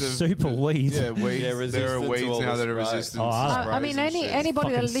weeds of Super weeds. Yeah, weeds. Yeah, there are resistant to weeds all now the that are sprays. resistant. Oh, to I sprays mean, and shit. anybody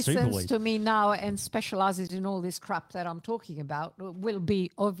that Fucking super listens weed. to me now and specializes in all this crap that I'm talking about will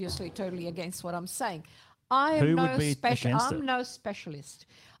be obviously totally against what I'm saying. I am Who no would be against I'm it? no specialist.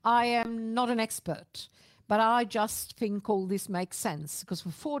 I am not an expert, but I just think all this makes sense because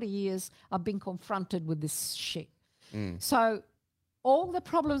for 40 years I've been confronted with this shit. So all the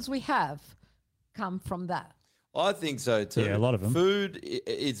problems we have come from that. I think so too. Yeah, a lot of them. Food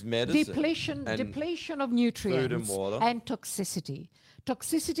is medicine. Depletion of nutrients food and water. and toxicity.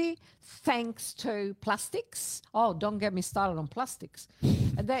 Toxicity thanks to plastics. Oh, don't get me started on plastics.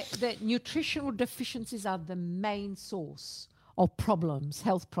 The nutritional deficiencies are the main source of problems,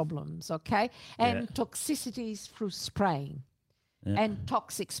 health problems, okay? And toxicities through spraying and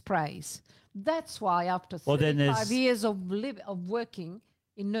toxic sprays. That's why after 35 years of working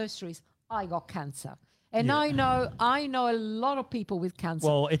in nurseries, I got cancer. And I know a lot of people with cancer.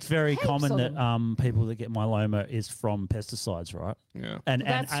 Well, it's very Heaps common of that them. people that get myeloma is from pesticides, right? Yeah. And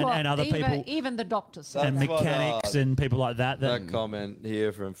That's what and other people even the doctors say. and mechanics and people like that. That comment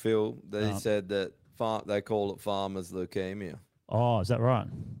here from Phil, they said that they call it farmers' leukemia. Oh, is that right?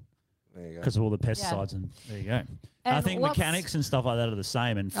 There you go. Because of all the pesticides and there you go. And I think mechanics and stuff like that are the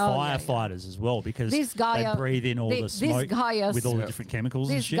same, and firefighters as well, because This guy, they breathe in all the smoke with all the different chemicals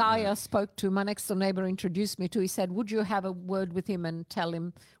and This shit. guy I spoke to, my next door neighbor introduced me to, he said, would you have a word with him and tell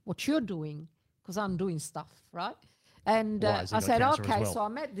him what you're doing? Because I'm doing stuff, right? And Why, has he I got said, cancer as okay. well? So I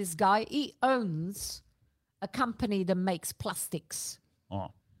met this guy. He owns a company that makes plastics. Oh.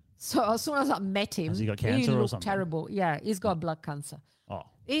 So as soon as I met him, Has he got cancer or looked something? terrible. Yeah, he's got blood cancer. Oh.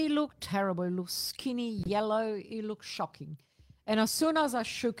 He looked terrible. He looked skinny, yellow. He looked shocking. And as soon as I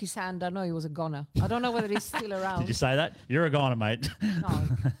shook his hand, I know he was a goner. I don't know whether he's still around. Did you say that? You're a goner, mate.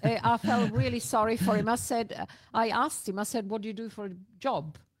 I felt really sorry for him. I asked him, I said, what do you do for a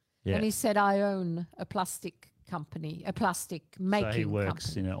job? Yeah. And he said, I own a plastic company, a plastic making So he works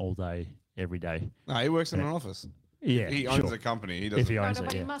company. in it all day, every day. No, he works in an office. Yeah, He owns sure. a company. He If doesn't. he owns No, it,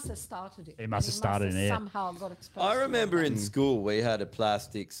 but yeah. he must have started it. He must have And started it, yeah. somehow got exposed I to it. remember in school we had a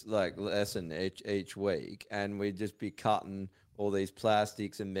plastics lesson each week, and we'd just be cutting all these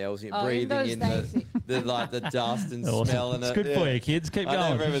plastics and melting, Oh, in breathing those in days the dust and Awesome. smelling It's it. good for you, kids. Keep I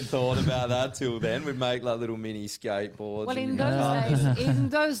going. never even thought about that till then. We'd make like little mini skateboards. Well, and in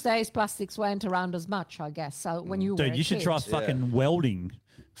those days, plastics weren't around as much, I guess. So when you were Dude, a you should kid. try fucking welding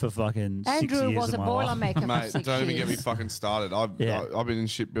for fucking 6 Andrew years was of a my life. Boilermaker for Mate, 6 don't even get me years. fucking started. I've been in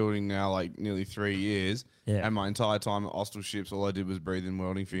shipbuilding now like nearly 3 years, and my entire time at Austral ships, all I did was breathe in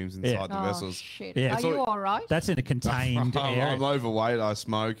welding fumes inside the Oh, vessels. shit. Yeah. Are you all right? That's in a contained area. I'm overweight. I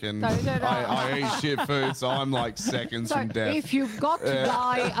smoke and No. I eat shit food, so I'm like seconds So from death. if you've got to Yeah.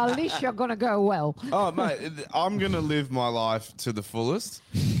 die, at least you're going to go well. Oh, mate, I'm going to live my life to the fullest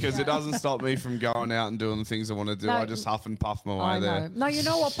because it doesn't stop me from going out and doing the things I want to do. No, I just huff and puff my way I there. know. Now you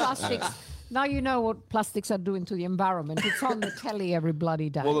know what plastics. Now you know what plastics are doing to the environment. It's on the telly every bloody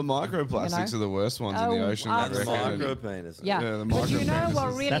day. Well, the microplastics You know? are the worst ones in the Oh, ocean. I absolutely. reckon. Micropenis. Yeah, the but you know what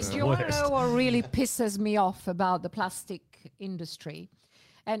micropenises. really? Do you want to know what really pisses me off about the plastic industry?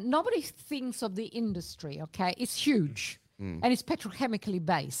 And nobody thinks of the industry. Okay, it's huge, and it's petrochemically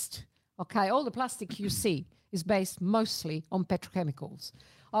based. Okay, all the plastic you see is based mostly on petrochemicals.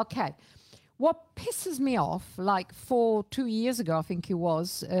 Okay. What pisses me off, like 2 years ago, I think it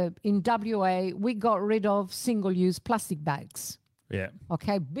was, in WA, we got rid of single-use plastic bags. Yeah.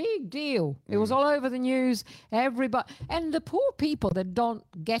 Okay, big deal. It was all over the news. Everybody, and the poor people that don't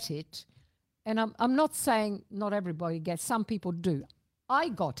get it, and I'm not saying not everybody gets, some people do. I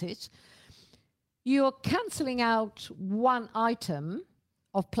got it. You're cancelling out one item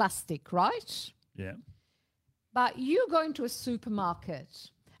of plastic, right? Yeah. But you go into a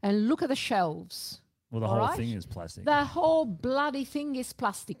supermarket and look at the shelves. Well, the all whole right? thing is plastic. The whole bloody thing is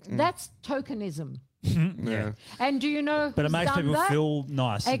plastic. That's tokenism. Yeah. And do you know But it who's makes done people that? feel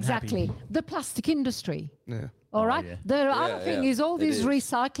nice and Exactly. happy. The plastic industry. Yeah. All right. yeah. The other thing is all it this is.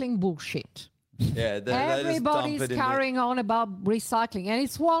 recycling bullshit. Yeah, they just Everybody's dump it in the- carrying on about recycling, and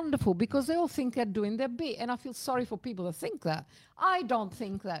it's wonderful because they all think they're doing their bit. And I feel sorry for people that think that. I don't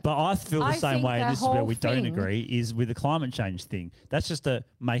think that. But I feel the same think way, the and this is where whole we don't thing- agree, is with the climate change thing. That's just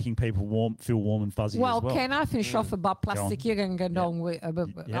making people feel warm and fuzzy Well, as well. can I finish off about Go on. plastic? You're going to get on with.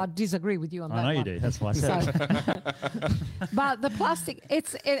 Yeah. I disagree with you on that. I know you one. do. That's why I said it. But the plastic,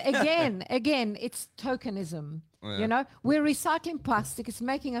 again, it's tokenism. Yeah. You know, we're recycling plastic. It's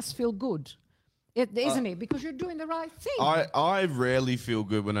making us feel good, isn't it? Because you're doing the right thing. I rarely feel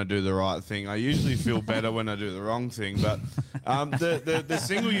good when I do the right thing. I usually feel better when I do the wrong thing. But the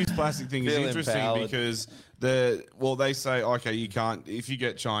single-use plastic thing is Feel interesting empowered. because they say, okay, you can't, if you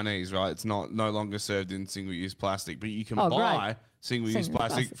get Chinese, right, it's no longer served in single-use plastic, but you can Oh, buy great. single-use Single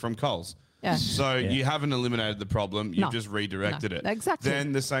plastic plastic. from Coles. Yeah. So Yeah. you haven't eliminated the problem. You've No. just redirected No. it. Exactly.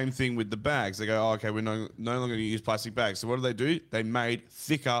 Then the same thing with the bags. They go, oh, okay, we're no longer going to use plastic bags. So what do? They made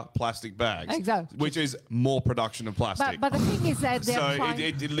thicker plastic bags. Exactly. Which is more production of plastic. But the thing is that they're So trying.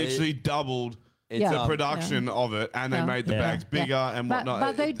 it literally doubled It's the production of it, and they made the bags bigger and whatnot.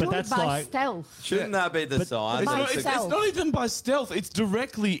 But they do it by stealth. Shouldn't that be the sign? It's not even by stealth. It's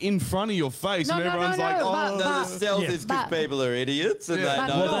directly in front of your face, and everyone's like, "Oh, the stealth is because people are idiots and they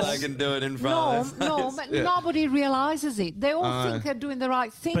know they can do it in front of us. But nobody realizes it. They all think they're doing the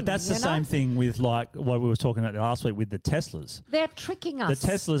right thing. But that's the same thing with like what we were talking about last week with the Teslas. They're tricking us. The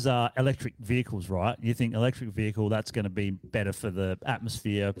Teslas are electric vehicles, right? You think electric vehicle, that's going to be better for the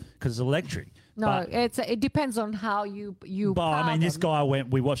atmosphere because it's electric. No, it depends on how you. But I mean, this guy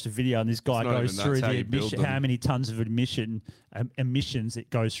we watched a video, and this guy goes through how the you build emission, how them. many tons of emissions it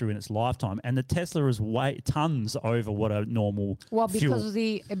goes through in its lifetime, and the Tesla is way tons over what a normal because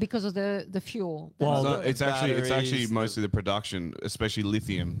fuel. because of the fuel. Well, it's actually mostly the production, especially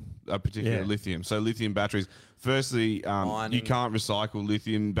lithium, particularly lithium. So lithium batteries. Firstly, you can't recycle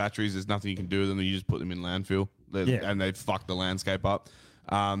lithium batteries. There's nothing you can do with them. You just put them in landfill, and they fuck the landscape up.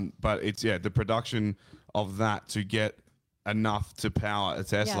 But it's the production of that to get enough to power a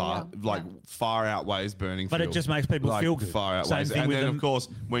Tesla far outweighs burning fuel. But it just makes people feel good. Far outweighs. Same thing And with then them. of course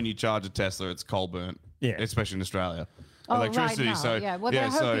when you charge a Tesla, it's coal burnt. Yeah. Especially in Australia. Oh, Electricity. right now, So well, they're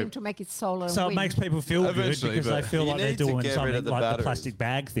hoping to make it solar. So and it makes people feel good Eventually, because they but feel you like they're need to doing get rid something of the like the batteries. plastic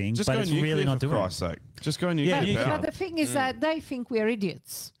bag thing, Just but go it's nuclear, really not for doing Christ's sake. Just go Yeah, nuclear. nuclear. power. But the thing is that they think we're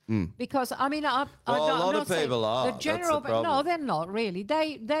idiots. Because I mean, I Well, a don't, lot I'm of not saying people are. the That's general. the problem. No, they're not really.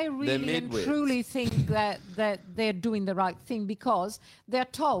 They really and midwits. truly think that they're doing the right thing because they're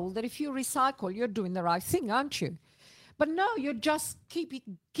told that if you recycle, you're doing the right thing, aren't you? But no, you're just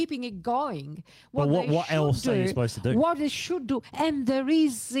keeping it going. Well, they what should else are you supposed to do? What they should do, and there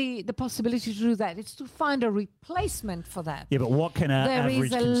is the possibility to do that. It's to find a replacement for that. Yeah, but what can an There average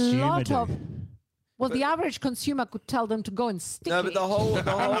is a consumer lot do? of. Well, the average consumer could tell them to go and stick No, it. but the whole and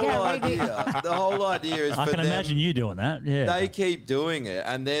get ready. idea is I for can them, imagine you doing that. Yeah. They keep doing it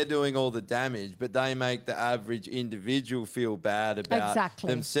and they're doing all the damage, but they make the average individual feel bad about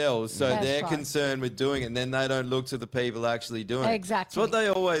Exactly. themselves. So That's they're right. concerned with doing it, and then they don't look to the people actually doing it. Exactly. It's what they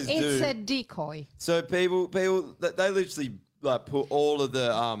always do. It's a decoy. So people, they literally like put all of the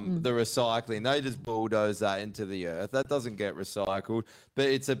the recycling. They just bulldoze that into the earth. That doesn't get recycled. But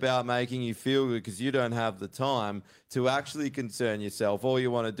it's about making you feel good because you don't have the time to actually concern yourself. All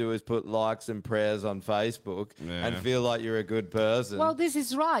you want to do is put likes and prayers on Facebook and feel like you're a good person. Well, this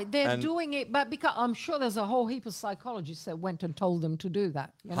is right. They're And- doing it, but because I'm sure there's a whole heap of psychologists that went and told them to do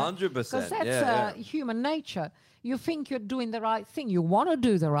that. 100%, Because that's yeah. human nature. You think you're doing the right thing. You want to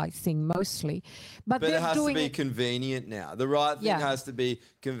do the right thing mostly, but But they're it has to doing be it. convenient now. The right thing Yeah. has to be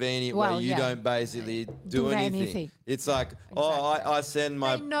convenient Well, where you yeah. don't basically do anything. anything. It's like, I send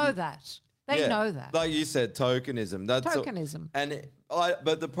my... They know that. They Yeah, know that. Like you said, tokenism. That's all- Tokenism.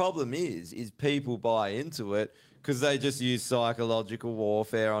 but the problem is people buy into it because they just use psychological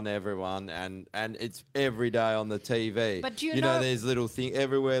warfare on everyone, and it's every day on the TV. But do you know, know- there's little things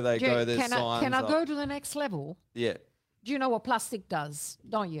everywhere they go. There's signs. Can I like- go to the next level? Yeah. Do you know what plastic does,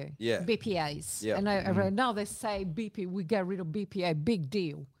 don't you? Yeah. BPAs. Yeah. And now they say we get rid of BPA, big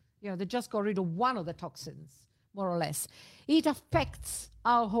deal. They just got rid of one of the toxins, more or less. It affects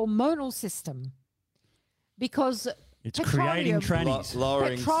our hormonal system because It's creating trannies.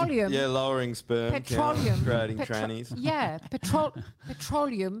 Lowering, petroleum. lowering sperm Petroleum. count, creating trannies. Yeah,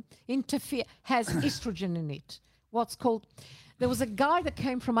 petroleum has estrogen in it. What's called. There was a guy that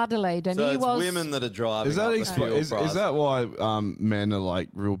came from Adelaide, and So he it's was women that are driving. Is that up the fuel is price. that why men are like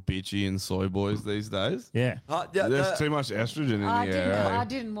real bitchy and soy boys these days? Yeah. There's too much estrogen in I the didn't, air. I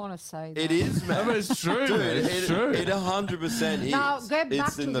didn't want to say that. It is, man. No, but it's true. Dude, man. It's it, true. It 100% is. Now get back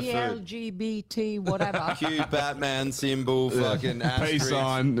It's to in the, the food. LGBT whatever. Cute Batman symbol, fucking Peace asterisk.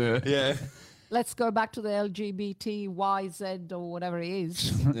 sign. Yeah. Let's go back to the LGBT YZ or whatever it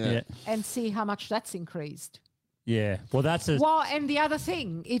is, Yeah. and see how much that's increased. Yeah. Well, that's a. Well, and the other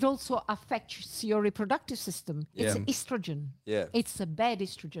thing, it also affects your reproductive system. It's Yeah. estrogen. Yeah. It's a bad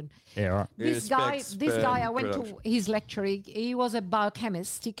estrogen. Yeah, right. This It guy, respects this guy, I sperm went to production. his lecture. He was a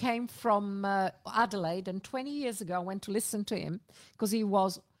biochemist. He came from Adelaide, and 20 years ago, I went to listen to him because he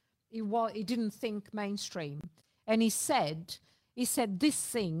didn't think mainstream, and he said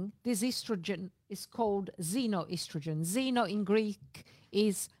this estrogen is called xenoestrogen. Xeno in Greek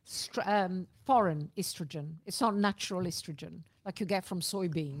is foreign estrogen. It's not natural estrogen like you get from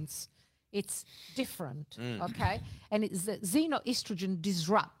soybeans. It's different, okay? And it's the xenoestrogen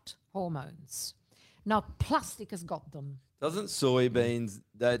disrupt hormones. Now, plastic has got them. Doesn't soybeans,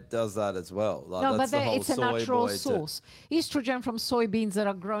 that does that as well? Like, No, that's but the whole it's a soy natural boy source. Estrogen from soybeans that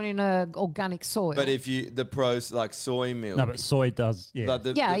are grown in organic soil. But if you, like soy milk. No, but soy does. Yeah. Like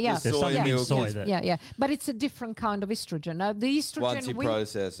the Yeah. the There's soy something in milk soy is, that- Yeah. But it's a different kind of estrogen. Now, the estrogen once you we-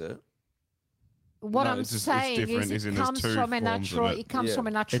 process it. What No, I'm it's just- it's saying different, is isn't it it? There's comes two from a forms of natural. it. It comes Yeah. from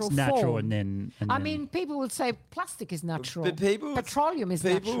a natural It's natural form. and then. And I then- mean, people would say plastic is natural. But people, petroleum is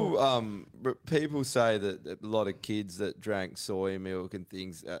natural. people say that a lot of kids that drank soy milk and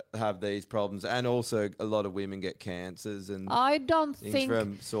things have these problems, and also a lot of women get cancers and I don't things think.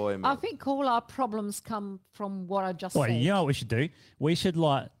 from soy I milk. think all our problems come from what I just Well, said. you know what we should do? We should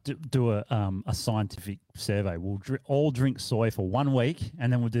do a scientific survey. We'll all drink soy for 1 week,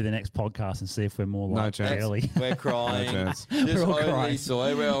 and then we'll do the next podcast and see if we're more No like chance. jelly. We're crying. chance. Just We're all only crying.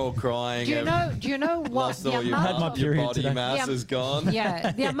 soy. We're all crying. Do you know what Lost the all your, amount my of period body today. mass is gone.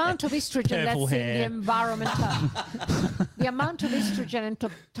 Yeah, the amount of estrogen Purple that's in hair. the environment, the amount of estrogen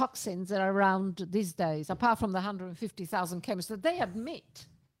and toxins that are around these days, apart from the 150,000 chemists that they admit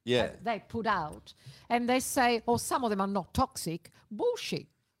Yeah. that they put out, and they say, oh, some of them are not toxic. Bullshit.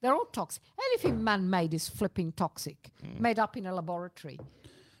 They're all toxic. Anything man-made is flipping toxic, made up in a laboratory.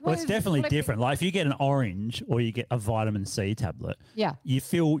 Well, it's What is definitely flipping- different. Like if you get an orange or you get a vitamin C tablet, Yeah. you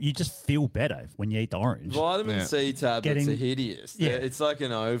just feel better when you eat the orange. Vitamin C tablets Getting- are hideous. Yeah. It's like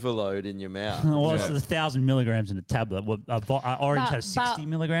an overload in your mouth. Well, it's 1,000 milligrams in a tablet. Well, orange But- has 60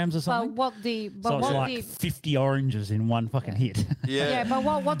 milligrams or But something. what the so but it's what like the 50 oranges in one fucking hit. yeah, but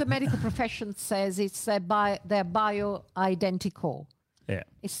what the medical profession says is they're bio-identical. Yeah.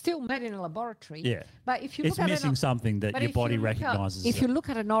 It's still made in a laboratory. Yeah. But if you It's look at missing something that but your if you body look at- recognises If it. you look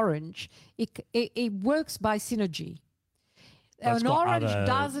at an orange, it works by synergy. But it's An got orange other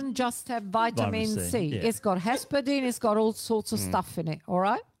doesn't just have vitamin vitamin C. C, yeah. It's got hesperidine. It's got all sorts of stuff in it. All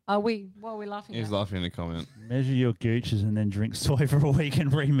right. What are we laughing He's at? laughing in the comment. Measure your gooches and then drink soy for a week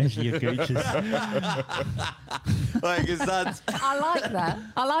and re-measure your gooches. Like, is that? I like that.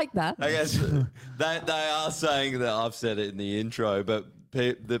 I like that. I guess they are saying that I've said it in the intro, but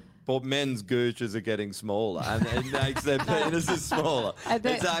but men's gooches are getting smaller, and it makes their penises smaller.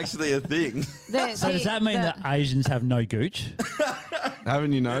 It's actually a thing. So does that mean that Asians have no gooch?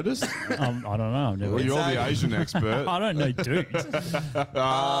 Haven't you noticed? I don't know. I've never- Well, you're the Asian expert. I don't know dudes.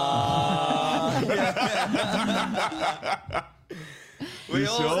 We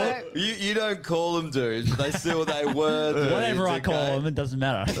all, you don't call them dudes. They still they were dudes. Whatever I call them, it doesn't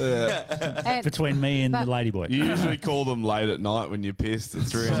matter. And- Between me and the ladyboy. You usually call them late at night when you're pissed at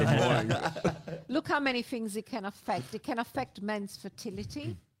 3 in the morning. Look how many things it can affect. It can affect men's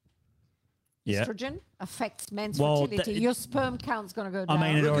fertility. Yeah. Estrogen affects men's Well, fertility. Your sperm count's going to go I down.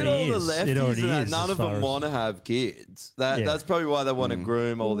 mean, it Look at already all is. the lefties It already and that. is, None as of far them as- want to have kids. Yeah. That's probably why they want to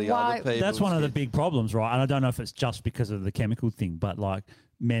groom all the Why- other people. That's one of the big problems, right? And I don't know if it's just because of the chemical thing, but like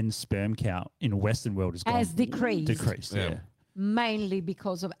men's sperm count in the Western world has gone Has decreased. Decreased, yeah. Mainly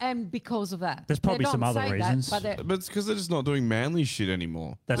because of that. There's probably They some don't other say that, reasons. but they're- But it's because they're just not doing manly shit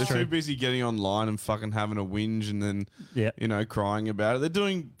anymore. That's they're true. too busy getting online and fucking having a whinge and then, Yeah. you know, crying about it. They're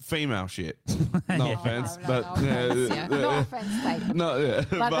doing female shit. No Yeah. offense, No, but no offense, yeah. No offense, Dave. No, yeah.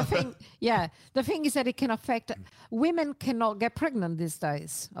 But the thing is that it can affect women cannot get pregnant these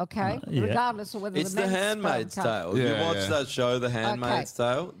days, okay? Yeah. Regardless of whether It's the the men's Handmaid's sperm count. Tale. If you watch that show, The Handmaid's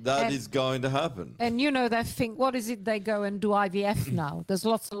Tale, that is And- going to happen. And you know, they think, what is it? They go and do IVF now. There's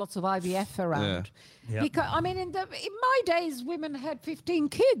lots and lots of IVF around. Yeah. Because I mean, in my days, women had 15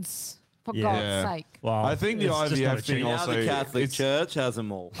 kids. For God's sake. Well, I think the IVF thing Now also the Catholic it's- Church has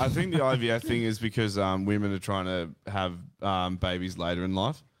them all. I think the IVF thing is because women are trying to have babies later in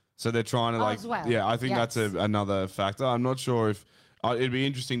life, so they're trying to Oh, like as well. yeah. I think Yes. that's another factor. I'm not sure if it'd be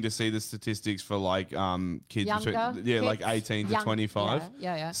interesting to see the statistics for like kids Younger between like kids, 18 to young- 25.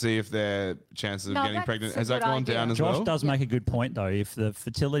 yeah. See if their chances of No, getting that's pregnant a has that good gone idea. down as Josh well. does make a good point, though. If the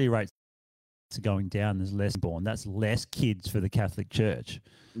fertility rates are going down, there's less born. That's less kids for the Catholic Church.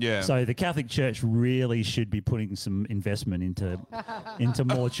 Yeah. So the Catholic Church really should be putting some investment into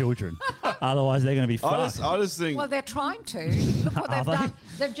more children. Otherwise, they're going to be fucked. I just think Well, they're trying to. Look what Are they've they? done.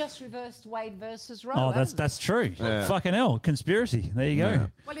 They've just reversed Wade versus Roe. Oh, haven't they? that's true. Yeah. Fucking hell, conspiracy. There you go. Yeah.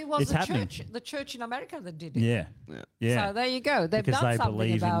 Well, it was It's the happening. church in America that did it. Yeah. Yeah. So there you go. They've Because done they something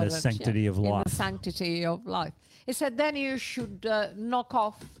believe in about the it, sanctity of In life. the sanctity of life. It said then you should knock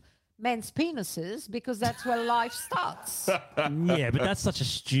off men's penises because that's where life starts. Yeah, but that's such a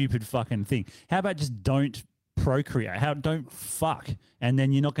stupid fucking thing. How about just don't procreate? Don't fuck, and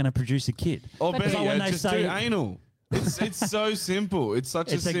then you're not going to produce a kid. Or It's better like when yet, they just say- do anal. It's so simple. It's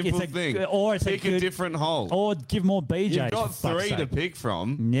such It's a a- simple it's a- thing. or it's a pick a good- different hole. Or give more BJs. You've got for fuck's three to sake. pick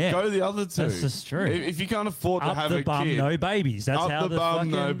from. Yeah. Go the other two. That's just true. If you can't afford to Up have the a bum, kid, no babies. That's up how the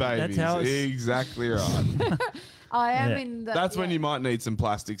bum, no fucking- babies. That's how it's, Exactly right. I am in the. That's when you might need some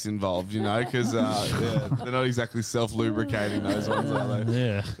plastics involved, you know, because they're not exactly self-lubricating those ones, are they?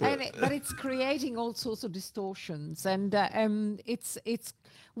 Yeah. But it's creating all sorts of distortions, and it's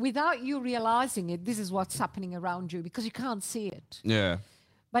without you realizing it. This is what's happening around you because you can't see it. Yeah.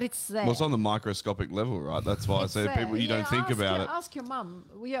 But it's there. Well, it's on the microscopic level, right? That's why I say people you don't think about it. Ask your mum.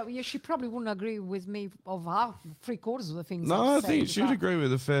 Yeah, she probably wouldn't agree with me of three-quarters of the things. No, I've I think said, she'd but agree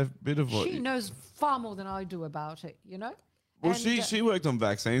with a fair bit of what. She knows far more than I do about it. You know. Well, And, she worked on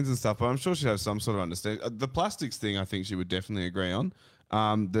vaccines and stuff, but I'm sure she has some sort of understanding. The plastics thing, I think she would definitely agree on.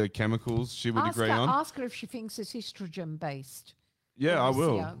 The chemicals, she would agree on. Ask her if she thinks it's estrogen-based. Yeah, I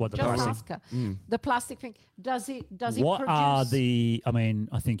will. What, the Just plastic? ask her. Mm. The plastic thing. Does it What produce? are the? I mean,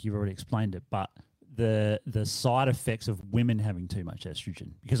 I think you've already explained it, but the side effects of women having too much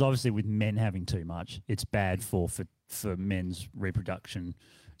estrogen, because obviously with men having too much, it's bad for men's reproduction.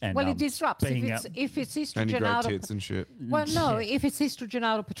 And, well, it disrupts being if it's And estrogen great out of tits and shit. well, no, if it's estrogen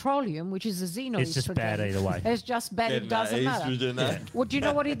out of petroleum, which is a xenoestrogen, It's just bad either way. It's just bad. Getting It that doesn't matter. estrogen, eh? Well, do you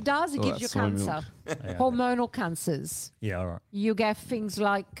know what it does? It Oh, gives you that's soy milk. cancer, Yeah. hormonal cancers. Yeah, all right. You get things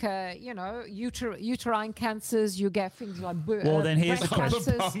like, uterine cancers. You get things like Well, then here's the breast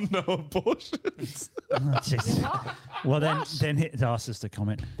question. cancers. No abortions. Oh, jeez. Well, then that's just a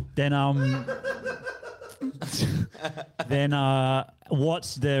comment. Then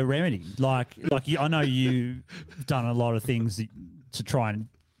what's the remedy? Like I know you've done a lot of things to try and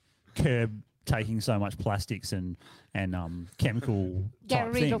curb taking so much plastics and chemical Get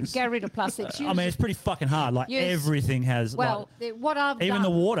type rid things. of plastics. I mean, it's pretty fucking hard. Like Use- everything has. Well, what I've like, even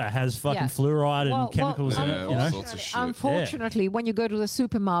done, the water has fucking Yeah. fluoride and chemicals in it. You know? Unfortunately, when you go to the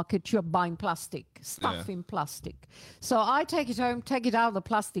supermarket, you're buying plastic, stuff Yeah. in plastic. So I take it home, take it out of the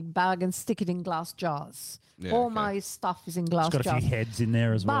plastic bag and stick it in glass jars. Yeah, All okay. my stuff is in glass It's got jars. a few heads in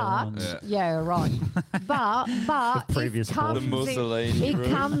there as well. But, yeah, right. but The previous it comes, The Mussolini it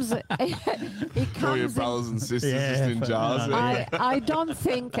room. comes, it All your comes brothers and sisters Yeah, just in but- jars. I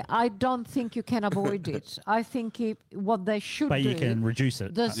don't think you can avoid it. I think what they should But do. you can reduce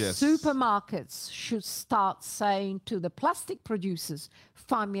it. The Yes. supermarkets should start saying to the plastic producers,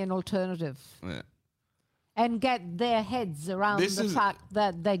 "Find me an alternative," Yeah. and get their heads around This the is- fact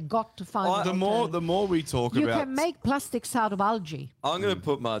that they got to find. an The alternative. more we talk you about, can make plastics out of algae. I'm going to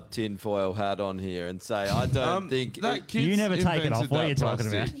put my tinfoil hat on here and say I don't think that kids You never take it off. invented What are you that talking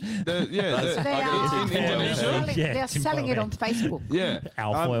plastic. about? They are. in Indonesia. They're selling it on Facebook. Yeah,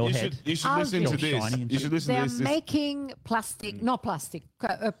 Alfoil you head. should listen to Algae. this. You should listen They're to this. making plastic, not plastic,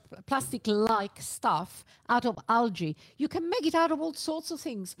 plastic-like stuff out of algae. You can make it out of all sorts of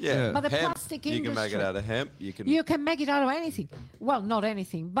things. Yeah, But the hemp. plastic You industry. can make it out of hemp. You can make it out of anything. Well, not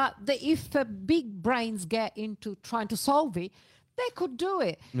anything, but if the big brains get into trying to solve it, they could do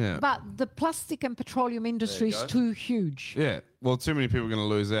it. Yeah. But the plastic and petroleum industry is go. too huge. Yeah, well, too many people are going to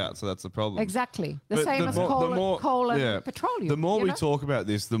lose out, so that's the problem. Exactly. The But same as coal and petroleum. The more you we know? talk about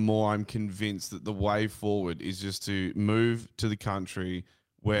this, the more I'm convinced that the way forward is just to move to the country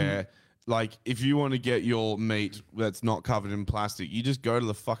where, like, if you want to get your meat that's not covered in plastic, you just go to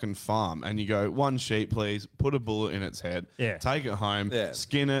the fucking farm and you go, 1 sheep, please, put a bullet in its head, take it home,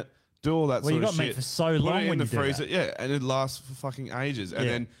 skin it, do all that Well, sort you of got shit. meat for so Put long it in when the you do freezer, that. yeah, and it lasts for fucking ages. And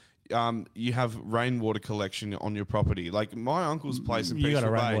Yeah. then you have rainwater collection on your property. Like my uncle's place in You got a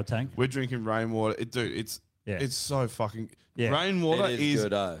Peaceful Bay, rainwater tank? We're drinking rainwater. Dude, it's so fucking. Yeah. Rainwater It is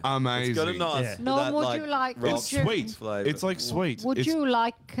good, eh? amazing. It's got a nice. No, that, would like, you like? rock It's sweet. flavour. It's like sweet. Would It's- you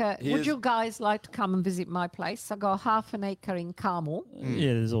like? Would Here's- you guys like to come and visit my place? I got half an acre in Carmel,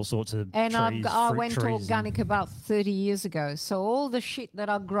 Yeah, there's all sorts of and trees, I fruit went trees and- organic about 30 years ago. So all the shit that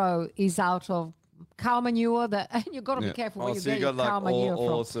I grow is out of cow manure. And you got to be careful where Oh, you so get you your got like cow manure from.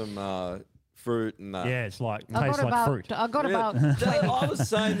 awesome fruit and that. Yeah, it's like I tastes got like about. fruit. I got about. I was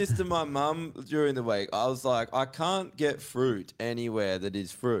saying this to my mum during the week. I was like, I can't get fruit anywhere that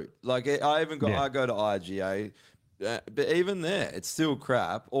is fruit. Like I even got, Yeah. I go to IGA, but even there, it's still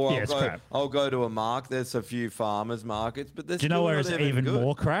crap. Or Yeah, it's crap. I'll go to a market. There's a few farmers markets, but there's Do you know still where not it's even good.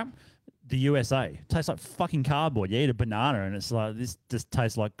 more crap? The USA tastes like fucking cardboard. You eat a banana and it's like this. Just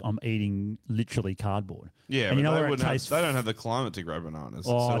tastes like I'm eating literally cardboard. Yeah, and you but know they where it wouldn't have- tastes. they don't have the climate to grow bananas,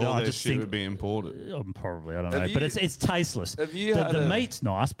 Oh, so I don't- all I their just shit think- would be imported. Probably, I don't Have know, but you- it's tasteless. have you the had the a- meat's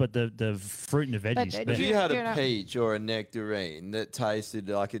nice, but the fruit and the veggies. If you had a know- peach or a nectarine that tasted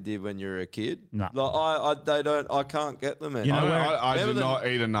like it did when you were a kid, No. like I can't get them anymore. You know where- I do Remember the- not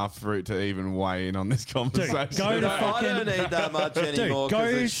eat enough fruit to even weigh in on this conversation. go to I don't eat that much Dude, anymore. 'cause go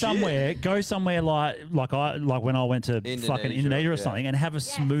it's somewhere, go somewhere like when I went to fucking Indonesia, Indonesia or yeah. something and have a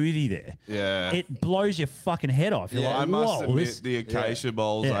smoothie there. Yeah. It blows your fucking head off. You're Yeah, like, I must whoa, admit this- the acacia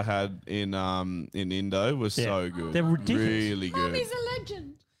bowls Yeah. I had in Indo was Yeah. so good. They're ridiculous. Really good. He's a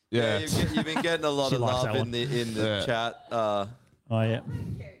legend. Yeah. You've been getting a lot She of likes love that in the Yeah. chat. Oh yeah.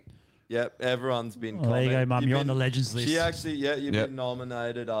 Yep, everyone's been. Well, there you go, commenting. Mum. You've You're on been- the legends list. She actually, you've Yep. been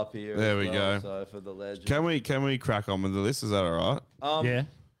nominated up here. There as we well, go. So for the legend. Can we crack on with the list? Is that all right? Yeah.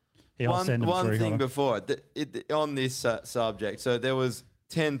 Yeah, I'll send them one through, thing hold on. before on this subject. So there was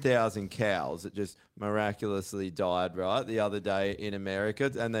 10,000 cows that just miraculously died, right, the other day in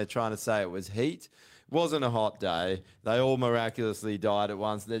America, and they're trying to say it was heat. Wasn't a hot day. They all miraculously died at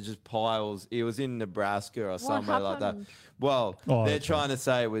once. They're just piles. It was in Nebraska or somewhere like that. happened? Well, Oh, they're okay. trying to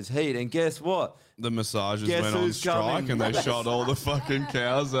say it was heat, and guess what? The massagers Guess went on who's strike coming? and they shot all the fucking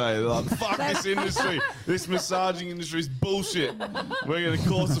cows. They're like, fuck this industry. This massaging industry is bullshit. We're going to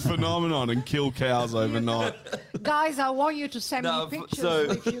cause a phenomenon and kill cows overnight. Guys, I want you to send No, me pictures so-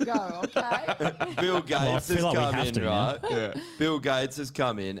 if you go, okay? Bill Gates has feel like we come have in, to, yeah. right? Yeah. Bill Gates has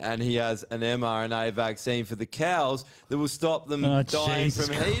come in and he has an mRNA vaccine for the cows that will stop them Oh, dying Jesus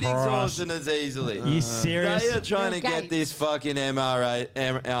from heat Christ. exhaustion as easily. You serious? They are trying to Bill get Gates. this fucking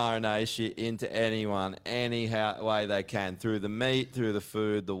mRNA shit into anyone, any way they can, through the meat, through the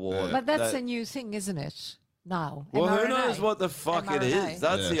food, the water. But that's They- a new thing, isn't it? Now. well, who mRNA. knows what the fuck it mRNA. is?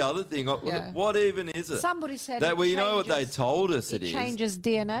 That's Yeah. the other thing. Yeah. What even is it? Somebody said that it we know what they changes- told us it It is. changes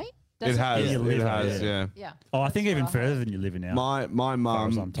DNA? It Does has. Yeah, It liver, has, yeah. yeah. Yeah. Oh, I think even That's what I further than you live in now. My far as mum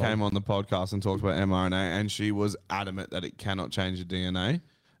I'm told. came on the podcast and talked about mRNA, and she was adamant that it cannot change the DNA.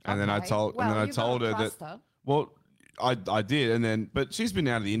 And then I Okay. told, Well, and then I you told gotta her that. trust her. Well, I did, and then but she's been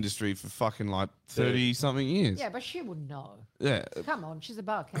out of the industry for fucking like 30 something years. Yeah, but she would know. Yeah. Come on, she's a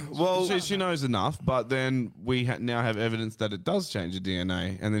biochemist. Well, she knows enough, but then we now have evidence that it does change the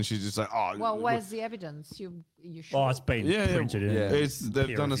DNA, and then she's just like, oh, Well, where's the evidence? You should. Oh, it's been yeah, printed in. It's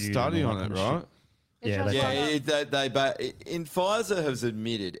they've done a peer-reviewed study and all on that it, kind of right? shit. Yeah, that's In Pfizer has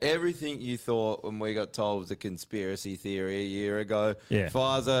admitted everything you thought when we got told was a conspiracy theory a year ago. Yeah.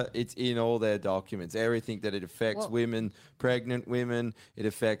 Pfizer, it's in all their documents. Everything that it affects Well- women, pregnant women, it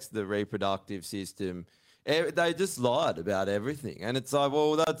affects the reproductive system. They just lied about everything, and it's like,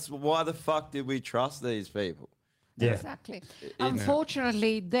 well, that's why the fuck did we trust these people? Yeah. Exactly.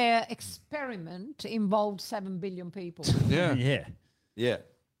 Unfortunately, their experiment involved 7 billion people. Yeah. Yeah. Yeah.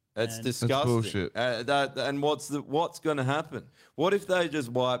 That's And- disgusting. bullshit. And what's going to happen? What if they just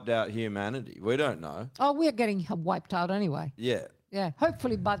wiped out humanity? We don't know. Oh, we're getting wiped out anyway. Yeah. Yeah,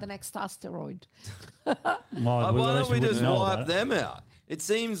 hopefully by the next asteroid. Well, Why at don't least we wouldn't just know wipe about it. them out? It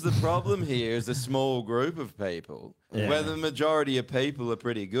seems the problem here is a small group of people, Yeah. where the majority of people are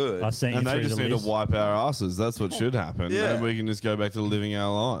pretty good. I sent you And they through just the need list. to wipe our asses. That's what should happen. Yeah. And we can just go back to living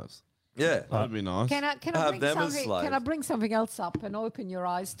our lives. Yeah. That'd be nice. Can I Have bring them as something? slaves. Can I bring something else up and open your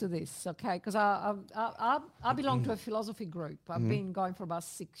eyes to this? Okay, because I belong to a philosophy group. I've been going for about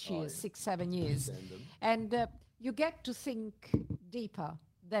 6 years, 7 years, and you get to think deeper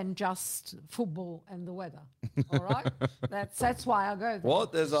than just football and the weather. All right, that's why I go there.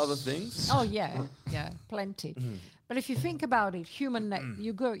 What? There's other things? Oh yeah, plenty. But if you think about it,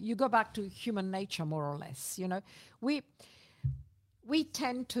 you go back to human nature more or less. You know, we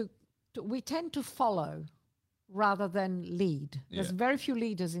tend to follow rather than lead. There's Yeah. very few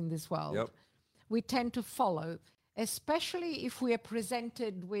leaders in this world. Yep. We tend to follow, especially if we are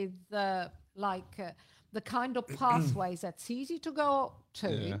presented with the kind of pathways that's easy to go to.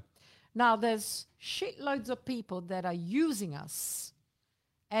 Yeah. Now there's shitloads of people that are using us,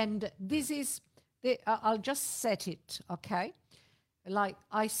 and this is I'll just set it, okay? Like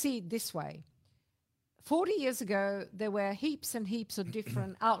I see it this way. 40 years ago, there were heaps and heaps of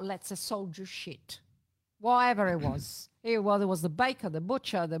different outlets that sold you shit, whatever it was. There was the baker, the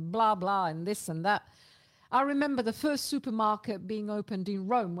butcher, the blah, blah, and this and that. I remember the first supermarket being opened in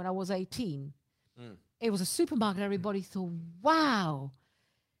Rome when I was 18. It was a supermarket. Everybody thought, wow.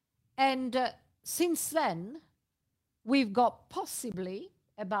 And since then, we've got possibly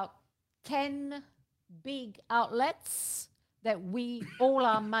about 10 big outlets that all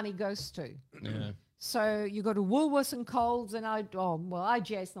our money goes to. Yeah. So you go to Woolworths and Coles and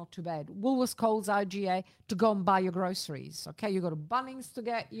IGA is not too bad. Woolworths, Coles, IGA to go and buy your groceries. Okay, you go to Bunnings to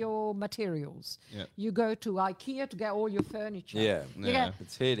get your materials. Yeah. You go to IKEA to get all your furniture. Yeah. You get-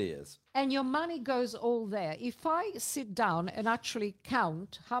 It's hideous. and your money goes all there. If I sit down and actually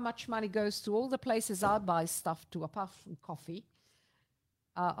count how much money goes to all the places I buy stuff to, apart from coffee,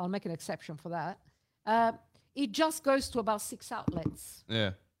 I'll make an exception for that. It just goes to about 6 outlets.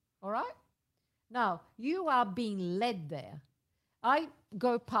 Yeah. All right? Now, you are being led there. I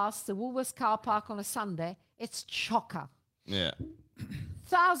go past the Woolworths car park on a Sunday. It's chocker. Yeah.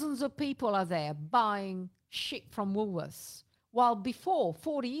 Thousands of people are there buying shit from Woolworths. While before,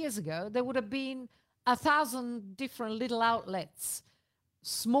 40 years ago, there would have been 1,000 different little outlets,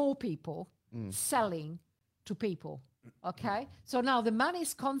 small people selling to people. Okay? So now the money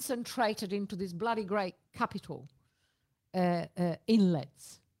is concentrated into this bloody great capital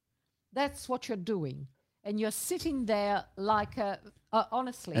inlets. That's what you're doing. And you're sitting there like a,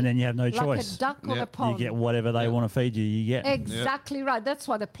 honestly. And then you have no like choice. a duck on a pond. You get whatever they want to feed you, you get. Exactly right. That's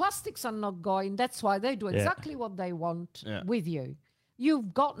why the plastics are not going. That's why they do exactly what they want with you.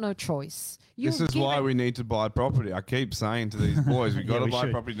 You've got no choice. This is why we need to buy property. I keep saying to these boys, we've got to buy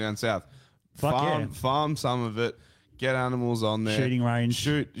property down south. Farm some of it. Get animals on there. Shooting range.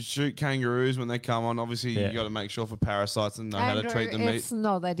 Shoot kangaroos when they come on. Obviously, you got to make sure for parasites and know how to treat the meat. It's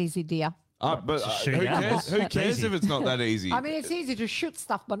not that easy, dear. But who cares? Who cares if it's not that easy? I mean, it's easy to shoot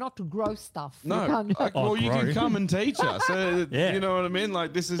stuff, but not to grow stuff. No, you can come and teach us. You know what I mean?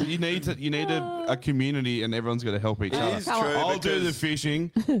 Like this is you need a community, and everyone's got to help each other. I'll do the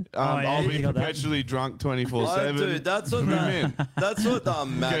fishing. I'll be perpetually drunk 24/7. Dude, that's what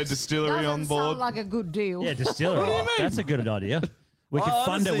get a distillery on board. Sound like a good deal. Yeah, distillery. What do you mean? That's a good idea. We could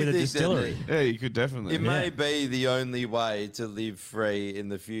fund it with a distillery. Yeah, you could definitely. It may be the only way to live free in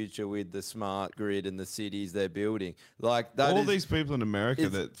the future with the smart grid and the cities they're building. Like that. All these people in America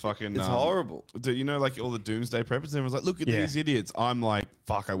that fucking. It's horrible. You know, like all the doomsday preppers. Everyone's like, "Look at these idiots." I'm like,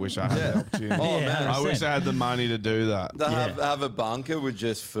 "Fuck! I wish I had the opportunity. Oh, man. I wish I had the money to do that." To have a bunker with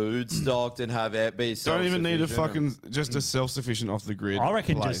just food stocked and have it be. Don't even need a fucking just a self-sufficient off the grid. I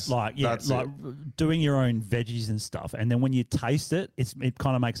reckon place. just like That's like it. doing your own veggies and stuff, and then when you taste it, it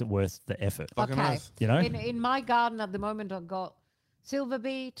kind of makes it worth the effort. Okay. You know, in my garden at the moment, I've got silver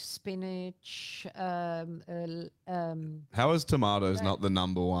beet, spinach. How is tomatoes not the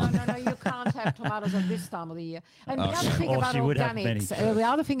number one? No, you can't have tomatoes at this time of the year. And the other thing Or about she would have many. organics, the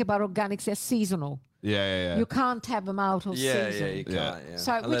other thing about organics, they're seasonal. Yeah. You can't have them out of season. you can't. Yeah.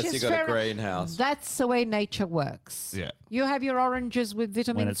 So, Unless which you is got a fair- greenhouse. That's the way nature works. Yeah. You have your oranges with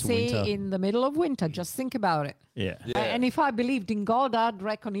vitamin it's C winter. in the middle of winter. Just think about it. Yeah. And if I believed in God, I'd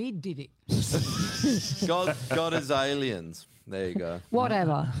reckon he did it. God is aliens. There you go.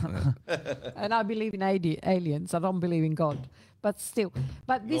 Whatever. And I believe in aliens. I don't believe in God. But still.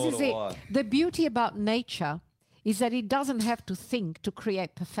 But this Nor is do it. I. The beauty about nature is that it doesn't have to think to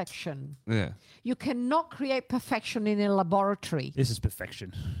create perfection. Yeah. You cannot create perfection in a laboratory. This is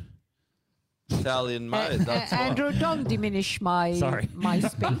perfection. Italian made. That's why. Andrew, don't diminish my Sorry. my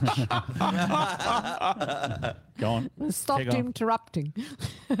speech. Go on. Stop Kick on. interrupting.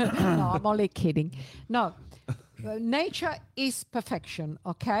 No, I'm only kidding. No, nature is perfection.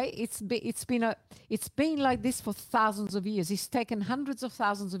 Okay, it's been like this for thousands of years. It's taken hundreds of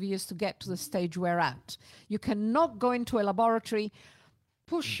thousands of years to get to the stage we're at. You cannot go into a laboratory,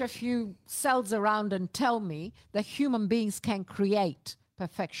 push a few cells around, and tell me that human beings can create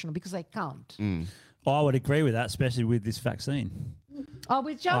perfection, because they can't. I would agree with that, especially with this vaccine. Oh,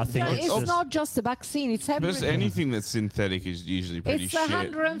 I think it's not just the vaccine; it's Just everything. anything that's synthetic is usually pretty It's shit.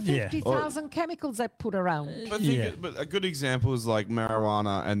 150,000 chemicals they put around. But a good example is like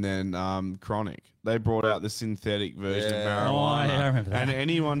marijuana and then chronic. They brought out the synthetic version of Yeah. marijuana. Oh, yeah, I remember that. And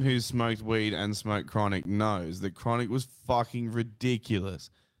anyone who's smoked weed and smoked chronic knows that chronic was fucking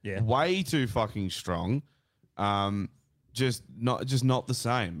ridiculous. Yeah. Way too fucking strong. Just not the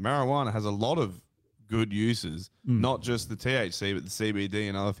same. Marijuana has a lot of good uses, not just the THC, but the CBD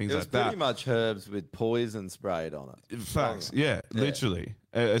and other things It was like that. pretty much herbs with poison sprayed on it. Facts, yeah, literally.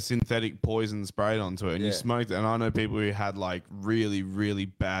 A synthetic poison sprayed onto it, and you Yeah. smoked it. And I know people who had like really, really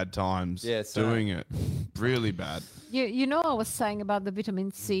bad times doing it. Really bad. You know, I was saying about the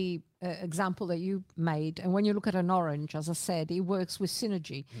vitamin C example that you made. And when you look at an orange, as I said, it works with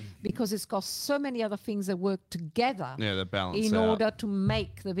synergy because it's got so many other things that work together Yeah, they balance in out. order to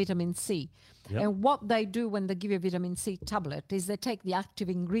make the vitamin C. Yep. And what they do when they give you a vitamin C tablet is they take the active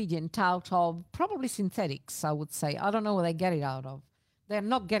ingredient out of probably synthetics, I would say. I don't know where they get it out of. They're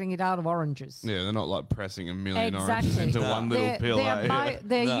not getting it out of oranges. Yeah, they're not like pressing a million oranges into one little pill.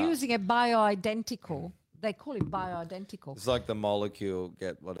 They're No. using a bioidentical. They call it bioidentical. It's like the molecule,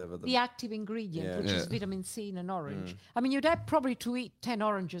 get whatever. The active ingredient, Yeah. which Yeah. is vitamin C in an orange. I mean, you'd have probably to eat 10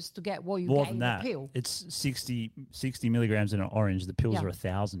 oranges to get what you More get than in that. a pill. It's 60 milligrams in an orange. The pills Yeah. are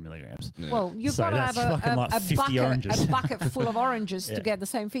 1,000 milligrams. Well, you've So got to that's have fucking like 50 oranges. a bucket full of oranges Yeah. to get the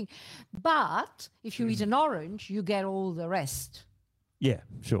same thing. But if you eat an orange, you get all the rest. Yeah,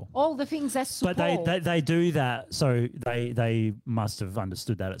 sure. All the things that support. But they do that, so they must have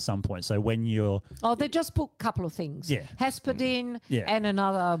understood that at some point. So when you're they just put a couple of things. Yeah. Hesperidin Yeah. and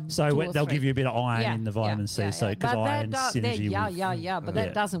another. so two when or they'll three. give you a bit of iron Yeah, in the vitamin C. So because But iron that synergy. but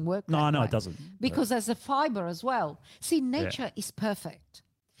that doesn't work. No, that no, way. it doesn't. Because there's a fiber as well. See, nature is perfect.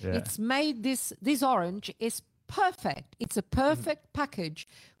 Yeah. It's made this orange is perfect. It's a perfect package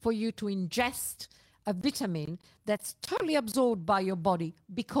for you to ingest a vitamin that's totally absorbed by your body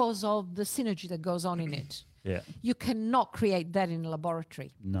because of the synergy that goes on in it. Yeah. You cannot create that in a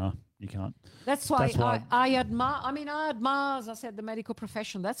laboratory. No, you can't. That's why I admire. I mean, I admire, as I said, the medical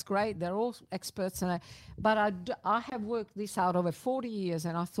profession. That's great. They're all experts, but I have worked this out over 40 years,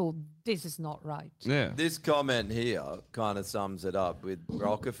 and I thought this is not right. Yeah. This comment here kind of sums it up with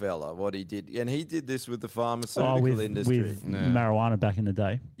Rockefeller, what he did, and he did this with the pharmaceutical industry. with marijuana back in the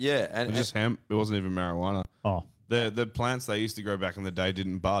day. Yeah, and just hemp. It wasn't even marijuana. Oh, the plants they used to grow back in the day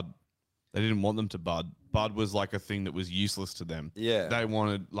didn't bud. They didn't want them to bud. Bud was like a thing that was useless to them. Yeah. They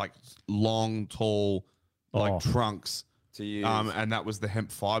wanted like long, tall, like trunks to use. And that was the hemp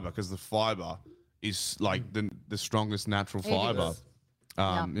fiber because the fiber is like the strongest natural It fiber. is.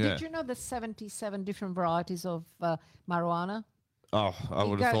 Yeah. Did you know there's 77 different varieties of marijuana? Oh, I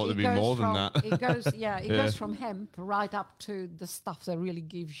would have thought there'd be more than that. It goes, it goes from hemp right up to the stuff that really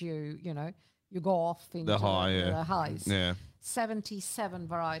gives you, you go off into The high, yeah. the highs. Yeah. 77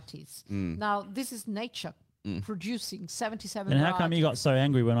 varieties. Mm. Now, this is nature producing 77 And how varieties. come you got so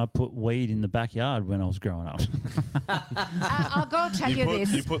angry when I put weed in the backyard when I was growing up? I'll go tell you,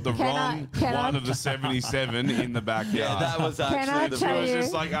 this. You put the wrong one of the 77 in the backyard. Yeah, that was actually the tell It was you-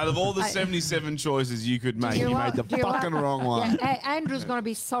 just like out of all the 77 choices you could make, you made the do you want- fucking wrong one. Yeah, Andrew's going to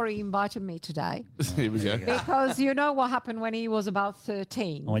be sorry he invited me today Here we go. because you know what happened when he was about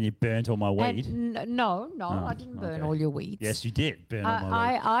 13. When you burnt all my weed? No, I didn't burn all your weeds. Yes, you did burn all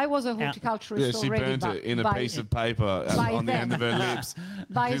my weed. I was a horticulturist Yeah, she already. burnt but it in a by- piece of paper by on the then. end of her lips.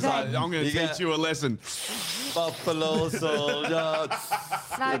 By She's like, then. I'm going to You teach get- you a lesson. Buffalo soldier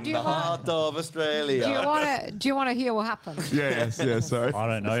Now, in do you the want- heart of Australia. Do you want to hear what happened? Yes, sorry. I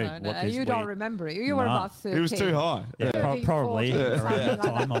don't know. No, you don't remember it. You were about 13. He was too high. Yeah, 13, probably 14, around something that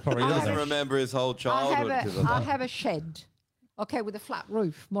like time. I probably He I doesn't have a- remember his whole I childhood because of I that. have a shed, okay, with a flat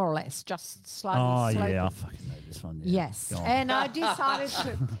roof, more or less, just slightly Oh, sloping. yeah, I fucking know this one. Yeah. Yes, Go on.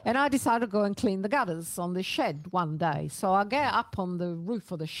 and I decided to go and clean the gutters on the shed one day. So I get up on the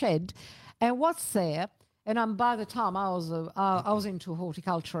roof of the shed, and what's there? And by the time I was into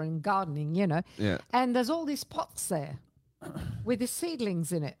horticulture and gardening, Yeah. and there's all these pots there with the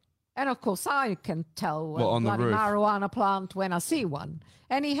seedlings in it. And of course, I can tell Well, a on the bloody roof? marijuana plant when I see one.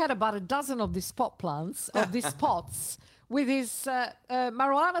 And he had about a dozen of these pot plants, of these pots, with his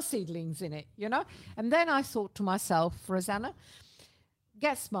marijuana seedlings in it, And then I thought to myself, Rosanna,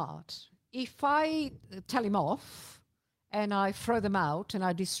 get smart. If I tell him off and I throw them out and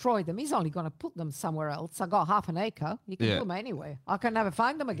I destroy them, he's only going to put them somewhere else. I got half an acre. He can Yeah. put them anywhere. I can never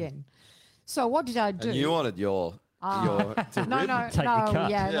find them again. So what did I do? And you wanted your to no, rip. no, Take the no,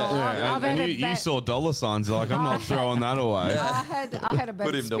 cut. yeah, no. Yeah, I've and had a you bad- saw dollar signs. You're like, I'm not throwing that away. I had a bad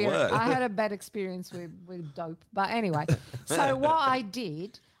Put him to experience. work. I had a bad experience with dope. But anyway, so what I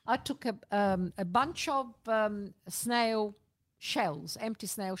did, I took a bunch of snail shells, empty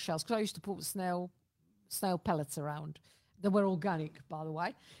snail shells, because I used to put snail pellets around. They were organic, by the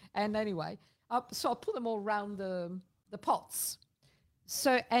way. And anyway, so I put them all around the pots.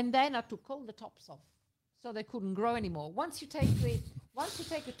 So and then I took all the tops off, so they couldn't grow anymore. Once you take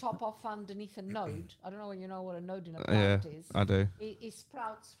the top off underneath a node, I don't know when you know what a node in a plant is. I do. It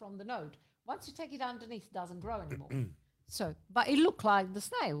sprouts from the node. Once you take it underneath, it doesn't grow anymore. So, but it looked like the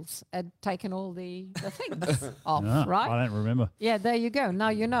snails had taken all the things off, No, right? I don't remember. Yeah, there you go. Now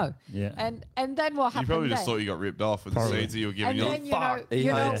you know. Yeah. And then what You happened? probably just then? thought you got ripped off with the Probably. seeds that you were giving. And You're then, like, you know, fuck. He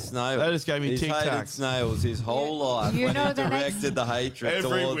you know, hated snails. They just gave me He's Tic hated Tacs. snails his whole life. You when know he the next- directed the hatred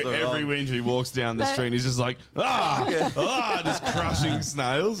towards the Every winter he walks down the But- street and he's just like, just crushing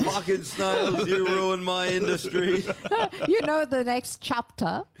snails. fucking snails. You ruined my industry. you know the next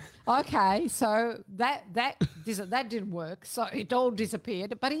chapter. Okay, so that didn't work. So it all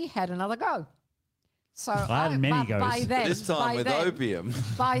disappeared. But he had another go. So I had many but by goes. then, This time by with then, opium.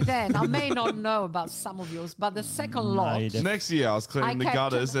 By then, I may not know about some of yours, but the second lot. you didn't. Next year I was cleaning the kept-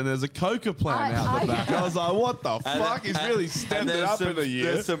 gutters and there's a coca plant out the back. I was like, what the fuck? He's really stepped it up in a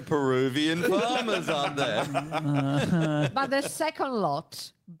year. There's some Peruvian farmers on there. But the second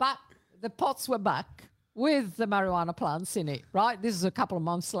lot, but the pots were back with the marijuana plants in it, right? This is a couple of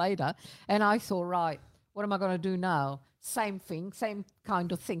months later. And I thought, right, what am I going to do now? Same thing, same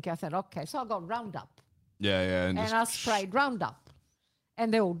kind of thing. I said, okay. So I got Roundup Yeah, and I sprayed Roundup.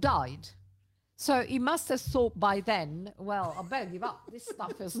 and they all died. So he must have thought by then, well, I better give up. This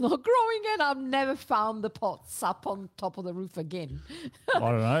stuff is not growing, and I've never found the pots up on top of the roof again. I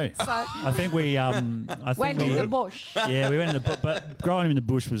don't know. So- I think we Went in the bush. Yeah, we went in the bush, but growing them in the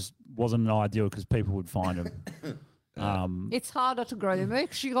bush wasn't ideal because people would find them. It's harder to grow them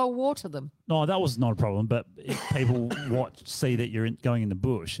because you got to water them. No, that was not a problem. But if people see that you're going in the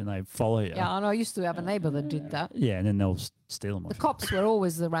bush and they follow you. Yeah, I know. I used to have a neighbour that did that. Yeah, and then they'll steal them. The cops were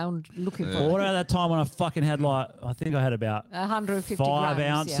always around looking for What them. about that time when I fucking had I think I had about 150 5 grams,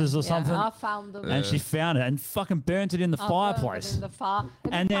 ounces yeah. or something. Yeah, I found them. And she found it and fucking burnt it in the I burned it fireplace. in the fire.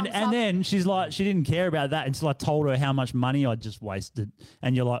 And then she's like, she didn't care about that until I told her how much money I just wasted.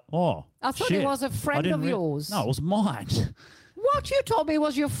 And you're like, oh, I thought shit. it was a I friend didn't of yours. No, it was mine. What you told me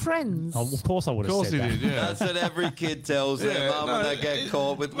was your friend's. Oh, of course I would have said that. That's what every kid tells their mum when they get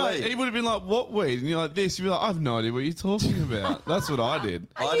caught with Mate, weed. he would have been like, "What weed?" And you're like, "This." You'd be like, "I've no idea what you're talking about." That's what I did.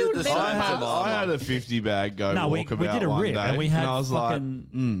 I did the same to I had mum. a 50 bag go No, we walkabout did a one rip day, and we had I was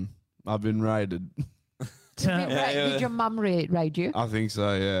fucking- like, "I've been raided." Did your mum raid you? I think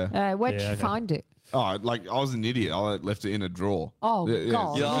so. Yeah. Where'd you find it? Oh, like I was an idiot. I left it in a drawer. Oh,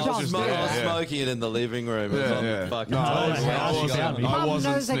 God. Yeah, I was Just smoking, smoking it in the living room. It was Yeah, on yeah. the fucking No, I table. wasn't Mum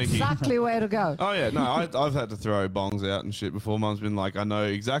knows sneaky. exactly where to go. Oh yeah, no, I've had to throw bongs out and shit before. Mum's been like, I know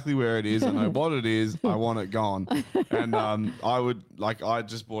exactly where it is, I know what it is, I want it gone. And I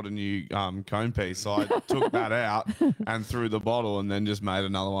just bought a new cone piece, so I took that out and threw the bottle, and then just made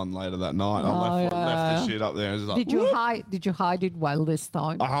another one later that night. I left the shit up there. And just like, Did you hide it well this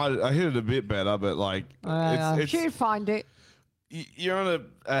time? I hit it a bit better, but like She'll find it. you're on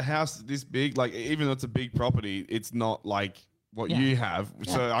a house this big, like even though it's a big property, it's not like what you have.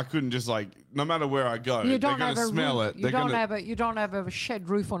 So I couldn't just like, no matter where I go, You they're don't going have to a smell roof. it. You They're don't gonna, have a shed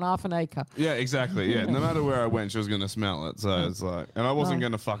roof on half an acre. yeah, exactly. Yeah, no matter where I went, she was going to smell it. So it's like, and I wasn't Right.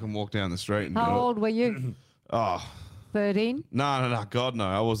 going to fucking walk down the street and How do old were you? Oh, 13? no, God, no.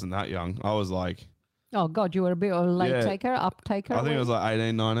 I wasn't that young. I was like, Oh God, you were a bit of a late Yeah. taker, uptaker. I think were it was you? like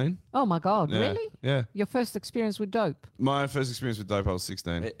 18, 19. Oh my God, Yeah. really? Yeah. Your first experience with dope? My first experience with dope, I was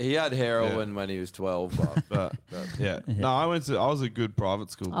 16. He had heroin when he was 12. But yeah. No, I was a good private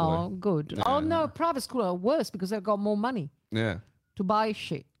school boy. Oh, good. Yeah. Oh no, private school are worse because they've got more money Yeah. to buy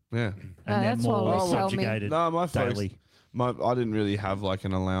shit. Yeah. that's what always tell me. No, my folks, I didn't really have like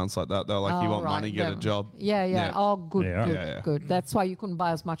an allowance like that. They were like, you Oh, want money, right, get a yeah. job. Yeah. Oh, good, Yeah. good, Yeah. good. That's why you couldn't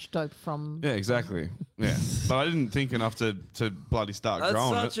buy as much dope from. Yeah, exactly. Yeah. But I didn't think enough to bloody start That's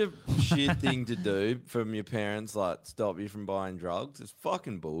growing such it. a shit thing to do from your parents, like stop you from buying drugs. It's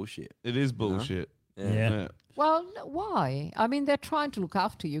fucking bullshit. It is bullshit. Yeah. Well, why? I mean, they're trying to look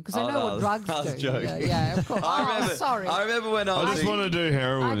after you because they know what drugs I was do. joking. Yeah, of course. I remember, sorry. I remember when I was I just want to do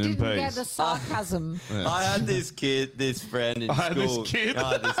heroin I in didn't peace. get the sarcasm. I had this friend in I had this school. kid?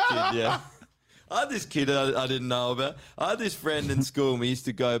 I had this kid, yeah. I had this kid I didn't know about. I had this friend in school, and we used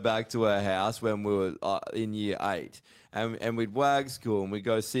to go back to her house when we were in year 8. And we'd wag school, and we'd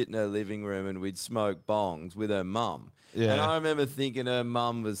go sit in her living room, and we'd smoke bongs with her mum. Yeah. And I remember thinking her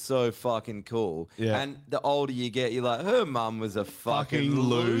mum was so fucking cool. Yeah. And the older you get, you're like, her mum was a fucking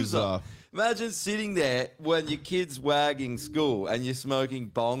loser. Imagine sitting there when your kid's wagging school and you're smoking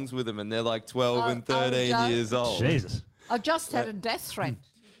bongs with them and they're like 12 and 13 years old. Jesus. I just had a death threat.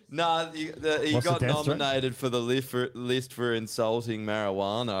 No, he What's the got death threat? nominated for the list for insulting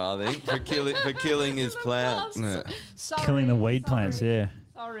marijuana, I think, for killing his plants. Yeah. Killing the weed plants, yeah.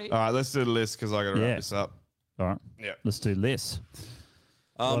 Sorry. All right, let's do the list because I got to Yeah. wrap this up. All right. Yeah. Let's do this.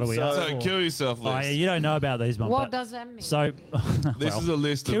 What are we up So for? kill yourself Oh, list. yeah, you don't know about these, Mum. What but- does that mean? So, This is a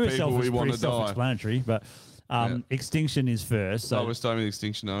list of kill yourself people we is wanna pretty die. self-explanatory, but extinction is first. So So we're starting with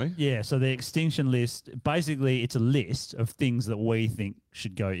extinction, are we? yeah, so the extinction list, basically, it's a list of things that we think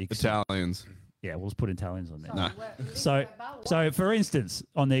should go extinct. Italians. Yeah, we'll just put Italians on there. No. So for instance,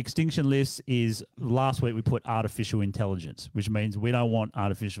 on the extinction list is last week we put artificial intelligence, which means we don't want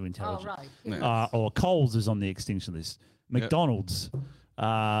artificial intelligence. right. Or Coles is on the extinction list. McDonald's,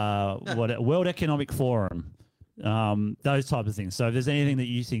 World Economic Forum, those type of things. So if there's anything that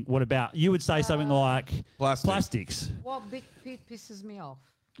you think, what about, you would say something like plastics. What big pisses me off?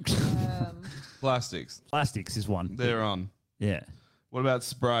 Plastics. Plastics is one. They're on. Yeah. What about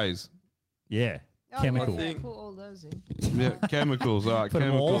sprays? Yeah. Oh, Chemical. yeah, put all those in. Yeah, chemicals. All right, Put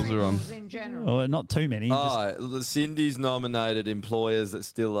 'em all. chemicals are on. In general. Oh, not too many. Oh, Cindy's nominated employers that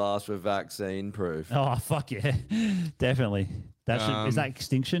still ask for vaccine proof. Oh, fuck yeah. Definitely. Is that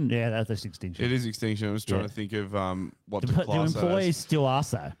extinction? Yeah, that's extinction. It is extinction. I was trying Yeah. to think of what to Do class that employees as. still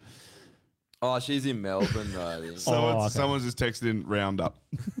ask that? Oh, she's in Melbourne though. Someone's just texted in Roundup.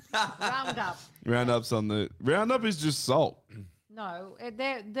 Roundup. Roundup's on the Roundup is just salt. No,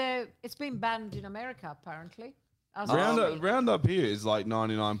 it's been banned in America apparently. Roundup here is like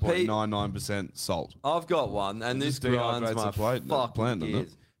 99.99% salt. I've got one, and this grinds my fucking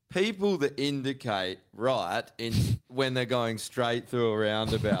gears. People that indicate when they're going straight through a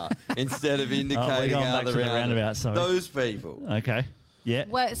roundabout instead of indicating out the roundabout. Those people. Okay. Yeah.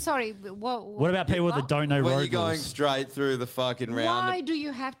 Well, sorry. What about people that don't know road when rules? you're going straight through the fucking roundabout? Why do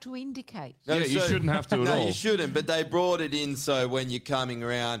you have to indicate? You shouldn't have to at all. No, you shouldn't. But they brought it in so when you're coming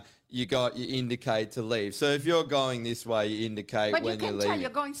around, you indicate to leave. So if you're going this way, you indicate But when you can you're tell leaving. you're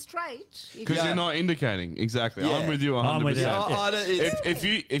going straight. Because you're not indicating. Exactly. Yeah. I'm with you 100%. I'm with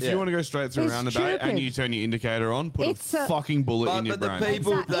you. If you want to go straight through a It's roundabout and stupid. you turn your indicator on, put It's a a- fucking bullet in your But brain. the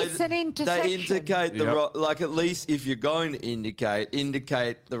people, It's an they intersection. indicate the Yep. right, like at least if you're going to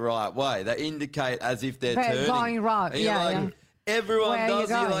indicate the right way. They indicate as if they're They're turning. going right, And you're yeah, like, yeah. Everyone Where are you does.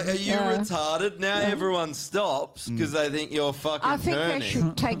 You're like, going? are you Yeah. retarded? Now everyone stops because they think you're fucking I think turning. they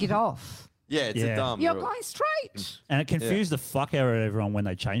should take it off. Yeah, it's a dumb You're rule. going straight. And it confused the fuck out of everyone when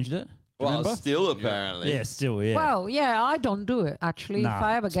they changed it. Well, Remember? still apparently. Yeah, still, yeah. Well, yeah, I don't do it actually. Nah, if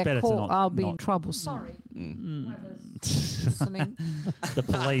I ever it's get better to caught, not- I'll be in not- trouble. Sorry. The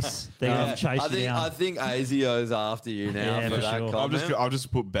police, they're going to chase you down. I think ASIO's after you now Yeah, for for that sure. comment. I'll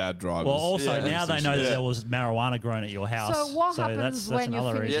just put bad drivers. Well, also now they know that there was marijuana grown at your house. So what happens that's when you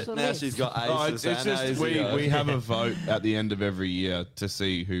another finish reason. the now list? she's got Oh, ASIS it's just and we ASIO. have a vote at the end of every year to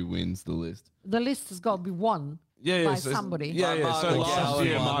see who wins the list. The list has got to be won by somebody. Yeah. So Mark last McGowan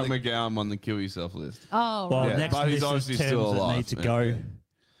year, won Mark the- McGowan won the Kill Yourself list. Oh, Well, right. next but he's list obviously is terms still that alive. need to Yeah. go.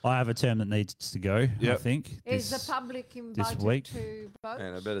 I have a term that needs to go, I Yep. think. Is this- the public invited week. to vote?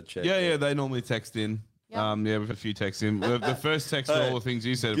 Man, I better check. Yeah, they normally text in. Yeah. We've had a few texts in. The first text for all the things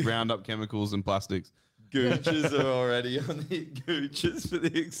you said: Roundup, chemicals, and plastics. Gooches are already on the Gooches for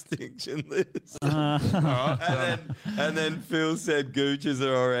the extinction list. Alright, and then Phil said Gooches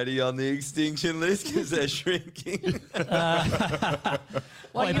are already on the extinction list because they're shrinking.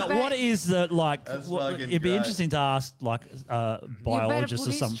 Well, Wait, you but bet- what is the like? That's What, fucking it'd be great. interesting to ask like You better biologists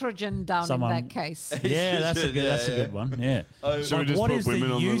put or some. estrogen down someone- in that case. Yeah, that's a good. That's a good one. Yeah. Should we just what put is the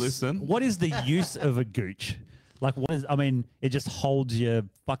women on the use? list then? What is the use of a gooch? Like, what is? I mean, it just holds your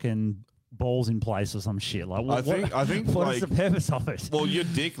fucking balls in place or some shit. Like, I think what like, is the purpose of it? Well, your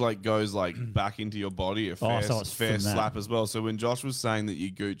dick like goes like back into your body a fair, so it's fair from that. slap as well. So when Josh was saying that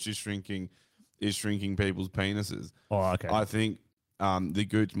your gooch is shrinking people's penises, okay. I think the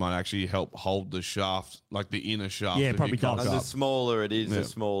gooch might actually help hold the shaft, like the inner shaft. Yeah, of probably your cock does. And the up. smaller it is, Yeah. the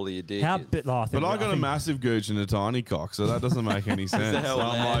smaller your dick How is. bit? Oh, But I got a massive gooch and a tiny cock, so that doesn't make any sense. hell So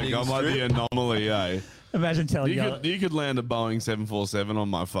I'm like landing the anomaly, eh? Imagine telling You could land a Boeing 747 on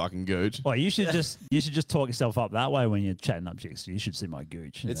my fucking gooch. Well, you should just talk yourself up that way when you're chatting up chicks. You should see my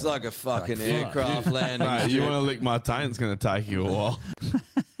gooch. It's like a fucking aircraft landing. Mate, you strip. want to lick my taint? It's going to take you a while.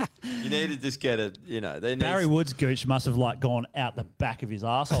 You need to just get it. You know, they need. Barry Wood's gooch must have like gone out the back of his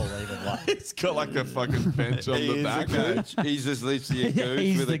asshole even like. It's got like a fucking bench on He the is back. a eh? gooch. He's just literally a gooch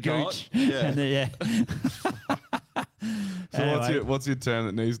He's with the a cock. gooch. Yeah. And yeah. So Anyway. what's your term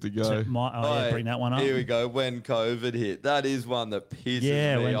that needs to go? Bring that one up. Here we go. When COVID hit, that is one that pisses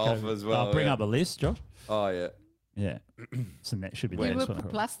Yeah, me when off COVID- as well. bring yeah. up a list, Josh. Oh yeah. Yeah. So that should be You the would next put one.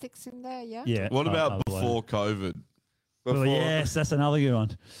 plastics in there, yeah? Yeah. What about I'll before COVID? Well, yes, that's another good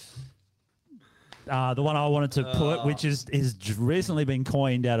one. The one I wanted to put, which is recently been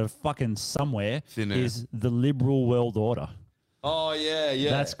coined out of fucking somewhere, Thin air. is the liberal world order. Oh yeah, yeah.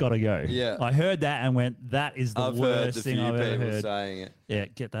 That's got to go. Yeah. I heard that and went, that is the I've heard worst a thing few I've ever people heard. saying it. Yeah,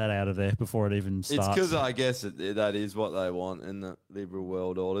 get that out of there before it even starts. It's because I guess that is what they want in the liberal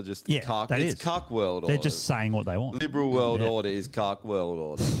world order. Just Yeah, cuck. that It's is. cuck world They're order. just saying what they want. Liberal world Yeah. order is cuck world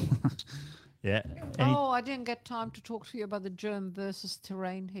order. Yeah. Oh, I didn't get time to talk to you about the germ versus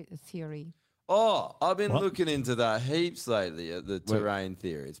terrain theory. Oh, I've been What? looking into that heaps lately. The terrain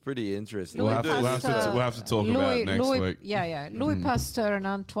theory. It's pretty interesting. We'll have to talk about it next week. Yeah. Louis Pasteur and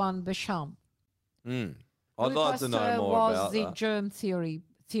Antoine Béchamp. I'd Louis like to know Pasteur more was about the that. germ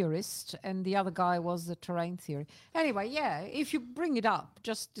theorist, and the other guy was the terrain theory. Anyway, yeah, if you bring it up,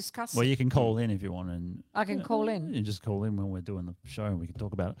 just discuss Well, it. you can call in if you want, and I can call in. You just call in when we're doing the show, and we can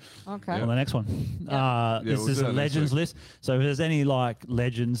talk about it. Okay. On the next one, this we'll is do a that next legends week. list. So if there's any like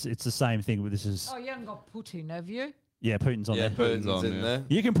legends, it's the same thing. But this is Oh, you haven't got Putin, have you? yeah, Putin's on Yeah, there. Putin's in there.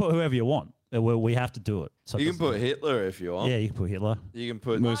 You can put whoever you want. We have to do it. So it You can doesn't- put Hitler if you want. Yeah, you can put Hitler. You can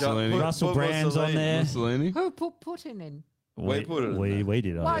put Mussolini. Russell Brand's on there. Mussolini. Who put Putin in? We put it in We, there. we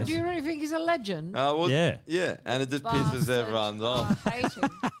did. I Why, guess. do you really think he's a legend? Well, Yeah. Yeah, and it just pisses everyone off. I hate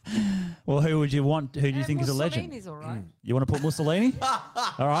him. Well, who would you want? Who do you think is a legend? Mussolini's all right. You want to put Mussolini?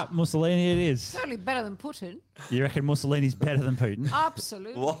 All right, Mussolini it is. Certainly better than Putin. You reckon Mussolini's better than Putin?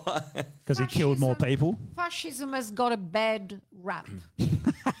 Absolutely. Why? Because he killed more people? Fascism has got a bad rap.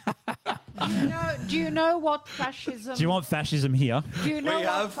 Do you know what fascism? Do you want fascism here? Do you know We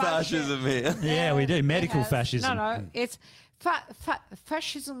what have fascism here. Yeah, we do. Medical fascism. No, it's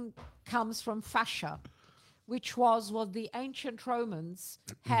fascism comes from fascia, which was what the ancient Romans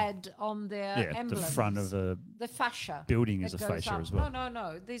had on their Yeah, emblems. the front of the fascia building is that a goes fascia up. as well.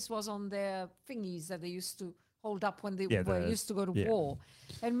 No. This was on their thingies that they used to hold up when they Yeah, were the- used to go to yeah. war.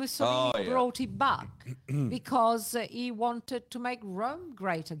 And Mussolini Oh, yeah. brought it back because he wanted to make Rome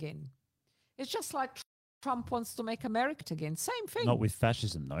great again. It's just like Trump wants to make America again. Same thing. Not with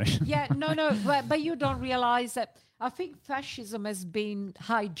fascism, though. Yeah, no, but you don't realize that. I think fascism has been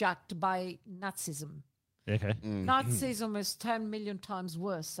hijacked by Nazism. Okay. Nazism is 10 million times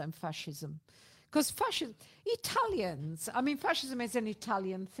worse than fascism. Because fascism, fascism is an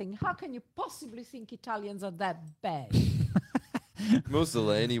Italian thing. How can you possibly think Italians are that bad?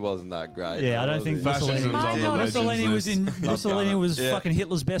 Mussolini wasn't that great. Yeah, I don't think Mussolini was in. Mussolini was Yeah. fucking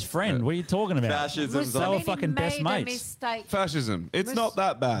Hitler's best friend. What are you talking about? Fascism's They were on- fucking best made a mates. mistake. Fascism. It's not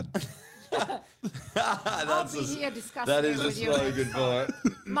that bad. I'll be here discussing That it is a with you. slogan for it.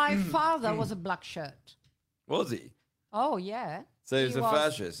 My father was a black shirt. Was he? Oh, yeah. So he was a was.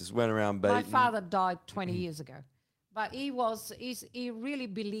 fascist. Just went around baiting. My father died 20 years ago. But he really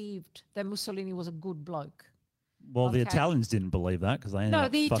believed that Mussolini was a good bloke. Well, the Okay. Italians didn't believe that because they ended No,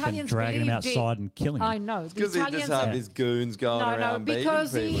 up the fucking Italians dragging him believed it. outside and killing him. I know. The Because he just Italians have his goons going around beating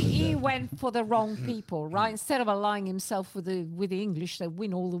because people. he went for the wrong people, right? Instead of allying himself with the English that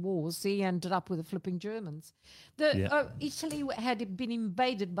win all the wars, he ended up with the flipping Germans. Italy had been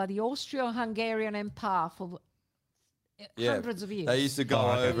invaded by the Austro-Hungarian Empire for hundreds of years. They used to go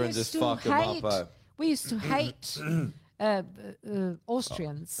over and just fuck them up. Oh. We used to hate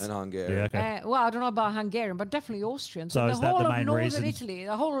Austrians. And Hungary. Yeah, okay. Well, I don't know about Hungarian, but definitely Austrians. So And is the that whole the of main northern reason? Italy,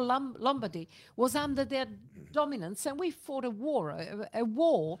 the whole Lombardy, was under their dominance, and we fought a war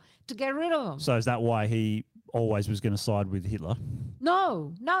to get rid of them. So is that why he always was going to side with Hitler?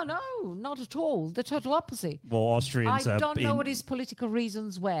 No, not at all. The total opposite. Well, Austrians I are. don't know what his political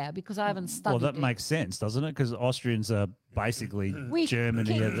reasons were because I haven't studied Well, that it. makes sense, doesn't it? Because Austrians are basically We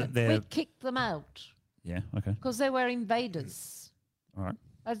Germany. we kicked them out Yeah. Okay. because they were invaders. All right.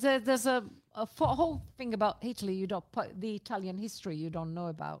 There's a whole thing about Italy the Italian history you don't know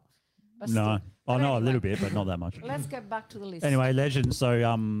about. But No, still. I But know a anyway, little bit, but not that much. Let's get back to the list. Anyway, legend.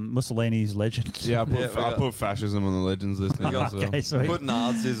 So Mussolini's legend. Yeah, I put fascism on the legends list now. Okay, sweet. Put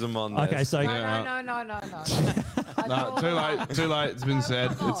Nazism on there. Okay, so No, too late. It's been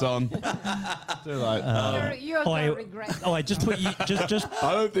said. It's on. Too late. You're gonna regret. Oh wait, just put you just.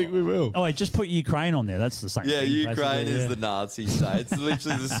 I don't think we will. Oh wait, just put Ukraine on there. That's the same. Yeah, thing, Ukraine basically, is yeah. the Nazi state. It's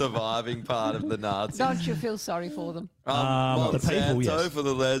literally the surviving part of the Nazis. Don't you feel sorry for them? Well, the people, Santo yes. for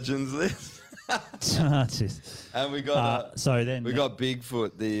the legends list. That's it. And we got so then we got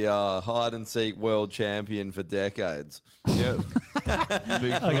Bigfoot, the hide and seek world champion for decades. Yeah.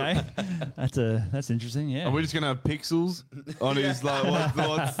 Okay, that's interesting. Yeah. Are we just gonna have pixels on his like?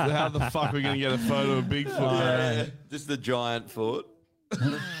 How the fuck are we gonna get a photo of Bigfoot? Yeah, just the giant foot.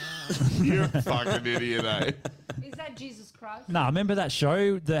 You're a fucking idiot, eh? Is that Jesus Christ? No, remember that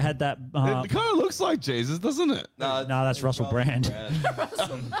show that had that? It kind of looks like Jesus, doesn't it? No, that's Russell Brand.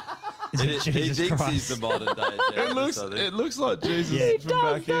 He Jesus thinks he's Christ. the modern day Jesus. I think. It looks like Jesus from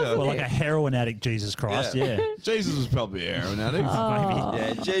back here. Well, like a heroin addict, Jesus Christ. Yeah. Jesus was probably a heroin addict.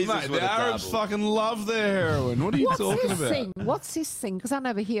 Yeah, Jesus Mate, would the have Arabs dabbled. fucking love their heroin. What are you talking about? What's his thing? Because I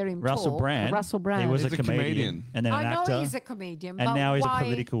never hear him Russell talk. Brand. Russell Brand. He was He's a a comedian, comedian. and then an I know actor, he's a comedian, and but now he's why- a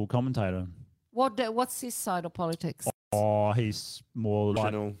political commentator. What's his side of politics? Oh, he's more like,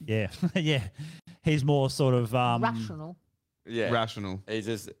 Rational. yeah, yeah. He's more sort of Rational. Yeah, Rational. He's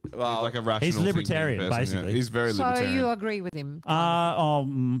just He's like a rational. He's thinking libertarian, person, yeah. basically. He's very So libertarian. you agree with him? Not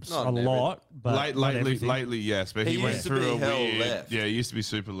a every- lot, but not lately, everything. lately, yes, but he, He went used to through be a hell weird. left. Yeah, he used to be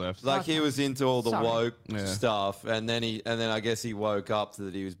super left. like he was into all the Sorry. woke Yeah. stuff, and then I guess he woke up to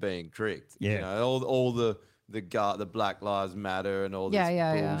that he was being tricked. Yeah. you know, all the Black Lives Matter and all this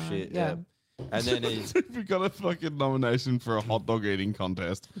Yeah. bullshit. Yeah. And then he's We got a fucking nomination for a hot dog eating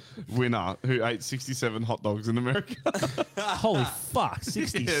contest winner who ate 67 hot dogs in America. Holy fuck, Yeah,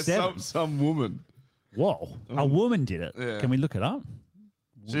 67. some woman. Whoa, a woman did it. Yeah. Can we look it up?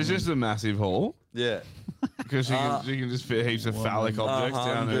 She's just a massive haul yeah. because she can just fit heaps of phallic objects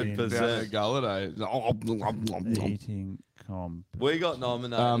down her 100%. gullet. Eating We got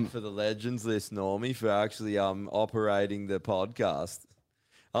nominated for the Legends list, Normie, for actually operating the podcast.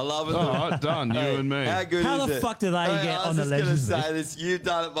 I love it. All right, done. You and me. How good How is the it? fuck do they get on the I was Legends just going to say list? this. You've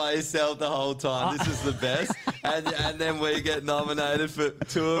done it by yourself the whole time. This is the best. And then we get nominated for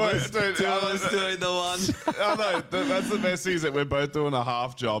two of us doing the one. I know. That's the best thing is that we're both doing a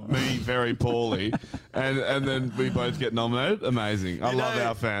half job. Me very poorly, and then we both get nominated. Amazing. I love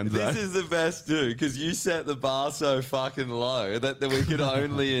our fans. This though. is the best, dude, because you set the bar so fucking low that we could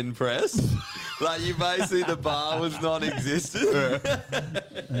only impress. Like, you basically, the bar was non-existent.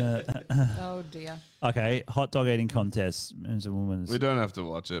 Oh dear. Okay, hot dog eating contest. Men's and women's. We don't have to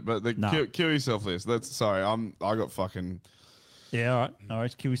watch it, but the kill yourself list. Sorry, I got fucking. Yeah, all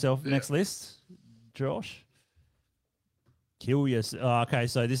right. Kill yourself. Next list, Josh. Kill yourself. Oh, okay,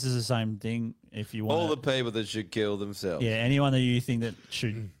 so this is the same thing. If you want All the people that should kill themselves. yeah, anyone that you think that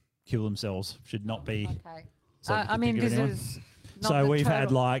should kill themselves should not be. Okay. So I mean, think of this anyone. is. Not So the we've had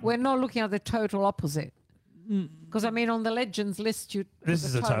total- like We're not looking at the total opposite. Because I mean, on the Legends list, you. this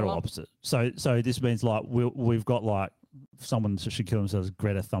is a total opposite. So this means like we've got like someone that should kill themselves,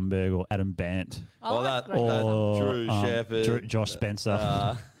 Greta Thunberg or Adam Bant. Well, that or Drew Shepherd, Josh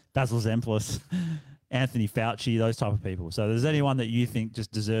Spencer, Basil Zemplis, Anthony Fauci, those type of people. So there's anyone that you think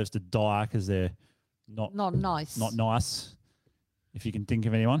just deserves to die because they're not nice. Not nice. If you can think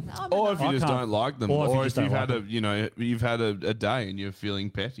of anyone, Or if you I just can't- don't like them, or or you if just don't you've like had you've had a day and you're feeling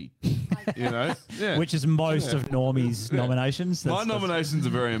petty, yeah. which is most Yeah. of Normie's Yeah. nominations. My nominations are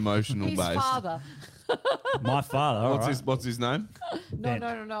very emotional His based. father. My father. all right. What's his name? No,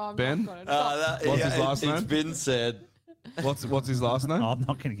 I'm Ben? not gonna. What's his last It's name? been said. What's his last name? I'm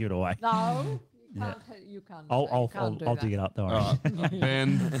not going to give it away. No, you can't. I'll dig it up. Don't worry. All right.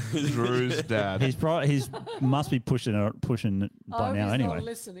 Ben, Drew's dad. He's must be pushing it by Oh, now he's anyway. not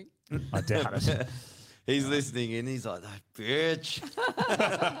listening. I doubt it. He's listening in. He's like, that bitch.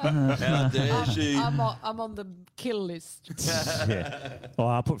 How dare she? I'm on the kill list. Yeah. Well,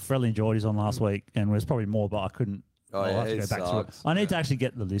 I put Freddie and Geordies on last week, and there's probably more, but I couldn't. Oh, I'll yeah, have to it go back to it. sucks. I need to actually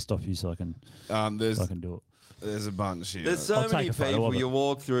get the list off you so I can. So I can do it. There's a bunch here. There's so I'll many take a photo people of it. you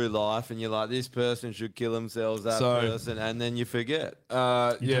walk through life and you're like, this person should kill themselves, that So- person, and then you forget.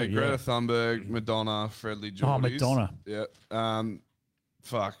 Yeah, do, yeah. Greta Thunberg, Madonna, Freddie Geordies. Oh, Madonna. Yeah.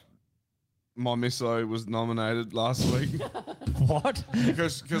 Fuck. My misso was nominated last week. What?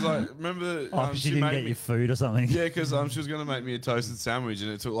 Because I remember Oh, she didn't made get me, your food or something. Yeah, because she was going to make me a toasted sandwich,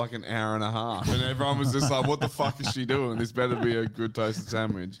 and it took like an hour and a half, and everyone was just like, "What the fuck is she doing? This better be a good toasted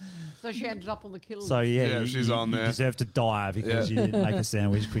sandwich." So she ended up on the kill list. So yeah, she's on there. You deserve to die because Yeah. you didn't make a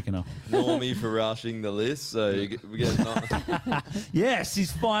sandwich quick enough. Normie for rushing the list, so we get Yes,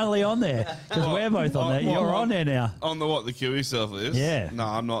 he's finally on there because we're both on there. You're on there now. On the what? The kill yourself list? Yeah. No,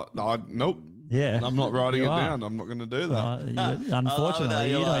 I'm not. No, nope. Yeah, I'm not writing You it are. down. I'm not going to do that.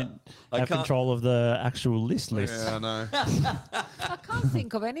 Unfortunately, you don't have control of the actual list. Yeah, I know. I can't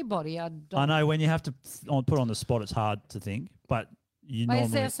think of anybody. I don't. I know when you have to put on the spot, it's hard to think, but you But is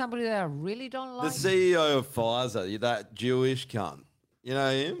normally. there somebody that I really don't The like? CEO of Pfizer, that Jewish cunt. You know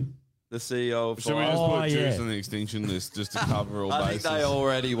him? The CEO of Should we Pfizer. just put Jews on the extinction list just to cover all I bases? think they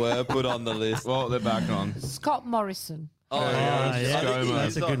already were put on the list. Well, they're back on. Scott Morrison. Oh, yeah,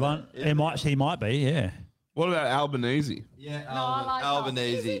 that's a good one. He might be, yeah. What about Albanese? Yeah, No, I like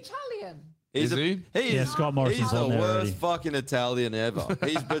Albanese. He's Italian. He's Is he? Yeah, Scott Morrison's He's the on there worst already. fucking Italian ever.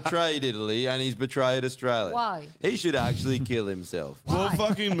 He's betrayed Italy and he's betrayed Australia. Why? He should actually kill himself. Well,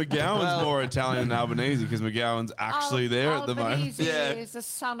 fucking McGowan's more Italian than Albanese because McGowan's actually there at the moment. Albanese is the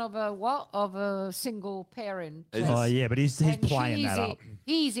son of a what? Of a single parent. Oh yeah, but he's And playing that cheesy.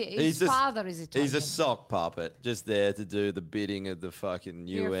 up. His just- father is Italian. He's a sock puppet, just there to do the bidding of the fucking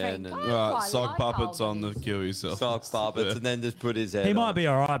You're UN fake. and Oh, Right, I sock like puppets on the kill yourself. sock puppets, Yeah. and then just put his head. He on. might be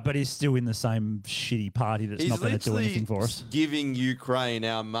all right, but he's still in the same shitty party that's He's not going to do literally anything for us. giving Ukraine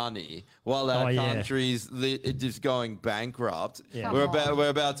our money while our Oh, yeah. country's just going bankrupt. Yeah. We're Come on.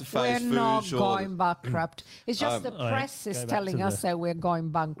 about to We're face food not shortage. going bankrupt. It's just the Oh, press go is back telling to us that we're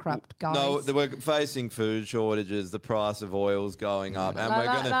going bankrupt, guys. No, we're facing food shortages. The price of oil's going up, and we're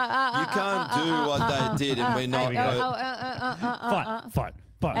gonna. You can't do what they did, and we're not. Fight.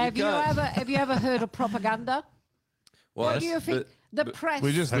 Have you ever heard of propaganda? What? What do you think? The press.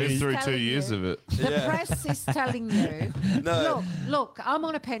 We just lived is through 2 telling years you- of it. The Yeah. press is telling you. No. Look, I'm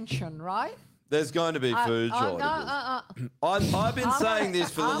on a pension, right? There's going to be food shortages. I've been saying this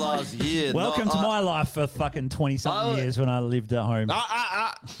for the last year. Welcome to my life for fucking 20-something years when I lived at home.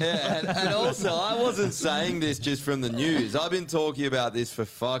 Yeah, and also, I wasn't saying this just from the news. I've been talking about this for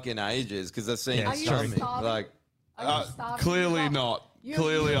fucking ages because I've seen Yeah, it it's coming. true. Like, Are you starving? Clearly not.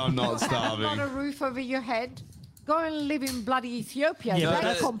 Clearly, I'm not You have not a starving. roof over your head. Go and live in bloody Ethiopia. Yeah,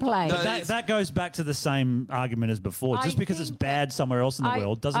 They complain. that goes back to the same argument as before. Just because it's bad somewhere else in the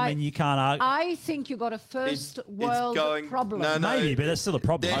world doesn't mean you can't argue. I think you got a first world problem. Maybe, but that's still a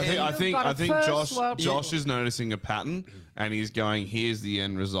problem. I think got a first world Josh is noticing a pattern, and he's going, "Here's the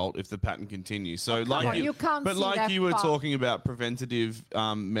end result if the pattern continues." So, you can't but see like that you were far. talking about preventative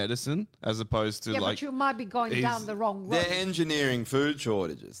medicine as opposed to Yeah, like. but you might be going down the wrong road. They're engineering food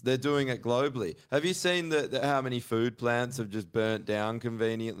shortages. They're doing it globally. Have you seen how many food plants have just burnt down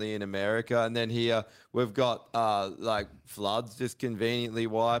conveniently in America? And then here we've got like floods just conveniently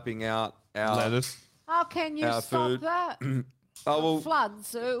wiping out our lettuce. How can you Our stop food. that? Oh, well,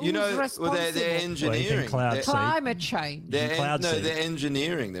 Floods. you know, who's responsible? they're engineering. Climate change. They're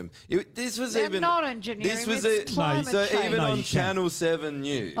engineering them. This was They're even not engineering. This was it's climate so change. even on Channel 7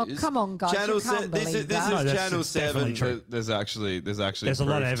 News. Oh, come on, guys. Channel you can't this believe is that. Channel 7. There's actually There's a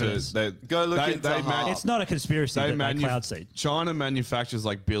lot of proof to- evidence. Go look into they Harp. It's not a conspiracy that they cloud seed. China manufactures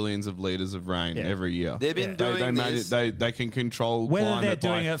like billions of liters of rain every year. They've been doing this. They can control Whether climate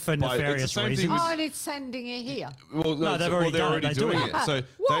they're doing by- it for by- it's the nefarious same thing reasons. with- Oh, and it's sending it here. Well, No, they've already they're done it. already They do doing it. it. So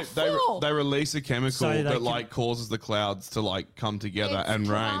What for? they release a chemical So they that can- like causes the clouds to like come together It's and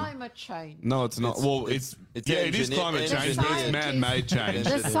rain. climate change. No, it's not. It's It is climate change, but it's man-made change.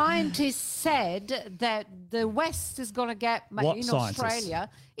 The scientists said that the West is going to get What in scientists? Australia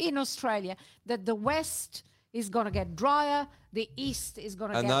that the West is going to get drier, the East is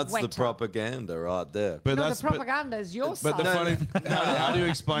going to And get that's wetter. the propaganda right there. But No, that's the propaganda is your But side. the funny, how do you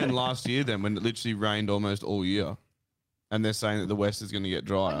explain last year then when it literally rained almost all year, and they're saying that the West is going to get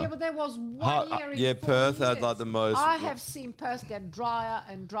drier? Yeah, but there was one year in Yeah, 4 Perth had years. like the most. I have seen Perth get drier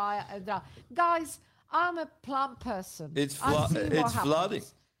and drier and drier. Guys, I'm a plant person. It's I've seen what it's happens. flooding.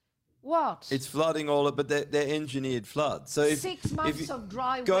 What? It's flooding all of, but they're engineered floods. So if 6 months if you of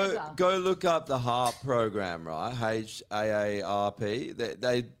dry go weather. go look up the HAARP program, right? HAARP.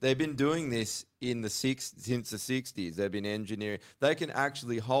 They've been doing this since the 60s. They've been engineering. They can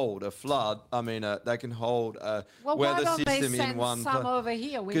actually hold a flood. I mean, they can hold a Well, why weather don't they system in send one some over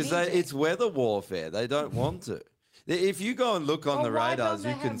here? We because need it. it's weather warfare. They don't want to. If you go and look on Well, the why radars,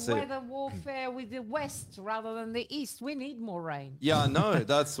 don't you they can have see. weather warfare with the West rather than the East? We need more rain. Yeah, I know.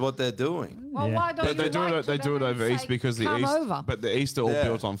 That's what they're doing. Well, why don't They you do write it. to They do it them and over east say, because the "Come east, over"? but the east are all Yeah.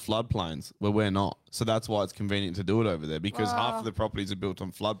 built on floodplains where we're not. So that's why it's convenient to do it over there because half Well- of the properties are built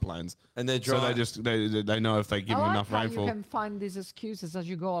on floodplains, and they're so dry. they know if they give I them like enough how rainfall. you can find these excuses as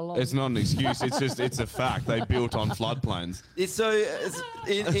you go along. It's not an excuse. It's a fact. They built on floodplains. It's so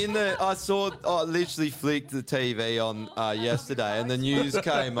in the I saw I literally flicked the TV on yesterday and the news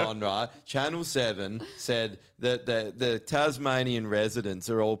came on, right? Channel 7 said that the Tasmanian residents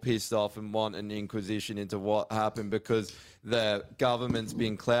are all pissed off and want an inquisition into what happened because the government's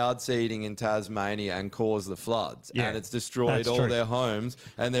been cloud seeding in Tasmania and caused the floods, Yeah, and it's destroyed that's all true. their homes,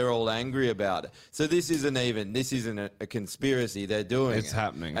 and they're all angry about it. So this isn't a conspiracy. They're doing It's it.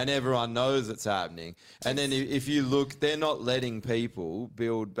 happening. And everyone knows it's happening. And then if you look, they're not letting people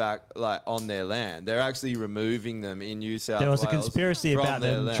build back like on their land. They're actually removing them in New South There was a Wales conspiracy from about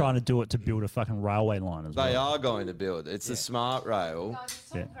their them land. trying to do it to build a fucking railway line as well. They are going to build it. It's a smart rail.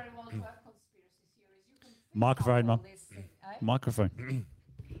 Yeah. Microphone, Mum. Microphone.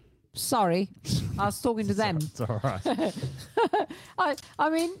 Sorry, I was talking to them. It's all right. I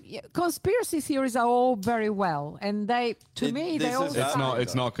mean, conspiracy theories are all very well, and they, to me, they all.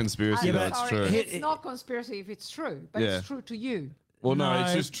 It's not conspiracy. I'm That's sorry, true. It's not conspiracy if it's true, but Yeah. it's true to you. Well, no, it's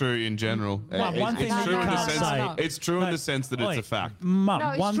No. just true in general. One thing it's you true in the can't sense. say- It's true in the sense that it's a fact. Mum, No,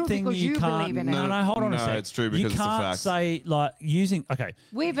 it's one true thing because you you can't. believe in it. No, hold on a No, sec. it's true because you it's a can't fact. say like using. Okay,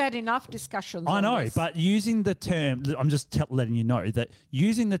 We've had enough discussions. I on know, this. but using the term, I'm just letting you know that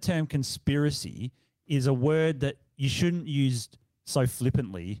using the term conspiracy is a word that you shouldn't use so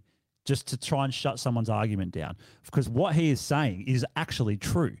flippantly just to try and shut someone's argument down. Because what he is saying is actually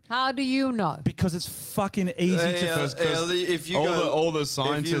true. How do you know? Because it's fucking easy to. If you all, go- all the if you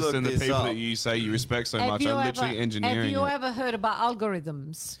scientists look and the this people up- that you say you respect so Have much you are ever- literally engineering Have you it. ever heard about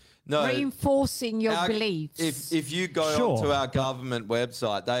algorithms? No. Reinforcing your beliefs. If you go Sure. onto our government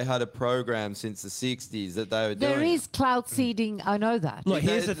website, they had a program since the 60s that they were doing. There is cloud seeding. I know that.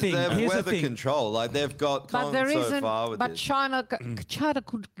 They have weather control. Like they've got But gone there so isn't. far with But this. China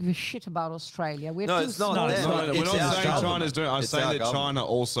could give a shit about Australia. We're No, too it's not small. them. No, we're It's not our saying government. China's doing it. I'm It's saying our that government. China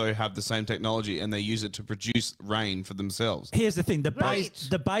also have the same technology and they use it to produce rain for themselves. Here's the thing: the base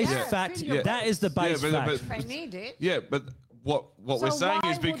fact. Yeah. That is the base Yeah, fact. If I need it. Yeah, but what we're So saying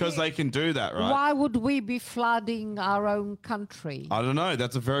why is because would they can do that, right? Why would we be flooding our own country? I don't know.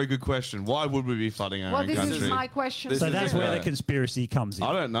 That's a very good question. Why would we be flooding our Well, own this country? is my question. So that's where the conspiracy comes in.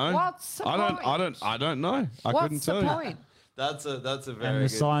 I don't know. What's the I don't know. I couldn't What's the tell you. point? That's a very And the good.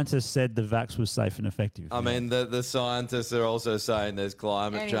 scientists said the vax was safe and effective. I mean, the scientists are also saying there's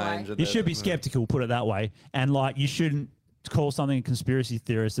climate change. and You that- should be skeptical, put it that way, and like you shouldn't call something a conspiracy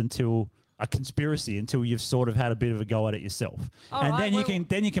theorist until you've sort of had a bit of a go at it yourself, All and right,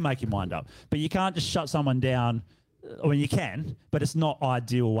 then you can make your mind up. But you can't just shut someone down. I mean, you can, but it's not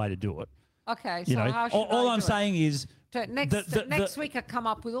ideal way to do it. Okay, You so know, how should all I I'm do it? saying is. So next week I come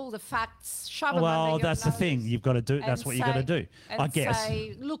up with all the facts, shove them Well, under your that's the thing. nose You've got to do. That's and what you got to say- do. and I guess.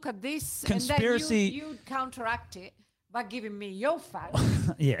 say, look at this, Conspiracy- and then you counteract it by giving me your facts.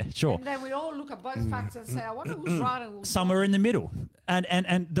 Yeah, sure. And then we all look at both facts and say, I wonder who's right and who's Somewhere in the middle.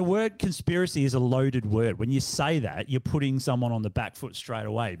 And the word conspiracy is a loaded word. When you say that, you're putting someone on the back foot straight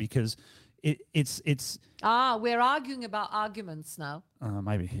away because it's we're arguing about arguments now.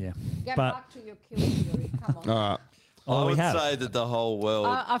 maybe, yeah. Get But back to your kill theory. Come on. All right. I would we have. say that the whole world.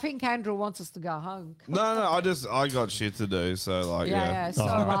 I think Andrew wants us to go home. No, I got shit to do. So like, Yeah, so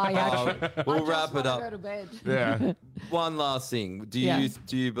I actually. We'll I just wrap it wanna up. Go to bed. Yeah. One last thing. Do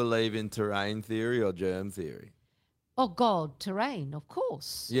you believe in terrain theory or germ theory? Oh God, terrain, of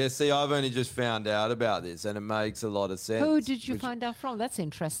course. Yeah, see, I've only just found out about this, and it makes a lot of sense. Who did you find out from? That's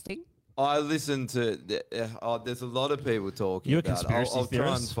interesting. I listened to. There's a lot of people talking You're a about conspiracy it. I'll try and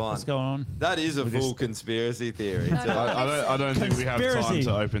theorist. find. What's going on? That is a We're full just- conspiracy theory. I don't think we have time Conspiracy.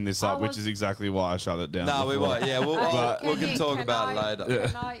 to open this up, which is exactly why I shut it down. No, we before. won't. Yeah, we can talk about it later.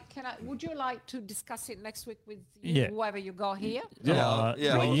 Can I? Would you like to discuss it next week with Yeah. whoever you got here? Yeah.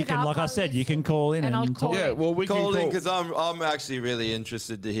 Well, you can, like I said, you can call in And I'll and call talk. Yeah, well, we Call can in call. because I'm actually really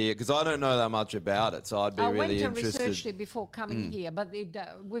interested to hear because I don't know that much about it, so I'd be I really went and interested. researched it before coming here, but we've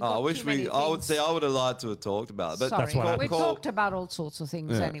I got wish too many I would things. say I would have liked to have talked about it, but Sorry, what we happens. talked about all sorts of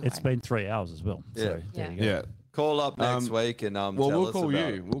things anyway. It's been 3 hours as well. Yeah. So there you go. Yeah. Call up next week and Well, tell we'll us call about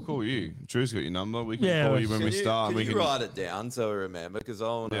you. it. We'll call you. Drew's got your number. We can Yeah, call well, you when Can we you, start. can and we you can. write it down so we remember? Because I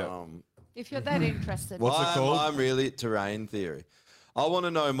want to. If you're that interested. What's it called? I'm really terrain theory. I want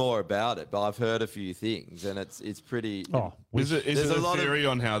to know more about it, but I've heard a few things, and it's pretty. Oh, Is it There's a a lot of- theory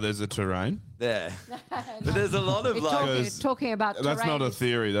on how there's a terrain? there? But there's a lot of We're like. talking about That's not a terrain.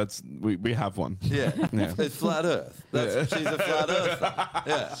 theory. That's we have one. Yeah. Yeah. It's flat Earth. She's a flat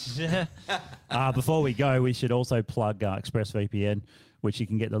Earther. Yeah. Before we go, we should also plug ExpressVPN, which you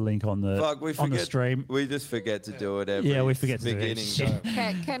can get the link on the Fuck, we on the forget. stream. We just forget to do it every. Yeah, we forget to do it. beginning. Shit.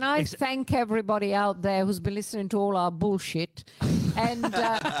 Can I thank everybody out there who's been listening to all our bullshit, and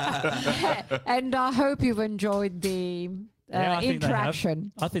and I hope you've enjoyed the Yeah, I think they have.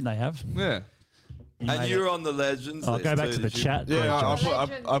 interaction. I think they have. Yeah. You And made you're it. on the legends. I'll list go back too, to the did you? chat. Yeah, I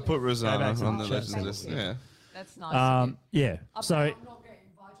Legend put Go back Rosanna to on the the chat. legends list. Yeah. That's nice. Yeah. So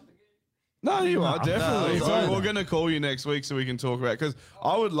No, you are definitely. No, We're, no. we're going to call you next week so we can talk about because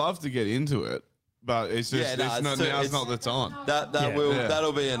I would love to get into it, but it's just Yeah, no, it's not, too- now's it's- not the time. Yeah.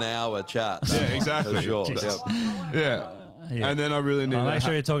 That'll be an hour chat. Yeah, that one, exactly. For sure. Jesus. Yep. Yeah. Yeah. And then I really need. make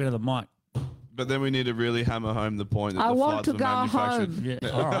sure you're talking to the mic. But then we need to really hammer home the point that I the want flights to were go manufactured. home. Yeah.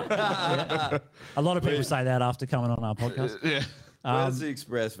 All right. Yeah. A lot of people say that after coming on our podcast. Yeah. Where's the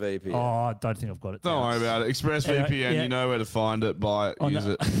Express VPN? Oh, I don't think I've got it. Don't down. worry about it. ExpressVPN, Yeah. you know where to find it, buy it, Oh, use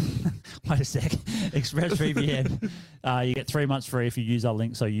no. it. Wait a sec. ExpressVPN. You get 3 months free if you use our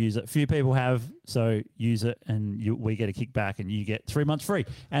link, so use it. Few people have, so use it, and we get a kickback, and you get 3 months free.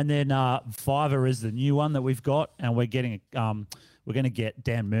 And then Fiverr is the new one that we've got, and we're getting we're going to get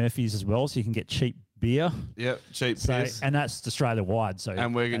Dan Murphy's as well, so you can get cheap beer. Yep, cheap So, piss. and that's Australia wide. So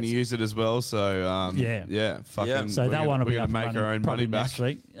And we're going to that's- use it as well. So Yeah. fucking. So we're that gonna, one will we're be gonna up and make running our own probably money back. next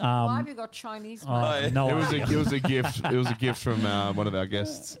week. Why have you got Chinese Oh, money? no It was idea. it was a gift. It was a gift from one of our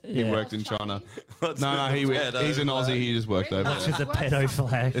guests. He Yeah. worked in China. What's No, the he's pedo an Aussie. flag? He just worked over Which there. is a pedo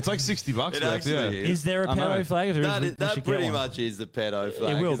flag. It's like $60 It worth. actually Yeah. is. Is there a I know. pedo flag? If there That, is, is, we that should get pretty one. much is the pedo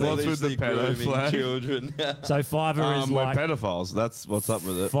flag. will 'cause be. they're What's with the literally pedo grooming flag? Children. So Fiverr is We're like pedophiles. That's what's up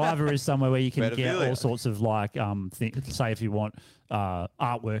with it. Fiverr is somewhere where you can get Pedophilia. all sorts of like say if you want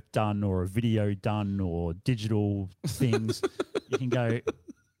artwork done or a video done or digital things, you can go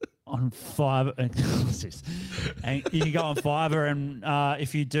on Fiverr and you can go on Fiverr and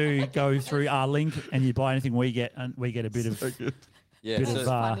if you do go through our link and you buy anything, we get a bit of Yeah, bit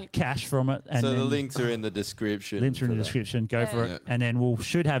so, of cash from it. And so the then links are in the description. links are in for the that. description. Go for Yeah. it, and then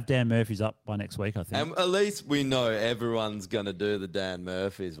should have Dan Murphy's up by next week, I think. And at least we know everyone's going to do the Dan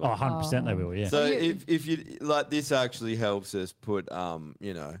Murphy's Oh, one. 100% they will. Yeah. So if you like, this actually helps us put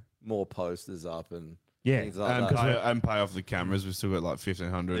more posters up and Yeah, things like And that. pay off the cameras. We've still got like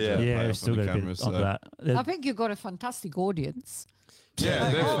 1,500. Yeah. to Yeah, pay we've off still on the got a bit cameras. of So. that. I think you've got a fantastic audience. Yeah,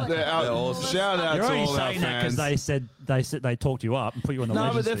 they're awesome. Shout out You're to only all our saying that because fans. they said they talked you up and put you on the No, but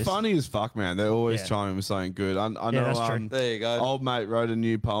legends they're list. funny as fuck, man. They're always Yeah. chiming with something good. I Yeah, know. that's true. There you go. Old mate wrote a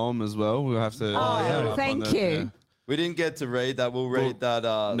new poem as well. We'll have to. Oh, thank you. We didn't get to read that. We'll read that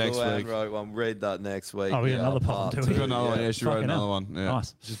next Luann week. wrote one. Read that next week. Oh, we got another poem, part do we? two. Got another one. Yeah, she wrote Fucking another hell. one. Yeah.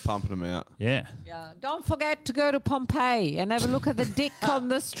 Nice. Just pumping them out. Yeah. Yeah. Don't forget to go to Pompeii and have a look at the dick on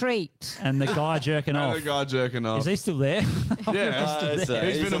the street. And the guy jerking And off. the guy jerking off. Is he still there? Yeah, He's he's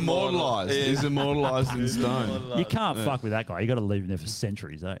been immortalised. immortal. He's immortalised in stone. You can't fuck with that guy. You got to leave him there for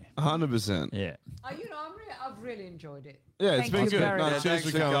centuries, eh? 100%. Yeah. I've really enjoyed it. Yeah, it's Thank been you good. very No, much. cheers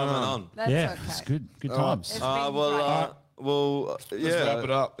for coming on. That's yeah, okay. it's good. Good All right. times. It's been great. Yeah, wrap it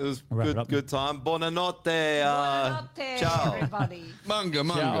up. It was Wrap it good, up. good time. Buonanotte. Buonanotte, ciao. everybody. Manga.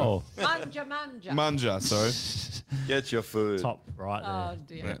 Ciao. Manja, manja. Manja, sorry. Get your food. Top right there. Oh,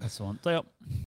 dear. That's the one. See ya.